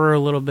the Emperor a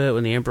little bit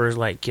when the Emperor's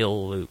like,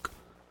 kill Luke.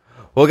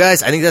 Well,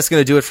 guys, I think that's going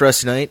to do it for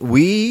us tonight.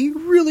 We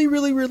really,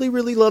 really, really,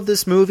 really love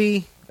this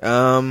movie.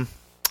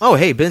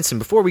 Hey, Benson,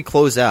 before we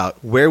close out,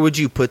 where would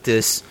you put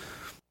this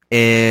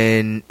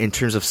in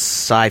terms of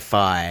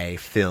sci-fi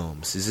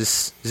films?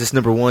 Is this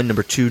number 1,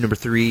 number 2, number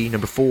 3,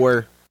 number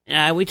 4?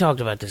 Yeah, we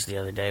talked about this the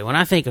other day. When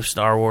I think of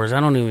Star Wars, I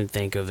don't even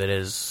think of it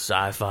as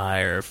sci-fi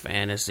or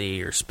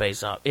fantasy or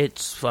space op.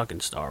 It's fucking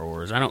Star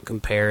Wars. I don't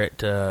compare it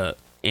to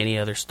any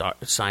other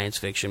science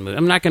fiction movie.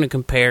 I'm not going to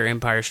compare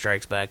Empire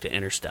Strikes Back to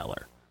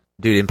Interstellar.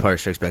 Dude, Empire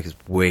Strikes Back is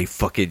way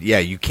fucking... Yeah,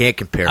 you can't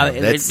compare them.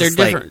 They're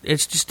different.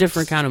 It's just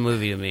different kind of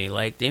movie to me.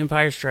 Like, the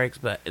Empire Strikes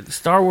Back... The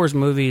Star Wars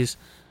movies,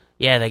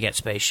 yeah, they got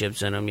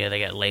spaceships in them. Yeah, they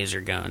got laser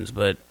guns.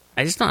 But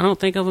I don't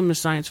think of them as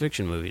science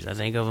fiction movies. I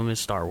think of them as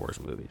Star Wars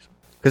movies.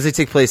 Because they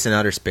take place in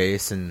outer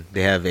space and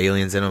they have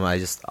aliens in them. I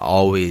just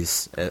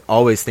always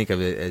think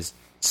of it as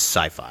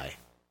sci-fi.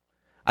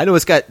 I know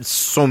it's got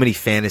so many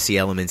fantasy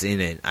elements in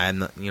it. I'm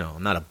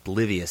not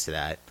oblivious to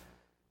that.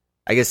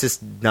 I guess it's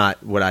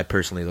not what I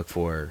personally look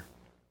for.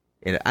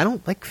 And I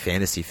don't like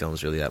fantasy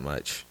films really that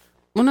much.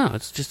 Well, no,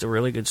 it's just a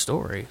really good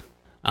story.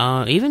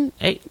 Even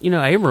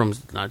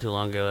Abrams, not too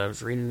long ago, I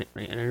was reading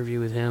an interview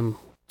with him.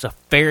 It's a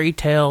fairy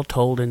tale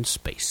told in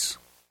space.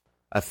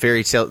 A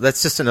fairy tale.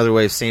 That's just another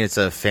way of saying it's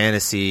a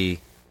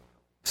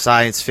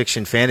science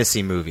fiction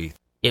fantasy movie.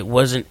 It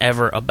wasn't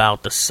ever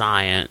about the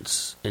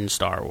science in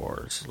Star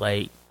Wars.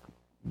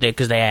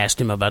 Because they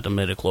asked him about the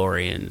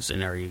midichlorians,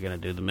 and are you going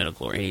to do the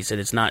midichlorian? He said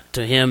it's not,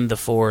 to him, the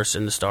Force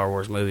and the Star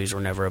Wars movies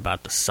were never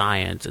about the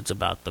science. It's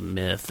about the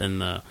myth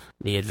and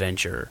the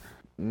adventure.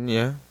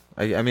 Yeah.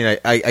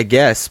 I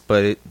guess,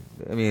 but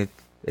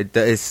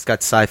it's got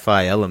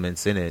sci-fi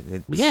elements in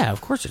it. Yeah,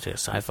 of course it has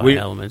sci-fi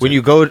elements. When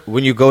you go to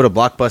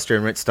Blockbuster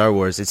and rent Star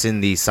Wars, it's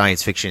in the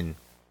science fiction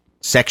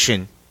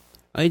section.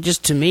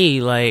 Just to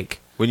me,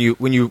 when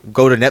you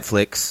go to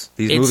Netflix,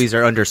 these movies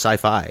are under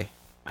sci-fi.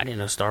 I didn't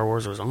know Star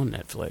Wars was on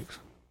Netflix.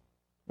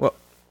 Well,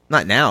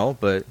 not now,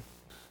 but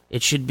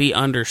it should be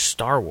under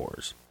Star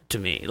Wars to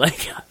me.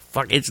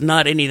 It's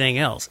not anything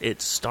else.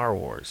 It's Star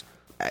Wars.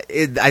 I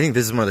think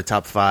this is one of the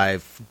top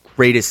 5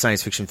 greatest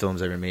science fiction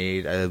films ever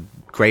made.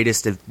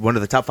 One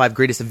of the top 5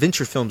 greatest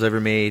adventure films ever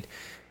made.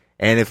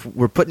 And if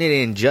we're putting it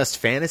in just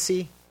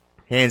fantasy,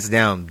 hands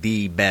down,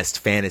 the best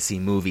fantasy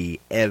movie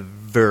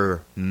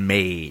ever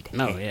made.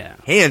 Oh, yeah.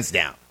 Hands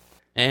down.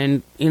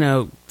 And,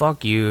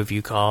 fuck you if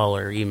you call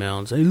or email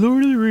and say,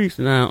 Lord of the Rings.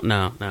 No.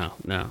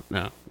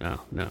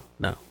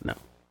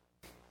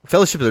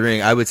 Fellowship of the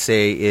Ring, I would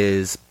say,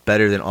 is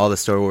better than all the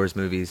Star Wars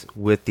movies,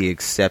 with the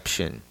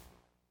exception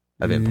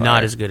of Empire.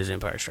 Not as good as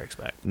Empire Strikes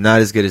Back. Not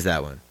as good as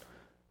that one.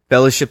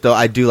 Fellowship, though,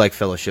 I do like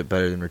Fellowship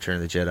better than Return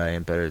of the Jedi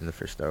and better than the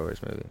first Star Wars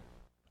movie.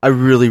 I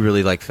really,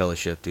 really like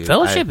Fellowship, dude.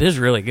 Fellowship is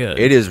really good.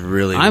 It is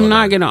really good. I'm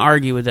not going to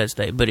argue with that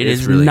statement, but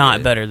it's really not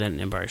good. Better than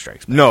Empire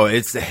Strikes Back. No,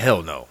 it's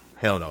hell no.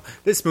 Hell no.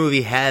 This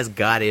movie has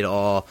got it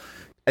all.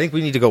 I think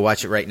we need to go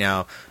watch it right now.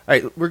 All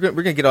right, we're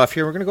gonna get off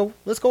here.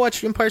 Let's go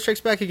watch Empire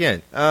Strikes Back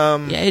again.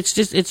 It's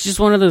just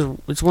one of those.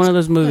 It's one of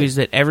those movies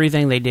that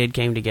everything they did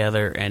came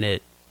together, and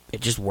it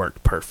just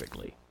worked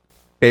perfectly.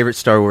 Favorite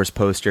Star Wars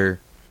poster: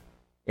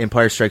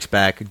 Empire Strikes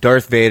Back.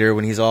 Darth Vader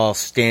when he's all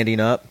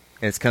standing up,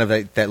 and it's kind of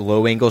like that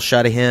low angle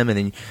shot of him, and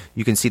then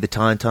you can see the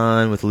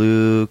Tauntaun with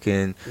Luke,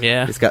 and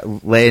it's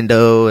got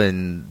Lando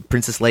and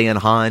Princess Leia and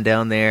Han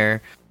down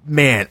there.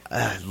 Man,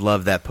 I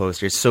love that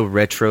poster. It's so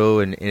retro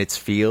in its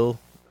feel.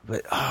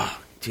 But,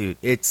 dude,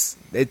 it's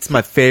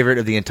my favorite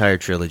of the entire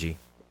trilogy.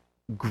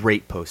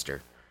 Great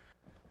poster.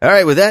 All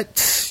right, with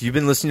that, you've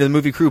been listening to the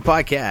Movie Crew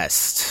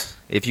podcast.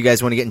 If you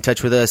guys want to get in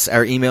touch with us,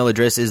 our email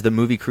address is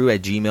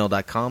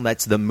themoviecrew@gmail.com.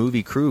 That's the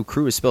Movie Crew.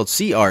 Crew is spelled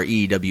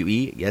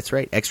CREWE. That's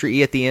right, extra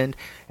E at the end,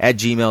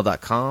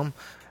 @gmail.com.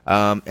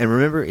 And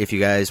remember, if you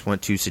guys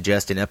want to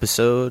suggest an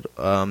episode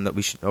that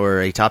we should,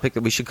 or a topic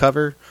that we should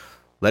cover,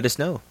 let us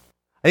know.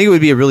 I think it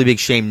would be a really big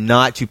shame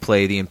not to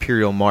play the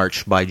Imperial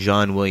March by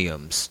John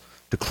Williams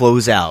to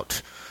close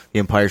out the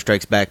Empire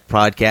Strikes Back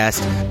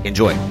podcast.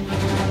 Enjoy.